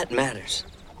 now that matters.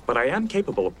 But I am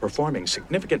capable of performing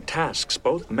significant tasks,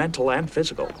 both mental and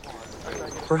physical.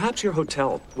 Perhaps your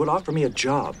hotel would offer me a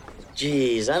job.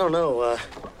 Geez, I don't know.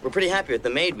 We're pretty happy with the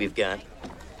maid we've got.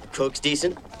 Cook's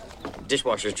decent.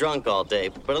 Dishwasher's drunk all day,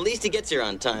 but at least he gets here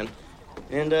on time.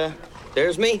 And,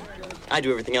 there's me. I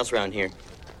do everything else around here.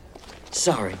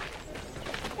 Sorry.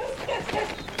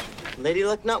 Lady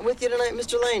luck not with you tonight,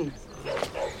 Mr. Lane.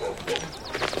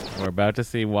 we're about to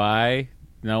see why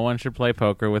no one should play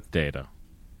poker with Data.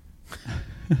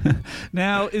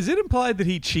 Now, is it implied that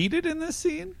he cheated in this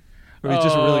scene? Or he's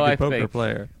just a really good poker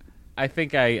player? I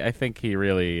think he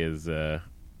really is. I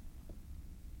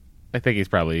think he's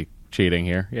probably cheating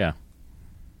here. Yeah.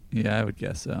 Yeah, I would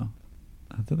guess so.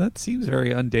 That seems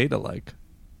very un-Data-like.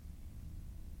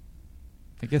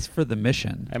 I guess for the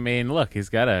mission. I mean, look, he's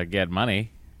got to get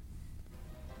money.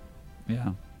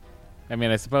 Yeah. I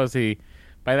mean, I suppose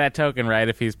by that token, right,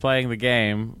 if he's playing the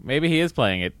game, maybe he is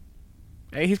playing it.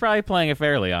 He's probably playing it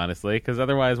fairly, honestly, because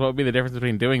otherwise what would be the difference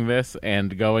between doing this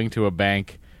and going to a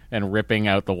bank and ripping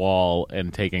out the wall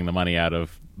and taking the money out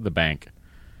of the bank?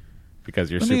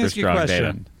 Because you're super strong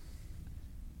Data.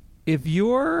 If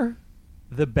you're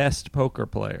the best poker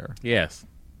player... Yes.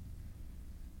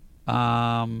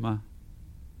 Are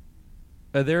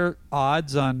there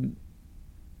odds on,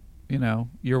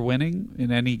 you're winning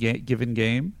in any given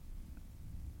game?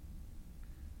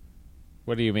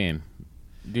 What do you mean?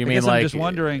 Do you I mean guess like? I'm just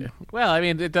wondering. Well, I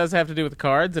mean, it does have to do with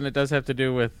cards, and it does have to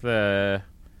do with, but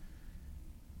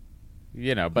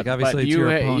obviously it's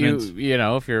your opponents.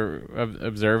 If you're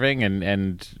observing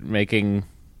and making.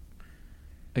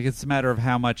 I guess it's a matter of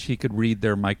how much he could read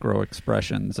their micro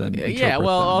expressions and yeah.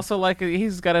 Well, them. also like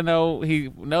he's got to know. He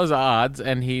knows odds,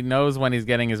 and he knows when he's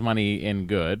getting his money in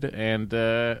good. And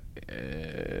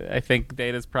I think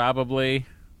Data's probably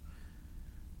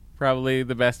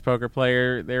the best poker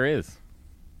player there is.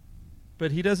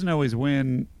 But he doesn't always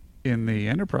win in the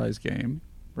Enterprise game,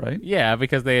 right? Yeah,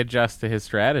 because they adjust to his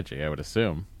strategy, I would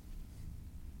assume.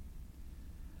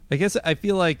 I guess I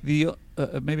feel like maybe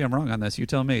I'm wrong on this. You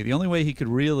tell me. The only way he could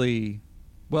really,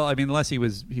 well, I mean, unless he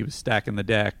was stacking the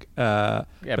deck. Yeah,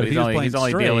 but he's only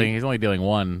dealing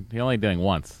one. He's only dealing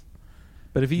once.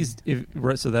 But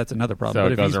so that's another problem. So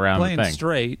but it goes if he's around playing the thing.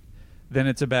 straight, then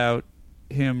it's about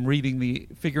him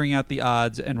figuring out the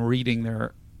odds and reading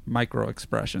their micro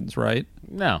expressions, right?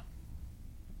 No,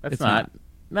 that's It's not.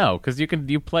 No, because you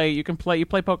play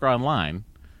poker online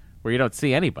where you don't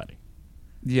see anybody.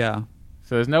 Yeah.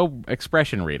 So there's no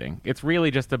expression reading. It's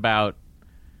really just about,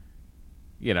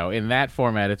 in that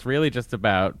format, it's really just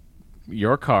about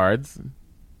your cards,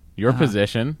 your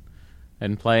position,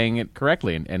 and playing it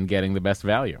correctly and getting the best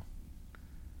value.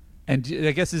 And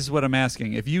I guess this is what I'm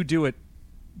asking. If you do it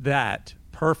that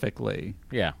perfectly,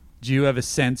 yeah, do you have a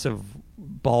sense of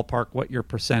ballpark what your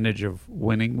percentage of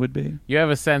winning would be? You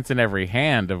have a sense in every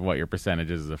hand of what your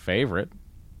percentage is as a favorite.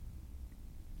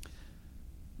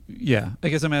 Yeah, I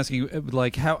guess I'm asking you,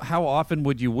 like, how often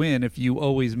would you win if you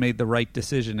always made the right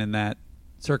decision in that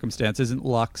circumstance? Isn't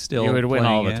luck still? You would win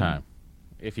all the in? time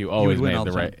if you always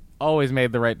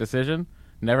made the right decision.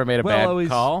 Never made a bad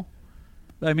call.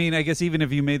 I mean, I guess even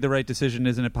if you made the right decision,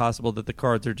 isn't it possible that the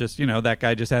cards are just, that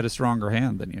guy just had a stronger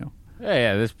hand than you?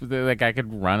 Yeah. That guy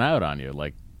could run out on you,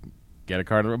 like get a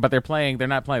card. But they're not playing.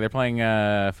 They're playing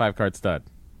 5-card stud.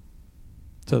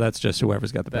 So that's just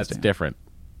whoever's got the best hand. That's different.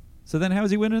 So then how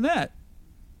is he winning that?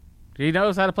 He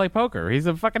knows how to play poker. He's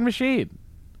a fucking machine.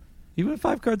 Even a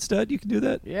 5-card stud, you can do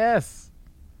that? Yes.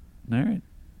 All right.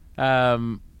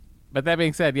 But that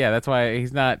being said, that's why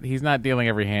he's not dealing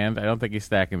every hand. I don't think he's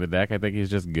stacking the deck. I think he's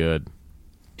just good.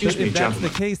 If that's the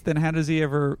case, then how does he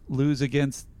ever lose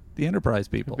against the Enterprise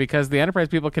people? Because the Enterprise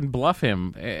people can bluff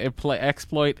him,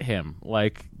 exploit him,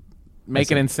 like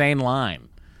make an insane line.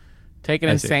 Take an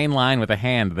insane line with a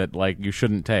hand that you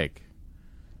shouldn't take.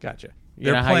 Gotcha.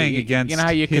 They're playing against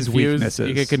how you his weaknesses.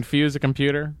 You can confuse a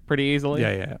computer pretty easily.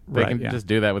 Yeah. They can just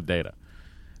do that with data.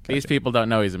 Gotcha. These people don't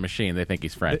know he's a machine. They think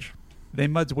he's French. They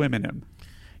muds women him.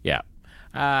 Yeah.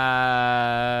 Do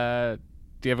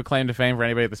you have a claim to fame for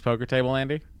anybody at this poker table,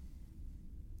 Andy?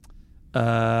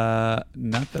 Not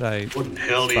that I. What the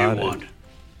hell do you want?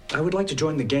 I would like to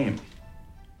join the game.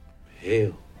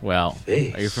 Hell. Well, are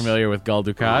you familiar with Gul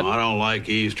Dukat? I don't like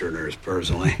Easterners,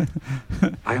 personally.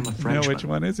 I am a Frenchman. No, which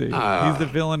one is he? He's the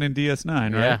villain in DS9,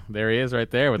 right? Yeah, there he is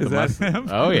right there with is the mustache.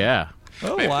 Oh, yeah.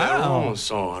 Oh, wow. He's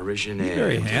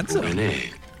very handsome.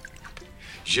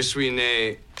 Je suis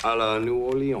né à la New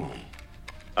Orleans.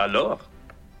 Alors,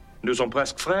 nous sommes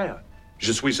presque frères.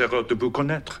 Je suis heureux de vous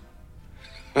connaître.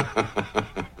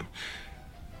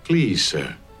 Please,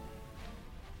 sir.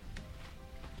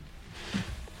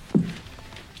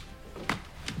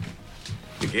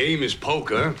 The game is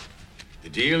poker. The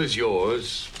deal is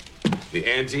yours. The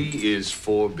ante is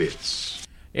 4 bits.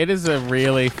 It is a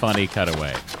really funny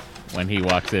cutaway when he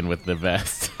walks in with the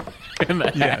vest and the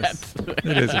hat. Yes,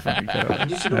 it is a funny cutaway.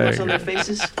 You should have what's on their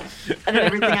faces. I did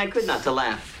everything I could not to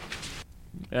laugh.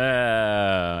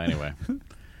 Anyway.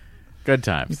 Good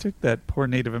times. You took that poor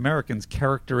Native American's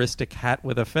characteristic hat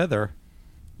with a feather.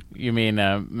 You mean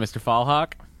Mr.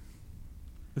 Fallhawk?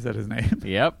 Is that his name?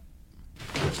 Yep.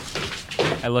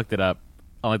 I looked it up.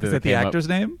 Is that the actor's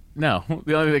name? No.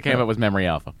 The only thing that came up was Memory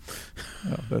Alpha.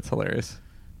 Oh, that's hilarious.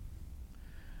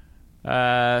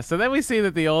 So then we see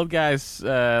that the old guy's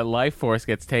life force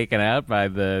gets taken out by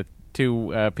the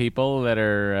 2 people that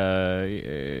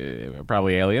are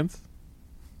probably aliens.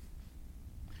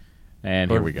 And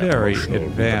here we go. Very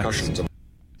advanced.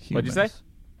 What'd you say?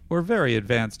 We're very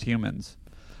advanced humans.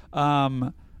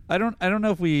 I don't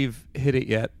know if we've hit it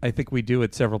yet. I think we do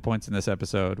at several points in this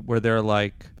episode where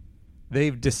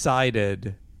they've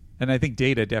decided, and I think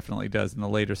Data definitely does in the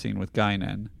later scene with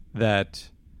Guinan, that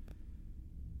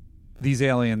these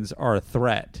aliens are a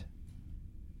threat.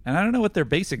 And I don't know what they're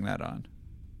basing that on.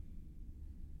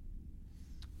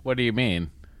 What do you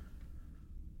mean?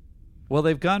 Well,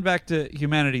 they've gone back to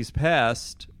humanity's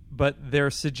past, but their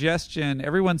suggestion,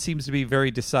 everyone seems to be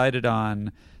very decided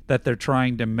on that they're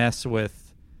trying to mess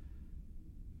with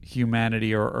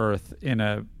humanity or Earth in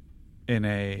a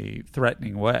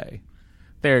threatening way.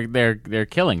 They're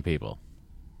killing people.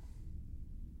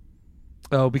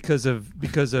 Oh, because of they're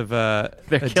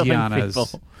killing Deanna's,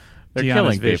 people. They're Deanna's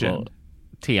killing vision. people.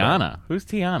 Tiana. Who's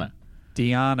Tiana?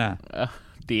 Deanna.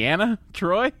 Deanna?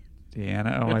 Troy?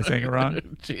 Deanna. Oh, am I saying it wrong?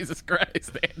 Jesus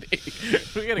Christ, Andy.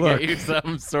 We gotta get you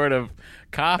some sort of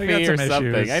coffee or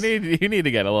something. Issues. You need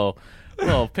to get a little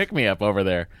pick me up over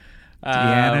there.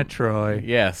 Deanna Troy.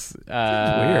 Yes. Seems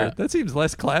weird. That seems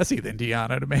less classy than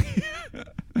Deanna to me.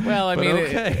 Well, I mean,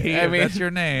 okay, I mean, that's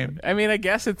your name. I mean, I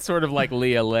guess it's sort of like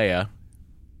Leia.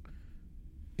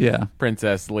 Yeah.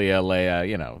 Princess Leia.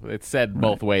 You know, it's said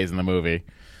both ways in the movie.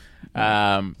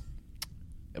 But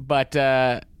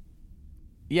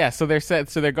yeah, so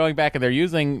they're going back and they're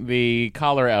using the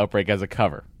cholera outbreak as a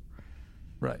cover.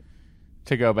 Right.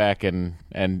 To go back and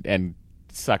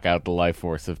suck out the life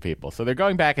force of people. So they're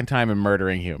going back in time and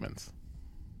murdering humans.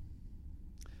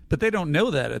 But they don't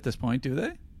know that at this point, do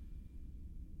they?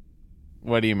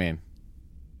 What do you mean?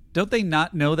 Don't they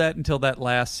not know that until that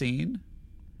last scene?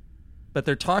 but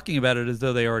they're talking about it as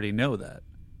though they already know that.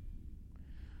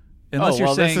 Unless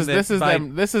you're saying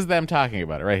this is them talking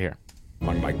about it right here.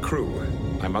 On my crew,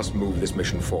 I must move this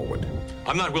mission forward.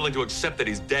 I'm not willing to accept that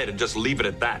he's dead and just leave it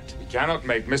at that. We cannot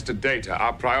make Mr. Data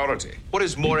our priority. What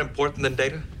is more important than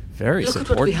Data? Very Look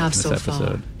supportive at what we have in this so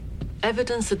episode. far.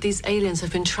 Evidence that these aliens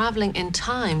have been traveling in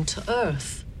time to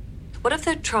Earth. What if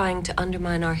they're trying to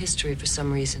undermine our history for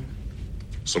some reason?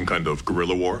 Some kind of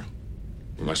guerrilla war?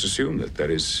 We must assume that there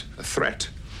is a threat.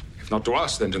 If not to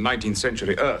us, then to 19th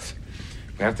century Earth.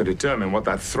 We have to determine what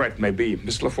that threat may be.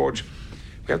 Mr. LaForge,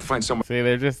 we have to find someone... See,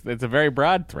 it's a very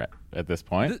broad threat at this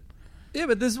point. Yeah,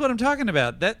 but this is what I'm talking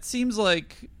about. That seems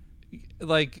like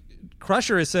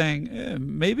Crusher is saying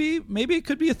maybe it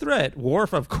could be a threat.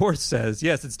 Worf, of course, says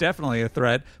yes, it's definitely a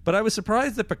threat. But I was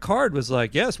surprised that Picard was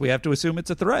like, yes, we have to assume it's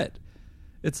a threat.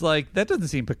 It's like that doesn't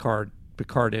seem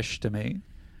Picardish to me.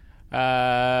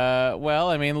 Well,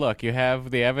 I mean, look, you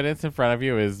have the evidence in front of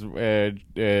you. Is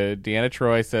Deanna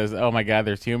Troi says, "Oh my God,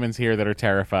 there's humans here that are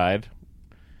terrified."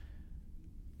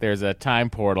 There's a time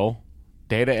portal.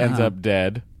 Data ends up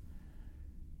dead.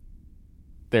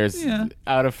 There's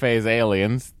out-of-phase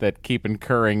aliens that keep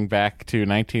incurring back to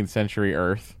 19th century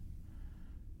Earth.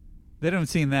 They haven't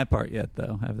seen that part yet,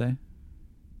 though, have they?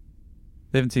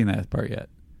 They haven't seen that part yet.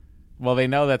 Well, they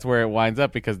know that's where it winds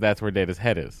up because that's where Data's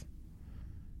head is.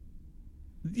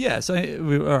 Yes, all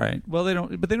right. Well, they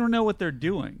don't know what they're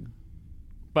doing.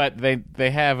 But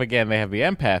they have the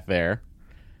empath there.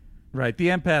 Right, the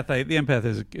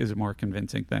empath is a more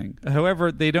convincing thing. However,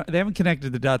 they haven't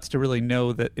connected the dots to really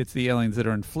know that it's the aliens that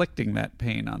are inflicting that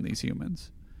pain on these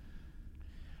humans.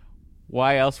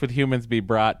 Why else would humans be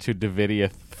brought to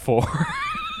Davidia 4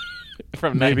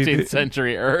 from 19th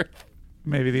century Earth?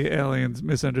 Maybe the aliens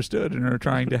misunderstood and are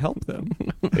trying to help them.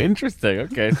 Interesting.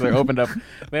 Okay, so they opened up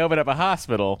a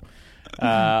hospital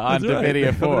on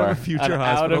Davidia 4, a future an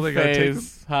hospital.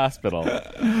 out-of-phase hospital.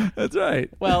 That's right.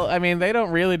 Well, I mean, they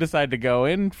don't really decide to go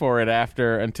in for it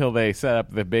until they set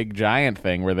up the big giant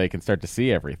thing where they can start to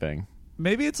see everything.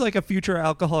 Maybe it's like a future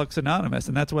Alcoholics Anonymous,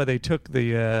 and that's why they took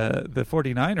the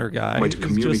 49er guy. Way to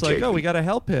It's just like, communicate. we got to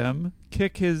help him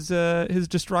kick his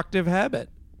destructive habit.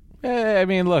 I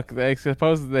mean, look, they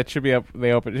suppose that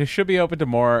it should be open to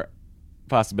more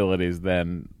possibilities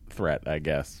than threat, I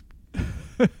guess.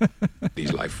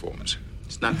 These life forms.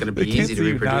 It's not going to be easy to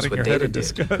reproduce what Data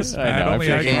did. I know. I'm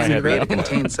shaking my Can head create now. a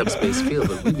contained subspace field,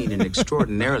 but we need an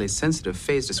extraordinarily sensitive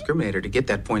phase discriminator to get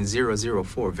that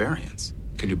 .004 variance.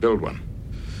 Can you build one?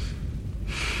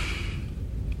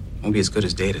 Won't be as good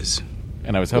as Data's.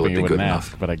 And I was Will hoping it you be wouldn't good ask,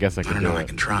 enough? but I guess I I can don't do know. I it.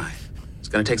 can try. It's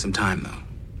going to take some time, though.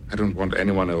 I don't want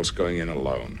anyone else going in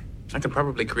alone. I could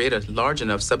probably create a large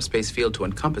enough subspace field to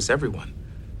encompass everyone.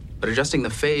 But adjusting the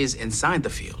phase inside the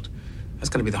field, that's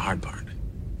going to be the hard part.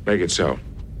 Make it so.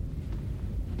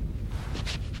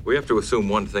 We have to assume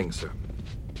one thing, sir.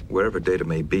 Wherever Data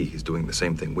may be, he's doing the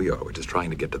same thing we are. We're just trying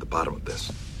to get to the bottom of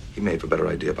this. He may have a better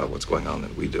idea about what's going on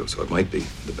than we do, so it might be in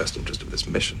the best interest of this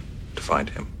mission to find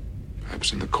him.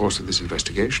 Perhaps in the course of this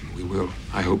investigation, we will.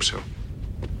 I hope so.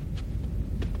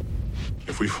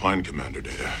 If we find Commander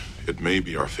Data, it may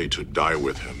be our fate to die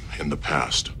with him in the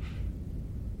past.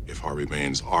 If our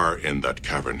remains are in that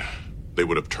cavern, they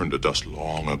would have turned to dust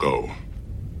long ago.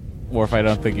 Worf, I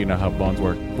don't think you know how bones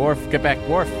work. Worf, get back.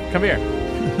 Worf, come here.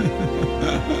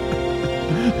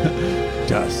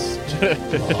 Dust.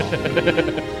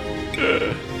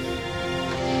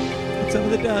 Some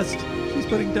of the dust. She's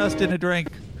putting dust in a drink.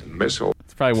 Missile.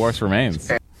 It's probably Worf's remains.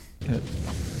 I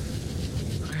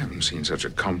haven't seen such a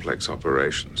complex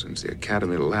operation since the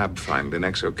Academy lab find in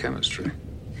exochemistry.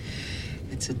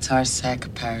 It's a Tarsac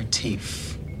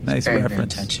aperitif. Nice very,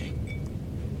 reference. Very touchy.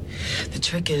 The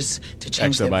trick is to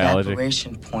change the Exobiology.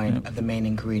 evaporation point of the main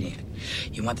ingredient.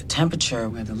 You want the temperature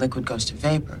where the liquid goes to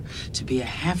vapor to be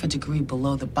 1/2 degree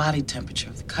below the body temperature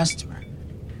of the customer.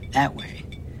 That way,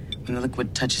 when the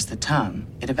liquid touches the tongue,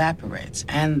 it evaporates,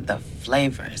 and the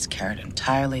flavor is carried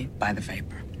entirely by the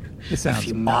vapor. This sounds A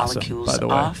few awesome, molecules by the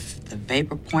way. off, the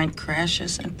vapor point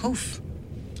crashes, and poof,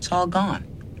 it's all gone.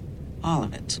 All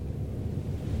of it.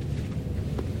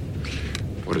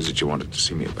 What is it you wanted to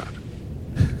see me about?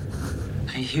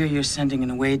 I hear you're sending an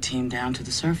away team down to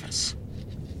the surface.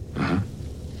 Uh-huh.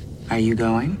 Are you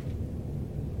going?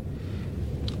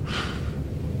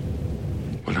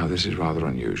 Well, now, this is rather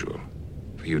unusual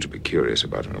for you to be curious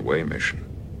about an away mission.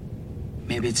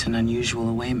 Maybe it's an unusual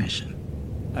away mission.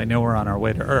 I know we're on our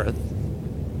way to Earth.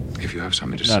 If you have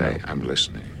something to No, say, no. I'm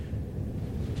listening.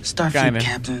 Starfleet Kinda.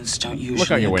 captains don't Look out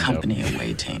usually your window. accompany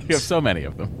away teams. You have so many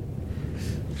of them.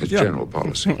 It's Yeah. general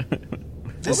policy.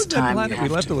 What was that planet we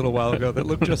left a little while ago that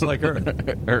looked just like Earth?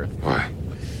 Earth. Why?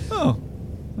 Oh,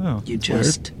 Oh, You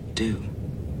just do.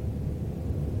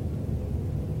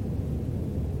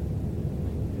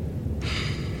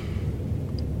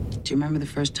 Do you remember the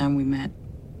first time we met?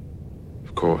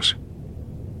 Of course.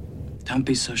 Don't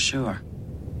be so sure.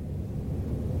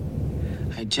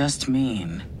 I just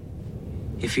mean,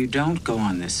 if you don't go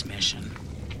on this mission,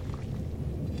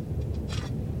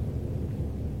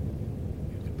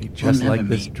 Be just We'll like never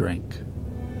this meet. drink.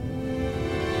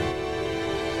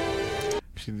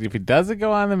 If he doesn't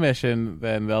go on the mission,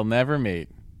 then they'll never meet.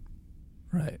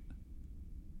 Right.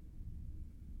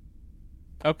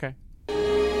 Okay.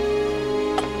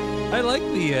 I like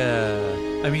the.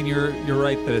 I mean, you're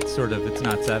right that it's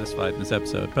not satisfied in this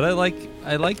episode, but I like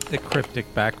the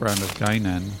cryptic background of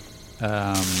Guinan.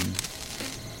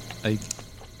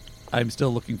 I'm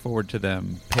still looking forward to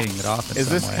them paying it off. Is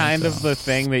this kind of the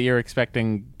thing that you're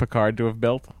expecting Picard to have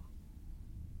built?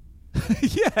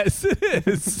 Yes, it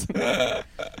is.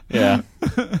 Yeah.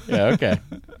 Yeah. Okay.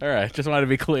 All right. Just wanted to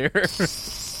be clear.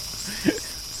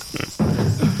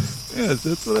 Yes,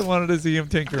 that's what I wanted to see him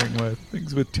tinkering with.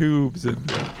 Things with tubes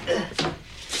and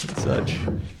such.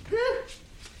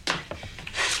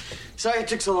 Sorry it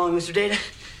took so long, Mr. Data.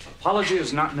 Apology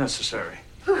is not necessary.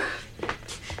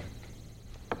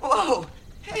 Whoa!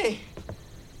 Hey!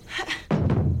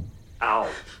 Ow.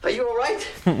 Are you all right?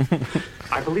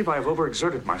 I believe I have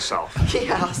overexerted myself.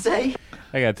 Yeah, I'll say.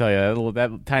 I gotta tell you,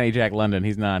 that tiny Jack London,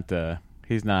 he's not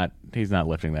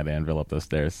lifting that anvil up those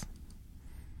stairs.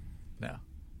 No.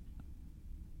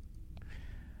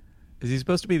 Is he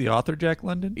supposed to be the author, Jack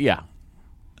London? Yeah.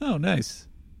 Oh, nice.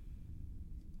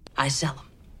 I sell them.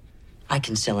 I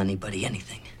can sell anybody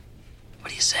anything. What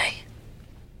do you say?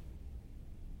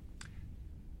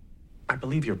 I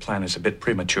believe your plan is a bit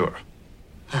premature.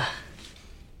 Well,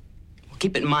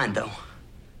 keep it in mind, though.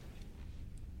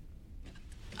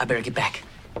 I better get back.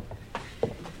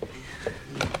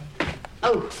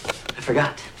 Oh, I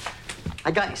forgot.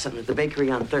 I got you something at the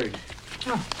bakery on 3rd.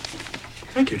 Oh,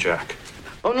 thank you, Jack.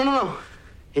 Oh, no.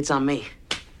 It's on me,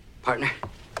 partner.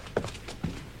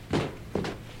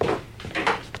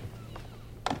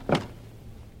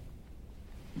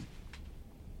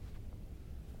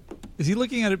 Is he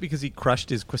looking at it because he crushed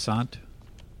his croissant?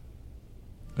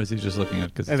 Or is he just looking at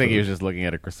it because I think he was just looking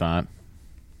at a croissant.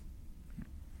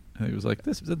 And he was like,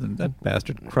 that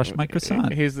bastard crushed my croissant.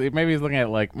 Maybe he's looking at it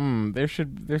like,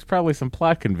 there's probably some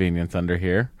plot convenience under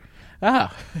here.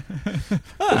 Ah.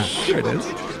 There it is.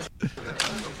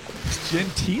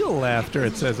 Genteel laughter,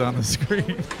 it says on the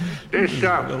screen.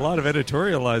 A lot of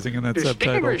editorializing in that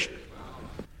subtitle.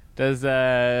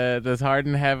 Does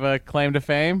Harden have a claim to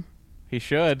fame? He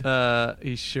should.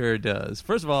 He sure does.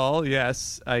 First of all,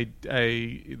 yes, the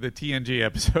TNG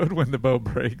episode when the bow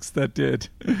breaks, that did.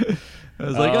 I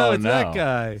was like, it's that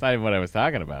guy. That's not even what I was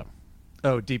talking about.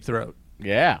 Oh, Deep Throat.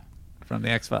 Yeah. From the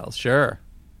X-Files, sure.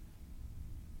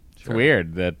 It's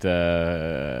weird that,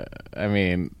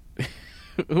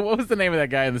 what was the name of that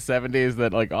guy in the 70s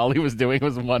that like all he was doing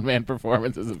was one-man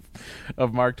performances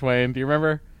of Mark Twain? Do you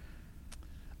remember?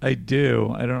 I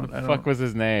do. I don't. What the fuck was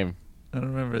his name? I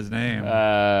don't remember his name.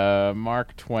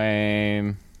 Mark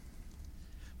Twain.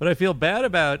 What I feel bad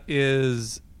about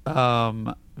is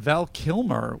Val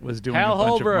Kilmer was doing Hal a bunch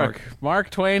Holbrook. of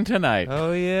Mark Twain tonight.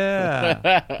 Oh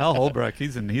yeah, Hal Holbrook.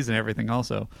 He's in everything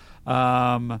also.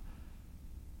 Val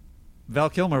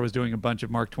Kilmer was doing a bunch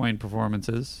of Mark Twain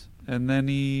performances, and then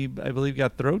he, I believe,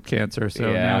 got throat cancer.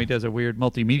 So now he does a weird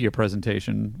multimedia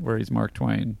presentation where he's Mark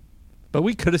Twain. But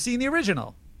we could have seen the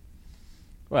original.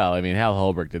 Well, I mean, Hal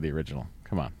Holbrook did the original.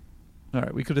 Come on. All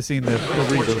right, we could have seen the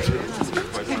reboot.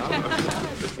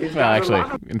 Well, actually,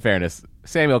 in fairness,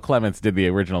 Samuel Clements did the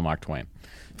original Mark Twain.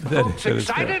 That is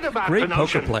excited about great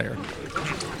promotion. poker player.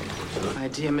 My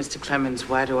dear Mr. Clemens,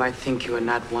 why do I think you are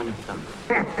not one of them?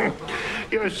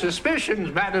 Your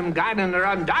suspicions, Madam Guinan, are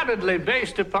undoubtedly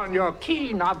based upon your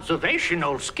keen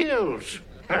observational skills.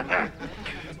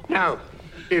 Now,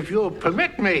 if you'll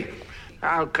permit me,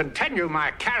 I'll continue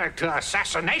my character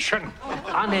assassination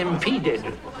unimpeded.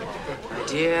 My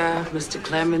dear Mr.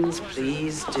 Clemens,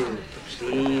 please do.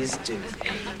 Please do.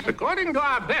 According to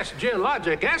our best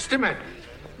geologic estimate,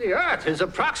 the Earth is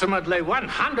approximately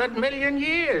 100 million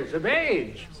years of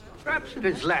age. Perhaps it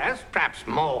is less, perhaps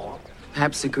more.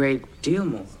 Perhaps a great deal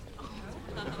more.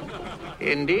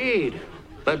 Indeed.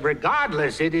 But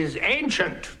regardless, it is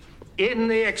ancient in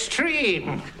the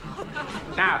extreme.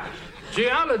 Now,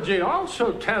 geology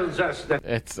also tells us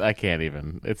that... I can't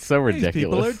even. It's so ridiculous. These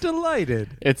people are delighted.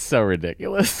 It's so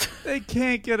ridiculous. They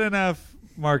can't get enough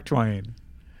Mark Twain.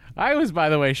 I was, by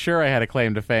the way, sure I had a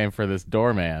claim to fame for this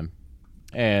doorman.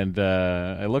 And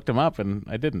I looked him up, and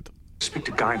I didn't. Speak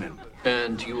to Guinan.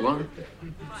 And you are?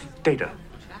 Data.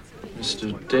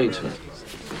 Mr. Data.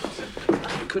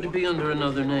 Could it be under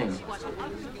another name?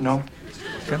 No.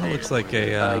 Kind of looks like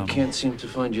a... I can't seem to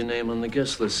find your name on the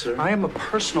guest list, sir. I am a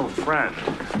personal friend.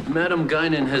 Madam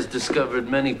Guinan has discovered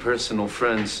many personal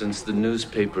friends since the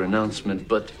newspaper announcement,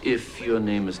 but if your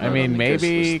name is not on the guest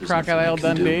maybe list, Crocodile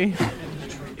Dundee?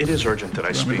 It is urgent that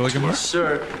I speak to her.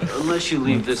 Sir, unless you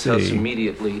leave this house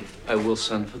immediately, I will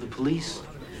send for the police.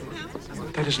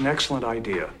 That is an excellent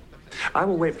idea. I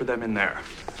will wait for them in there.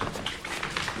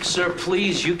 Sir,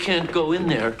 please, you can't go in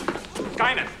there.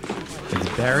 Guinan!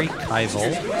 It's Barry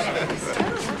Keivel.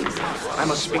 I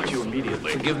must speak to you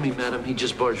immediately. Forgive me, madam. He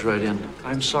just barged right in.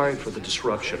 I'm sorry for the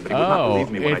disruption, but he would not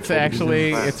believe me when I told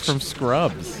him. It's from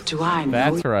Scrubs. Do I know?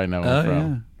 That's where I know him from.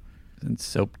 Yeah. And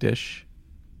Soap Dish.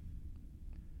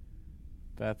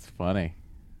 That's funny.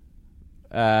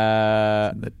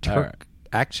 The Turk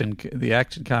the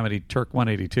action comedy Turk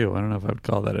 182. I don't know if I would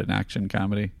call that an action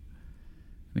comedy.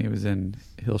 And he was in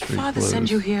Hill Street Father Blues. send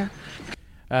you here.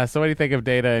 So what do you think of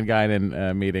Data and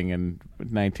Guinan meeting in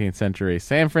 19th century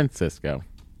San Francisco?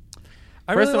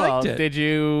 First of all, did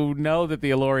you know that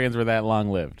the Elorians were that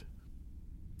long-lived?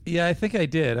 Yeah, I think I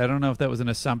did. I don't know if that was an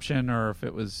assumption or if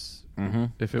it was...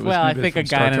 If it was well, I think a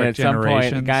Guinan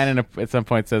at some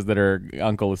point says that her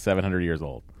uncle is 700 years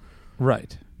old.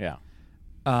 Right. Yeah.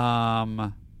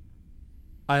 I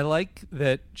like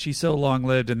that she's so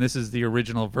long-lived, and this is the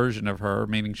original version of her,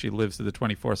 meaning she lives to the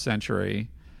 24th century.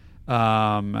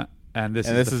 And this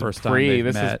is the first time they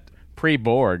met. This is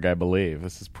pre-Borg, I believe.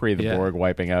 This is pre the Borg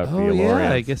wiping out the Elorians.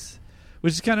 Yeah, I guess.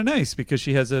 Which is kind of nice because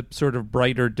she has a sort of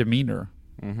brighter demeanor.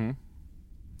 Mm-hmm.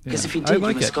 Because if you did,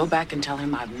 you must go back and tell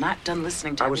him I'm not done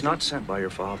listening to I was not sent by your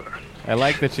father. I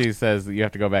like that she says that you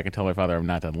have to go back and tell my father I'm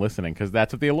not done listening, because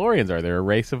that's what the Elorians are. They're a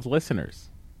race of listeners.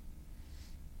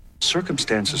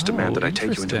 Circumstances demand that I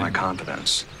take you into my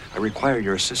confidence. I require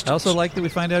your assistance. I also like that we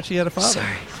find out she had a father.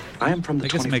 Sorry. I am from the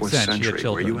 24th century,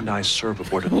 where you and I serve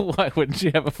aboard a... Why wouldn't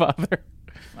she have a father?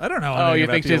 I don't know. Oh, you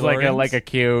think she's like a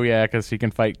Q? Yeah, because she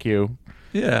can fight Q.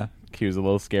 Yeah. Q's a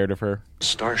little scared of her.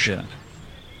 Starship. Yeah.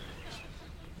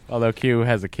 Although Q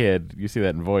has a kid. You see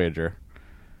that in Voyager.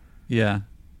 Yeah.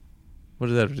 What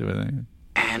does that have to do with anything?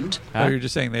 And? Oh, you're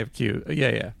just saying they have Q. Yeah.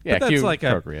 Yeah, but that's Q like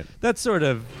appropriate. That's sort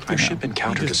of... Our ship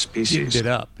encountered a species. He did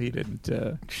up. He didn't...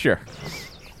 Sure.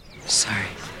 Sorry.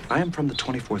 I am from the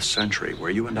 24th century,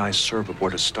 where you and I serve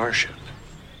aboard a starship.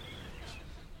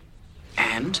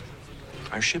 And?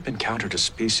 Our ship encountered a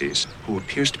species who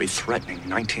appears to be threatening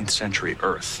 19th century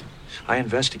Earth. I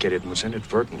investigated and was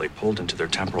inadvertently pulled into their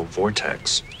temporal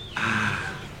vortex.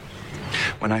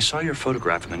 When I saw your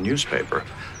photograph in the newspaper,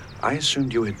 I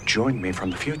assumed you had joined me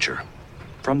from the future,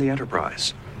 from the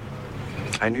Enterprise.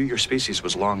 I knew your species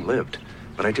was long-lived,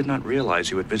 but I did not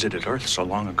realize you had visited Earth so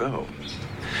long ago.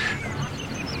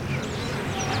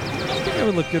 I think I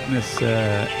would look good in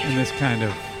this kind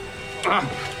of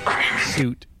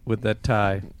suit with that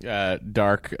tie.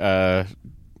 Dark,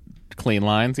 clean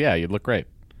lines. Yeah, you'd look great.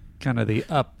 Kind of the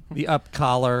up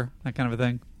collar, that kind of a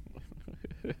thing.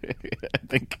 I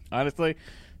think, honestly,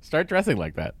 start dressing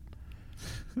like that.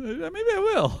 Maybe I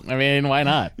will. I mean, why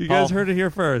not? You guys heard it here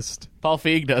first. Paul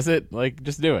Feig does it. Like,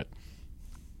 just do it.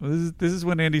 Well, this is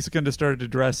when Andy Secunda started to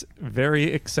dress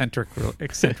very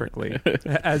eccentrically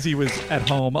as he was at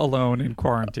home alone in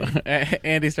quarantine.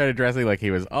 Andy started dressing like he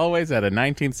was always at a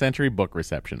 19th century book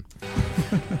reception.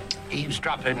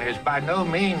 Eavesdropping is by no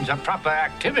means a proper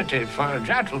activity for a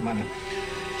gentleman.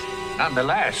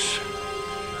 Nonetheless,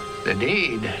 the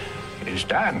deed is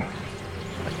done.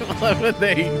 I love that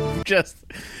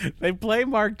they play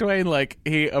Mark Twain like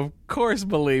he of course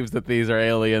believes that these are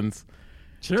aliens,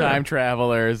 time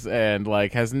travelers, and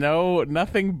like has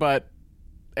nothing but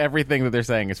everything that they're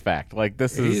saying is fact. Like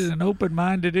He's an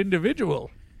open-minded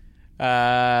individual.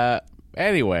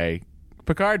 Anyway,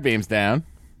 Picard beams down,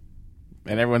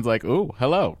 and everyone's like, "Ooh,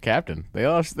 hello, Captain." They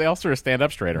all sort of stand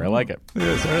up straighter. I like it.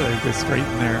 Yeah, sorry, they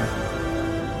straighten their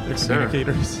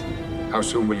communicators. How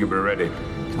soon will you be ready?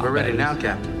 We're ready now,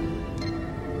 Captain.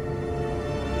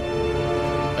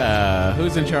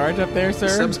 Who's in charge up there, sir?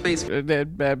 Subspace.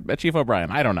 Chief O'Brien.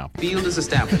 I don't know. Field is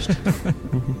established.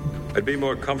 I'd be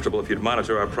more comfortable if you'd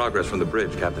monitor our progress from the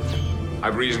bridge, Captain.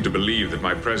 I've reason to believe that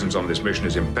my presence on this mission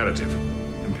is imperative.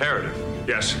 Imperative?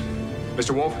 Yes.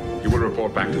 Mr. Wolf, you will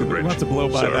report back to the bridge. He wants to blow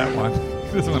by that one.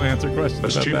 He doesn't want to answer questions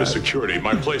As about Chief that. of Security,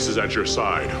 my place is at your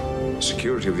side.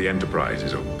 Security of the Enterprise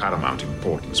is of paramount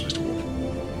importance, Mr. Wolf.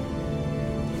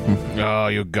 Oh,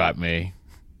 you got me.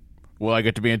 Will I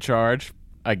get to be in charge?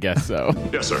 I guess so.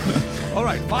 Yes, sir. All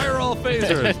right, fire all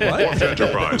phasers. What? Wolf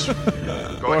Enterprise.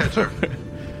 Go ahead, sir.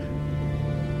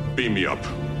 Beam me up.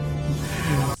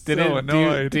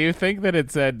 Do you think that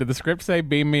it said, did the script say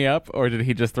beam me up, or did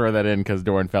he just throw that in because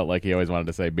Dorn felt like he always wanted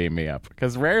to say beam me up?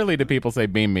 Because rarely do people say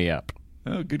beam me up.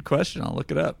 Oh, good question. I'll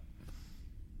look it up.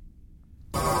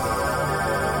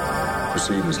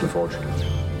 Proceed, Miss LaForge.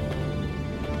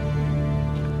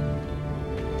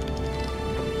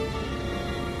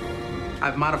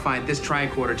 I've modified this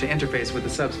tricorder to interface with the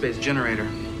subspace generator.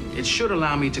 It should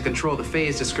allow me to control the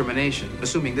phase discrimination,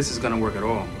 assuming this is going to work at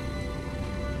all.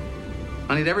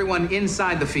 I need everyone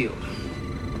inside the field.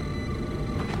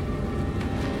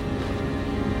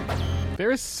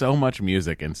 There is so much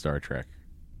music in Star Trek.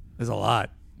 There's a lot.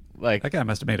 Like, that guy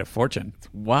must have made a fortune. It's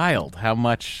wild how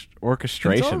much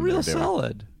orchestration. It's all real they're doing.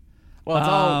 solid.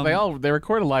 Well, it's they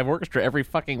record a live orchestra every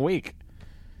fucking week.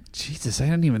 Jesus, I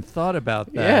hadn't even thought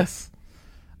about that. Yes.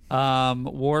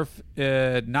 Worf,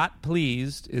 not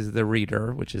pleased, is the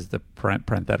reader, which is the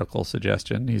parenthetical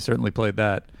suggestion. He certainly played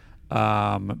that.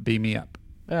 Beam me up.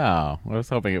 Oh, I was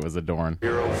hoping it was a Dorn.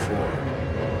 04.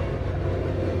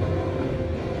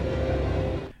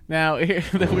 Now,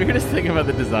 the weirdest thing about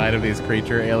the design of these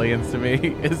creature aliens to me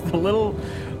is the little,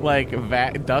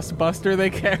 dust buster they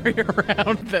carry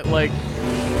around that,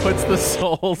 puts the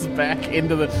souls back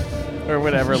into the, or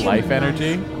whatever, life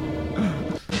energy.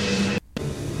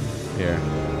 Here.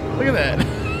 Look at that.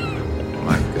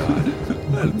 My God.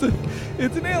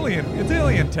 It's an alien. It's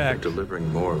alien tech. We're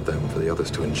delivering more of them for the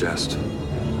others to ingest.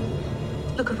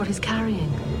 Look at what he's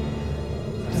carrying.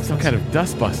 Some kind of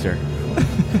dust buster.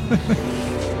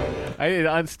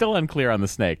 I'm still unclear on the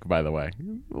snake, by the way.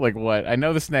 What? I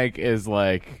know the snake is,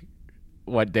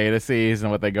 what Data sees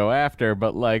and what they go after,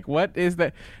 but, what is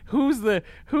that? Who's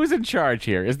in charge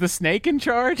here? Is the snake in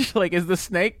charge? Is the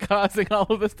snake causing all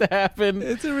of this to happen?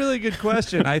 It's a really good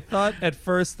question. I thought at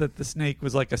first that the snake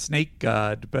was like a snake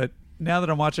god, but now that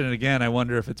I'm watching it again, I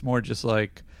wonder if it's more just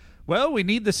we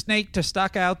need the snake to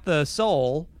suck out the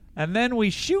soul, and then we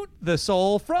shoot the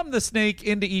soul from the snake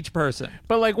into each person.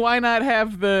 But, why not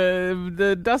have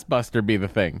the dustbuster be the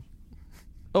thing?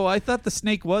 Oh, I thought the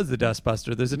snake was the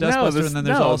dustbuster. There's a dustbuster, and then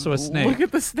there's also a snake. Look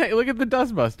at the snake. Look at the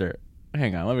dustbuster.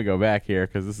 Hang on, let me go back here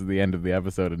because this is the end of the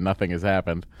episode and nothing has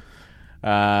happened.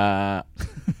 Here,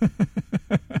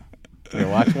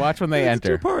 watch when they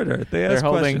enter. It's a two-parter. They ask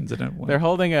questions in it. They're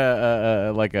holding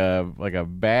a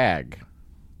bag.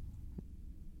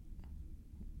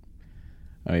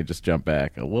 Let me just jump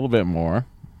back a little bit more.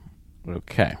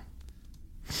 Okay.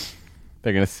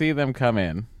 They're going to see them come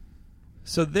in.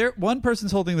 So one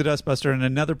person's holding the dustbuster and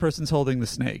another person's holding the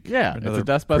snake. Yeah, it's a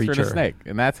dustbuster and a snake.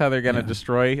 And that's how they're going to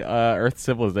destroy Earth's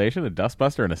civilization, a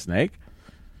dustbuster and a snake?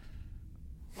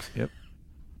 Yep.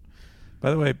 By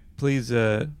the way, please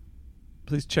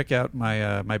check out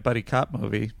my buddy cop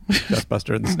movie,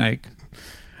 Dustbuster and the Snake.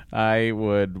 I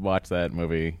would watch that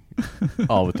movie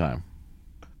all the time.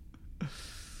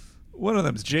 One of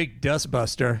them's Jake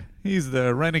Dustbuster. He's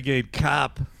the renegade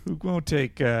cop who won't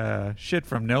take shit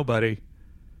from nobody.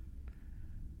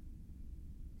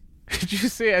 Did you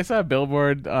see? I saw a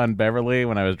billboard on Beverly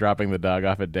when I was dropping the dog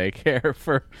off at daycare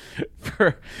for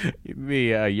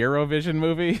the Eurovision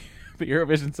movie, the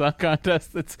Eurovision Song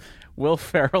Contest. It's Will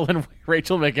Ferrell and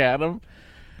Rachel McAdam.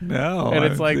 No, and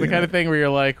it's the kind of thing where you're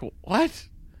like, what?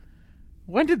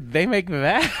 When did they make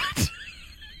that?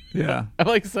 Yeah,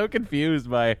 I'm so confused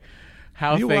by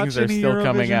how you things are still Eurovision?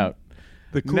 Coming out.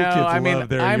 The cool kids love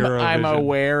their Eurovision. I'm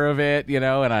aware of it, and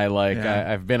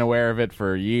I've been aware of it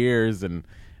for years, and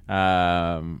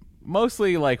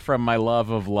mostly from my love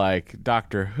of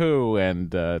Doctor Who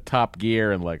and Top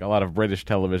Gear and a lot of British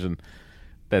television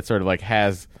that sort of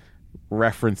has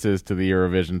references to the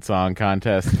Eurovision Song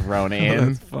Contest thrown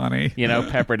in. That's funny.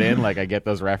 Peppered in. I get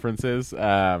those references.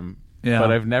 But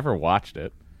I've never watched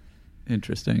it.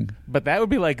 Interesting. But that would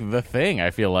be the thing.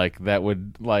 I feel that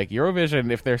would Eurovision,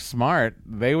 if they're smart,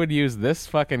 they would use this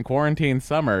fucking quarantine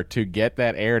summer to get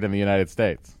that aired in the United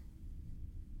States.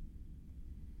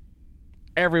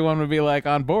 Everyone would be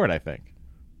on board, I think.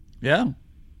 Yeah.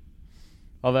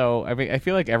 Although, I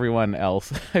feel everyone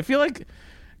else,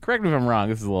 correct me if I'm wrong,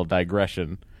 this is a little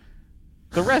digression.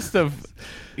 The rest of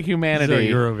humanity... This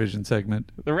is our Eurovision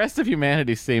segment. The rest of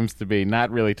humanity seems to be not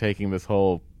really taking this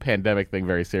whole pandemic thing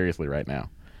very seriously right now.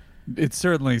 It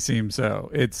certainly seems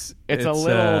so. It's a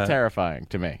little terrifying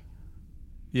to me.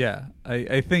 Yeah,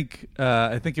 I think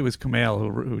it was Kumail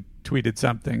who tweeted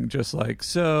something just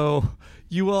so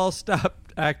you all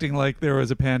stopped acting like there was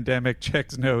a pandemic,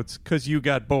 checks notes, because you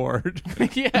got bored.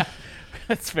 Yeah,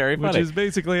 that's very funny. Which is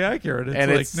basically accurate. It's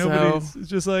and it's nobody's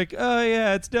just oh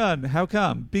yeah, it's done. How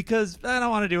come? Because I don't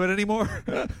want to do it anymore.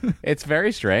 It's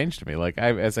very strange to me.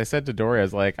 As I said to Dory, I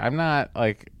was I'm not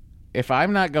if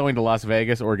I'm not going to Las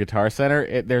Vegas or Guitar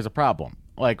Center, there's a problem.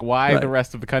 Like, why the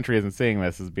rest of the country isn't seeing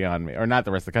this is beyond me. Or not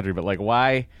the rest of the country, but like,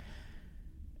 why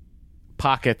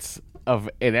pockets of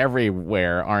it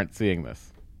everywhere aren't seeing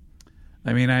this?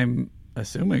 I mean, I'm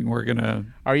assuming we're gonna.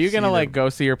 Are you gonna like go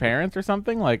see your parents or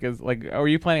something? Like, are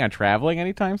you planning on traveling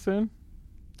anytime soon?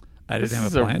 I didn't have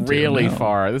This a is plan. really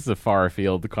far. This is a far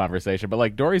afield conversation. But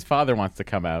like, Dory's father wants to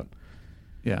come out.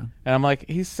 Yeah. And I'm like,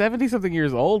 he's 70-something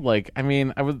years old. Like, I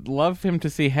mean, I would love him to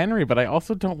see Henry, but I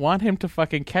also don't want him to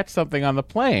fucking catch something on the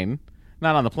plane.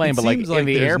 Not on the plane, but like in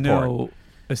the airport. No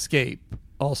escape.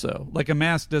 Also, like a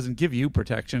mask doesn't give you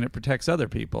protection; it protects other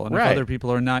people. And if other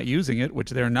people are not using it, which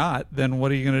they're not, then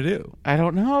what are you going to do? I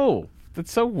don't know.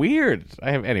 That's so weird.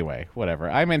 Anyway,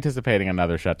 whatever. I'm anticipating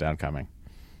another shutdown coming.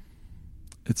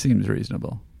 It seems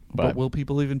reasonable. But will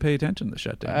people even pay attention to the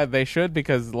shutdown? They should,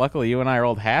 because luckily you and I are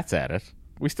old hats at it.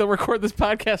 We still record this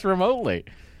podcast remotely.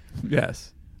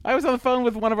 Yes. I was on the phone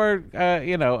with one of our, I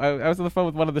was on the phone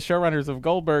with one of the showrunners of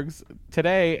Goldberg's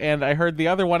today, and I heard the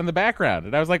other one in the background.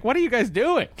 And I was like, what are you guys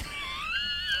doing?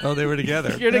 Oh, they were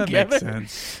together. You're that together?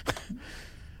 Makes sense.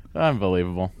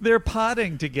 Unbelievable. They're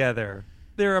podding together.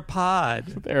 They're a pod.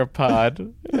 They're a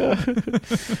pod.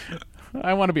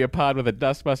 I want to be a pod with a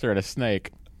dustbuster and a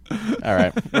snake. All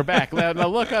right, we're back. Now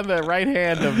look on the right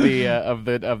hand of the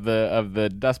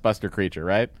dustbuster creature,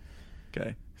 right?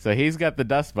 Okay. So he's got the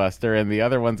dustbuster, and the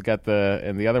other one's got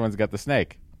the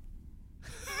snake.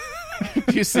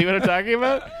 Do you see what I'm talking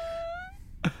about?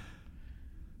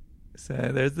 So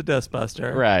there's the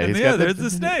dustbuster, right? And there's the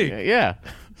snake. Yeah.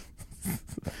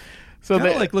 So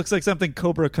that looks like something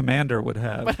Cobra Commander would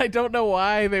have. But I don't know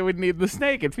why they would need the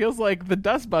snake. It feels like the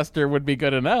dustbuster would be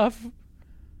good enough.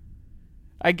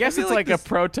 I guess it's like a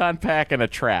proton pack and a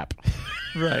trap.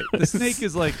 Right. The snake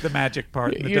is like the magic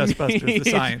part, and the dustbuster is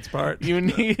the science part. You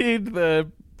need the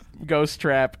ghost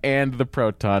trap and the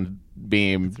proton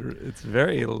beam.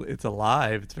 It's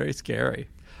alive. It's very scary.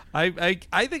 I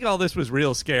think all this was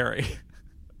real scary.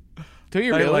 Do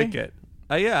you really? I like it.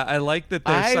 Yeah, I like that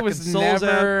they're sucking souls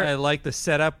out. I like the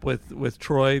setup with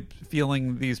Troy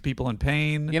feeling these people in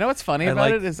pain. You know what's funny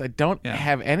about it is I don't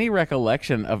have any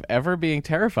recollection of ever being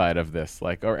terrified of this,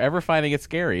 or ever finding it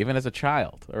scary, even as a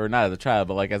child. Or not as a child,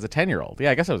 but like as a 10-year-old.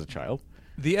 Yeah, I guess I was a child.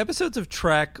 The episodes of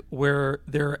Trek where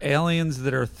there are aliens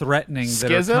that are threatening,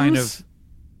 Schisms? that are kind of...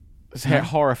 It's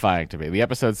horrifying to me. The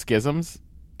episode Schisms,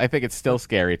 I think it's still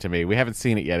scary to me. We haven't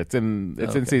seen it yet. It's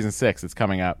in season 6. It's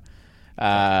coming up.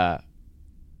 I've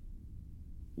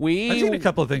seen a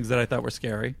couple of things that I thought were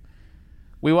scary.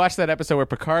 We watched that episode where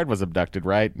Picard was abducted,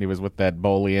 right? And he was with that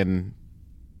Bolian.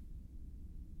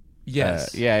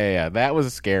 Yes. Yeah. That was a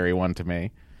scary one to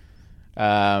me.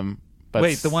 But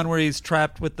wait, the one where he's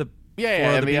trapped with the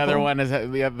and the other one is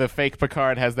the fake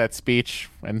Picard has that speech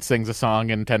and sings a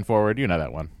song in 10 Forward. You know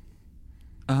that one.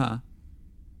 Uh-huh.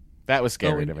 That was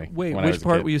scary to me. Wait, which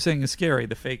part were you saying is scary?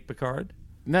 The fake Picard?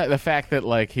 No, the fact that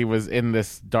like he was in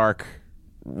this dark,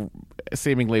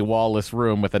 seemingly wallless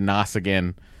room with a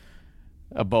Nausicaan,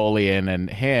 a Bolian, and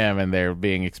him, and they're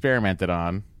being experimented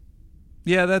on.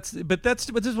 Yeah, this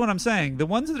is what I'm saying. The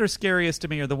ones that are scariest to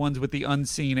me are the ones with the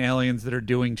unseen aliens that are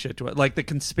doing shit to it. Like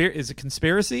is it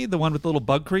Conspiracy? The one with the little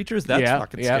bug creatures? That's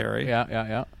fucking scary.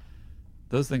 Yeah.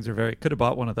 Those things are could have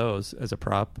bought one of those as a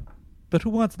prop. But who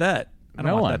wants that? I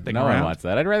don't want that thing around. No one wants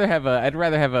that. I'd rather have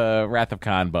a Wrath of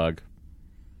Khan bug.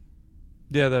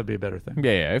 Yeah, that'd be a better thing.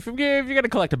 Yeah. If you're gonna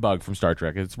collect a bug from Star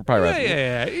Trek, it's probably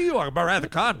Yeah. You talk about Wrath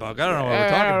of Khan bug. I don't know what we're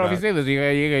talking about. I don't know if you see this.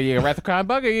 You got Wrath of Khan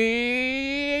bug, or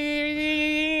you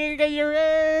got your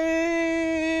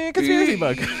conspiracy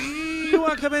bug. You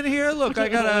want to come in here? Look, I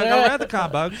got a Wrath of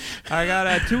Khan bug. I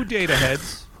got 2 data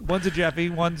heads. One's a Jeffy,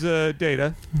 one's a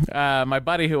Data. My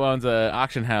buddy who owns an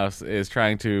auction house is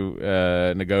trying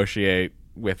to negotiate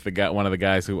with one of the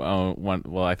guys who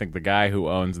I think the guy who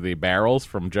owns the barrels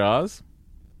from Jaws.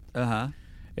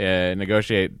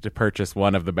 Negotiate to purchase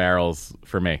one of the barrels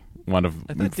for me. I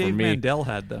thought Dave Mandel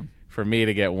had them. For me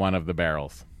to get one of the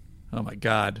barrels. Oh my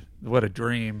God, what a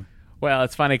dream! Well,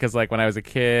 it's funny because when I was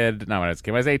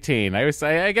 18.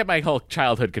 I get my whole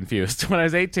childhood confused. When I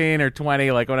was 18 or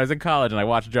 20, like when I was in college and I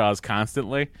watched Jaws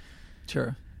constantly.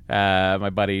 Sure.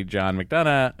 My buddy John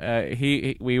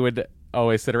McDonough, we would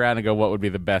always sit around and go, what would be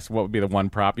the one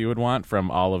prop you would want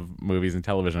from all of movies and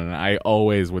television? And I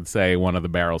always would say one of the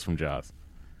barrels from Jaws.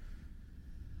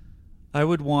 I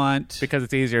would want... Because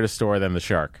it's easier to store than the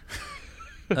shark.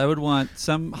 I would want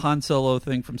some Han Solo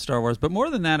thing from Star Wars. But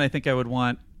more than that, I think I would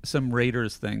want some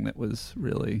Raiders thing that was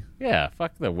really... Yeah,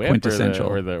 fuck the whip quintessential.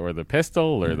 or the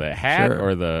pistol or the hat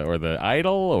or the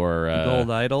idol or... the gold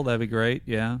idol, that'd be great,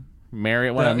 yeah.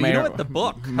 Marion, you know what? The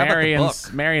book. How about the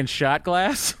book? Marion's shot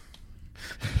glass.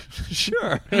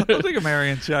 Sure, I'll take a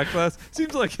Marion shot glass.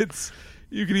 Seems like it's.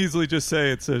 You can easily just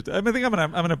say it's a. I think I'm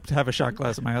gonna have a shot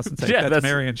glass at my house and say that's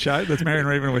Marion shot. That's Marion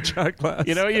Ravenwood shot glass.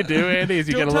 You know what you do, Andy? Is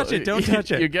you Don't get touch it. Don't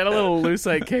touch it. You get a little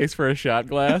lucite case for a shot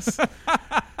glass,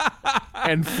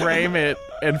 and frame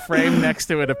next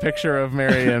to it a picture of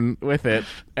Marion with it,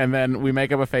 and then we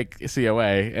make up a fake COA,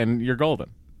 and you're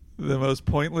golden. The most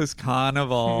pointless con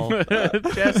of all.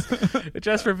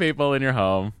 just for people in your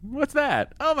home. What's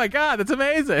that? Oh my God, that's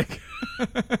amazing.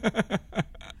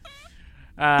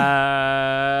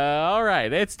 All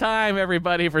right, it's time,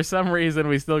 everybody. For some reason,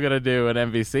 we still gonna do an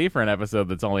MVC for an episode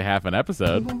that's only half an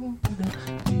episode.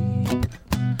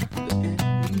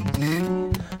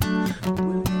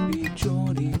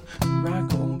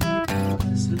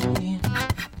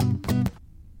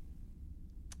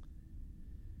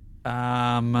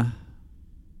 I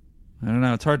don't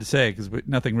know. It's hard to say because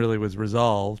nothing really was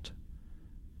resolved.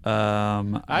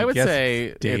 I would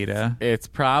say Data. It's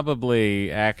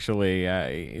probably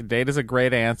actually Data's a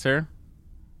great answer,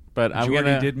 but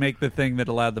Geordi did make the thing that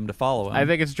allowed them to follow him. I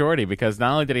think it's Geordi because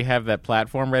not only did he have that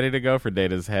platform ready to go for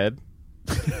Data's head,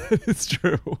 it's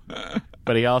true,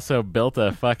 but he also built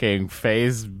a fucking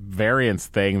phase variance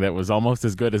thing that was almost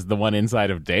as good as the one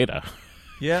inside of Data.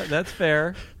 Yeah, that's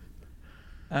fair.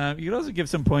 You could also give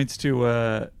some points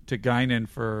to Guinan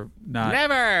for not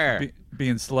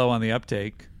being slow on the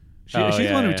uptake. She's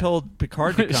the one who told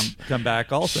Picard to come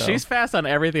back also. She's fast on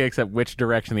everything except which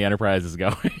direction the Enterprise is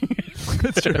going.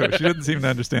 That's true. She doesn't seem to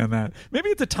understand that. Maybe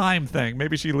it's a time thing.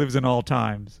 Maybe she lives in all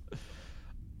times.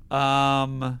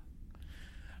 I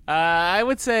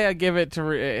would say I give it to...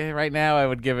 right now, I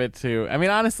would give it to... I mean,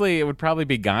 honestly, it would probably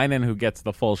be Guinan who gets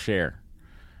the full share.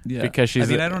 Yeah. Because she's...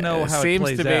 I don't know how it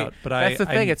plays out, but that's the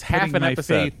thing. It's half an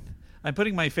episode. I'm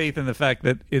putting my faith in the fact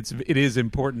that it is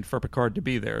important for Picard to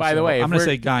be there. By the way, I'm going to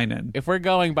say Guinan. If we're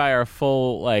going by our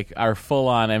full on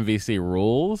MVC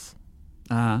rules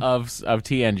of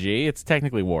TNG, it's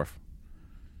technically Worf.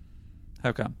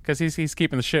 How come? Because he's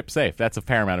keeping the ship safe. That's of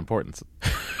paramount importance.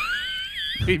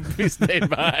 he stayed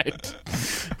behind.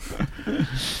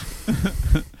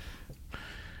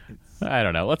 I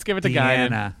don't know. Let's give it to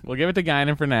Guinan. We'll give it to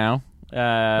Guinan for now.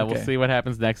 We'll see what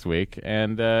happens next week.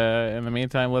 And in the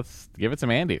meantime, let's give it some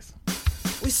Andys.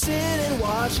 We sit and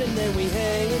watch and then we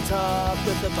hang and talk,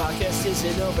 but the podcast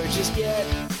isn't over just yet.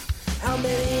 How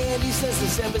many Andys does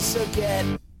this episode get?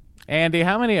 Andy,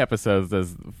 how many episodes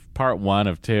does part 1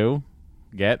 of 2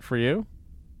 get for you?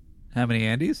 How many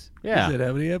Andys? Yeah. Is it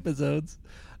how many episodes?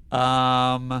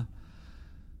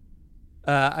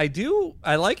 I do.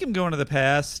 I like him going to the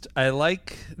past. I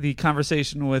like the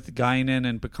conversation with Guinan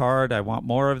and Picard. I want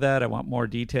more of that. I want more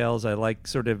details. I like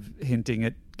sort of hinting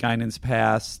at Guinan's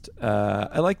past.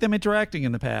 I like them interacting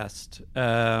in the past.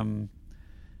 I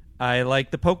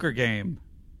like the poker game.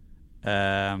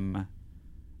 I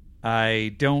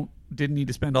didn't need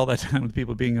to spend all that time with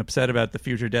people being upset about the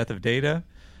future death of Data.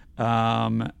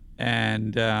 And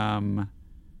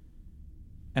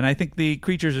I think the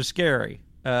creatures are scary.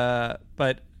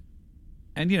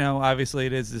 Obviously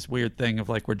it is this weird thing of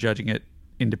like we're judging it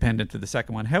independent to the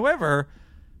second one. However,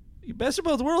 Best of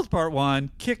Both Worlds Part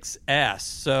 1 kicks ass,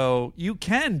 so you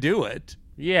can do it.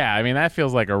 Yeah, I mean, that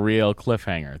feels like a real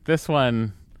cliffhanger. This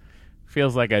one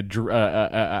feels like a ginned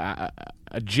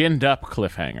up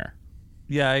cliffhanger.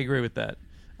 Yeah, I agree with that.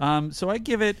 So I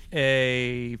give it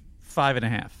a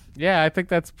 5.5. Yeah, I think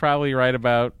that's probably right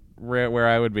about where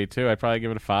I would be too. I'd probably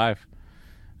give it a 5.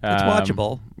 It's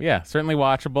watchable. Yeah, certainly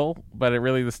watchable, but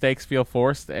the stakes feel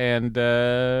forced, and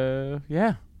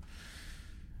yeah.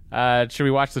 Should we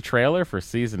watch the trailer for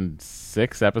Season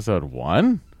 6, Episode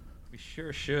 1? We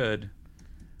sure should.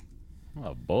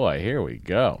 Oh boy, here we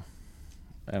go.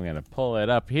 I'm going to pull it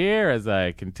up here as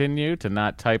I continue to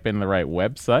not type in the right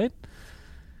website.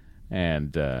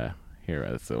 And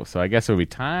here, so I guess it would be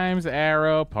Times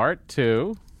Arrow Part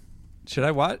 2. Should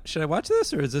I watch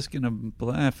this, or is this gonna?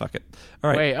 Fuck it. All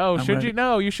right. Wait. Oh, should you?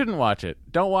 No, you shouldn't watch it.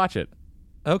 Don't watch it.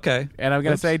 Okay. And I'm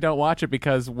gonna say don't watch it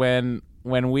because when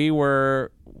we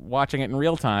were watching it in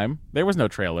real time, there was no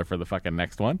trailer for the fucking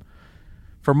next one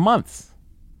for months.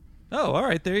 Oh, all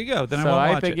right. There you go. Then so I won't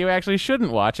watch I think it. you actually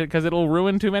shouldn't watch it because it'll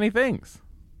ruin too many things.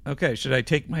 Okay. Should I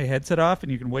take my headset off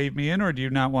and you can wave me in, or do you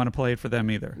not want to play it for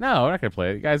them either? No, we're not gonna play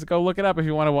it. You guys, go look it up if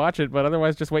you want to watch it, but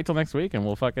otherwise, just wait till next week and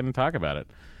we'll fucking talk about it.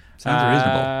 Sounds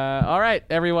reasonable. All right,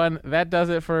 everyone. That does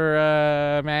it for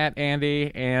Matt,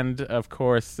 Andy, and, of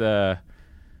course, Omar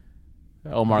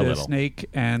Little. The snake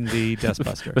and the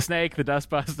dustbuster. The snake, the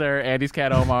dustbuster, Andy's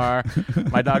cat Omar,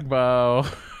 my dog Bo,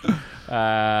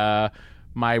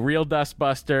 my real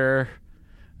dustbuster,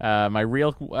 my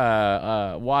real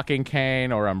walking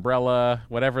cane or umbrella,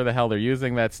 whatever the hell they're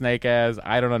using that snake as.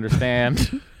 I don't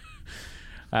understand.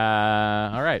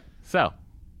 All right. So,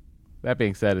 that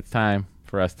being said, it's time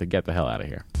for us to get the hell out of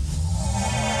here.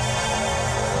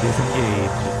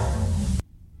 Disengage.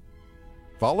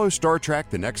 Follow Star Trek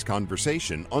The Next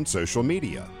Conversation on social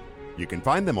media. You can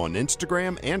find them on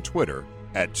Instagram and Twitter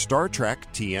at Star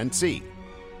Trek TNC.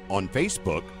 On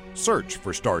Facebook, search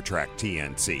for Star Trek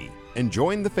TNC and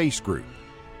join the Face Group.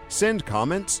 Send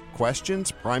comments,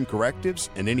 questions, prime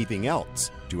correctives, and anything else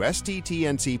to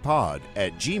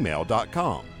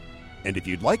sttncpod@gmail.com. And if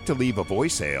you'd like to leave a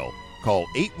voicemail, call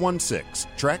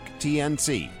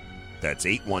 816-TREK-TNC. That's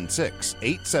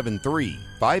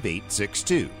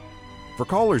 816-873-5862. For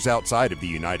callers outside of the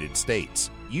United States,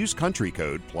 use country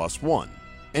code +1.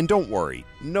 And don't worry,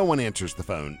 no one answers the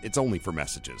phone, it's only for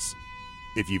messages.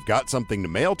 If you've got something to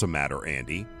mail to Matt or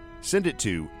Andy, send it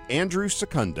to Andrew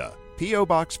Secunda, P.O.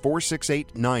 Box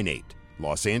 46898,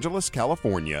 Los Angeles,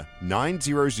 California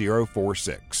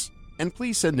 90046. And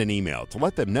please send an email to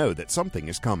let them know that something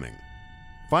is coming.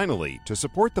 Finally, to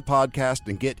support the podcast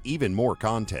and get even more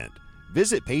content,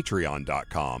 visit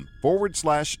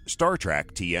patreon.com/Star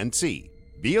Trek TNC.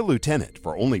 Be a lieutenant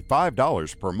for only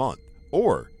 $5 per month,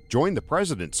 or join the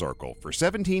President's Circle for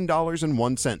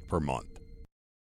 $17.01 per month.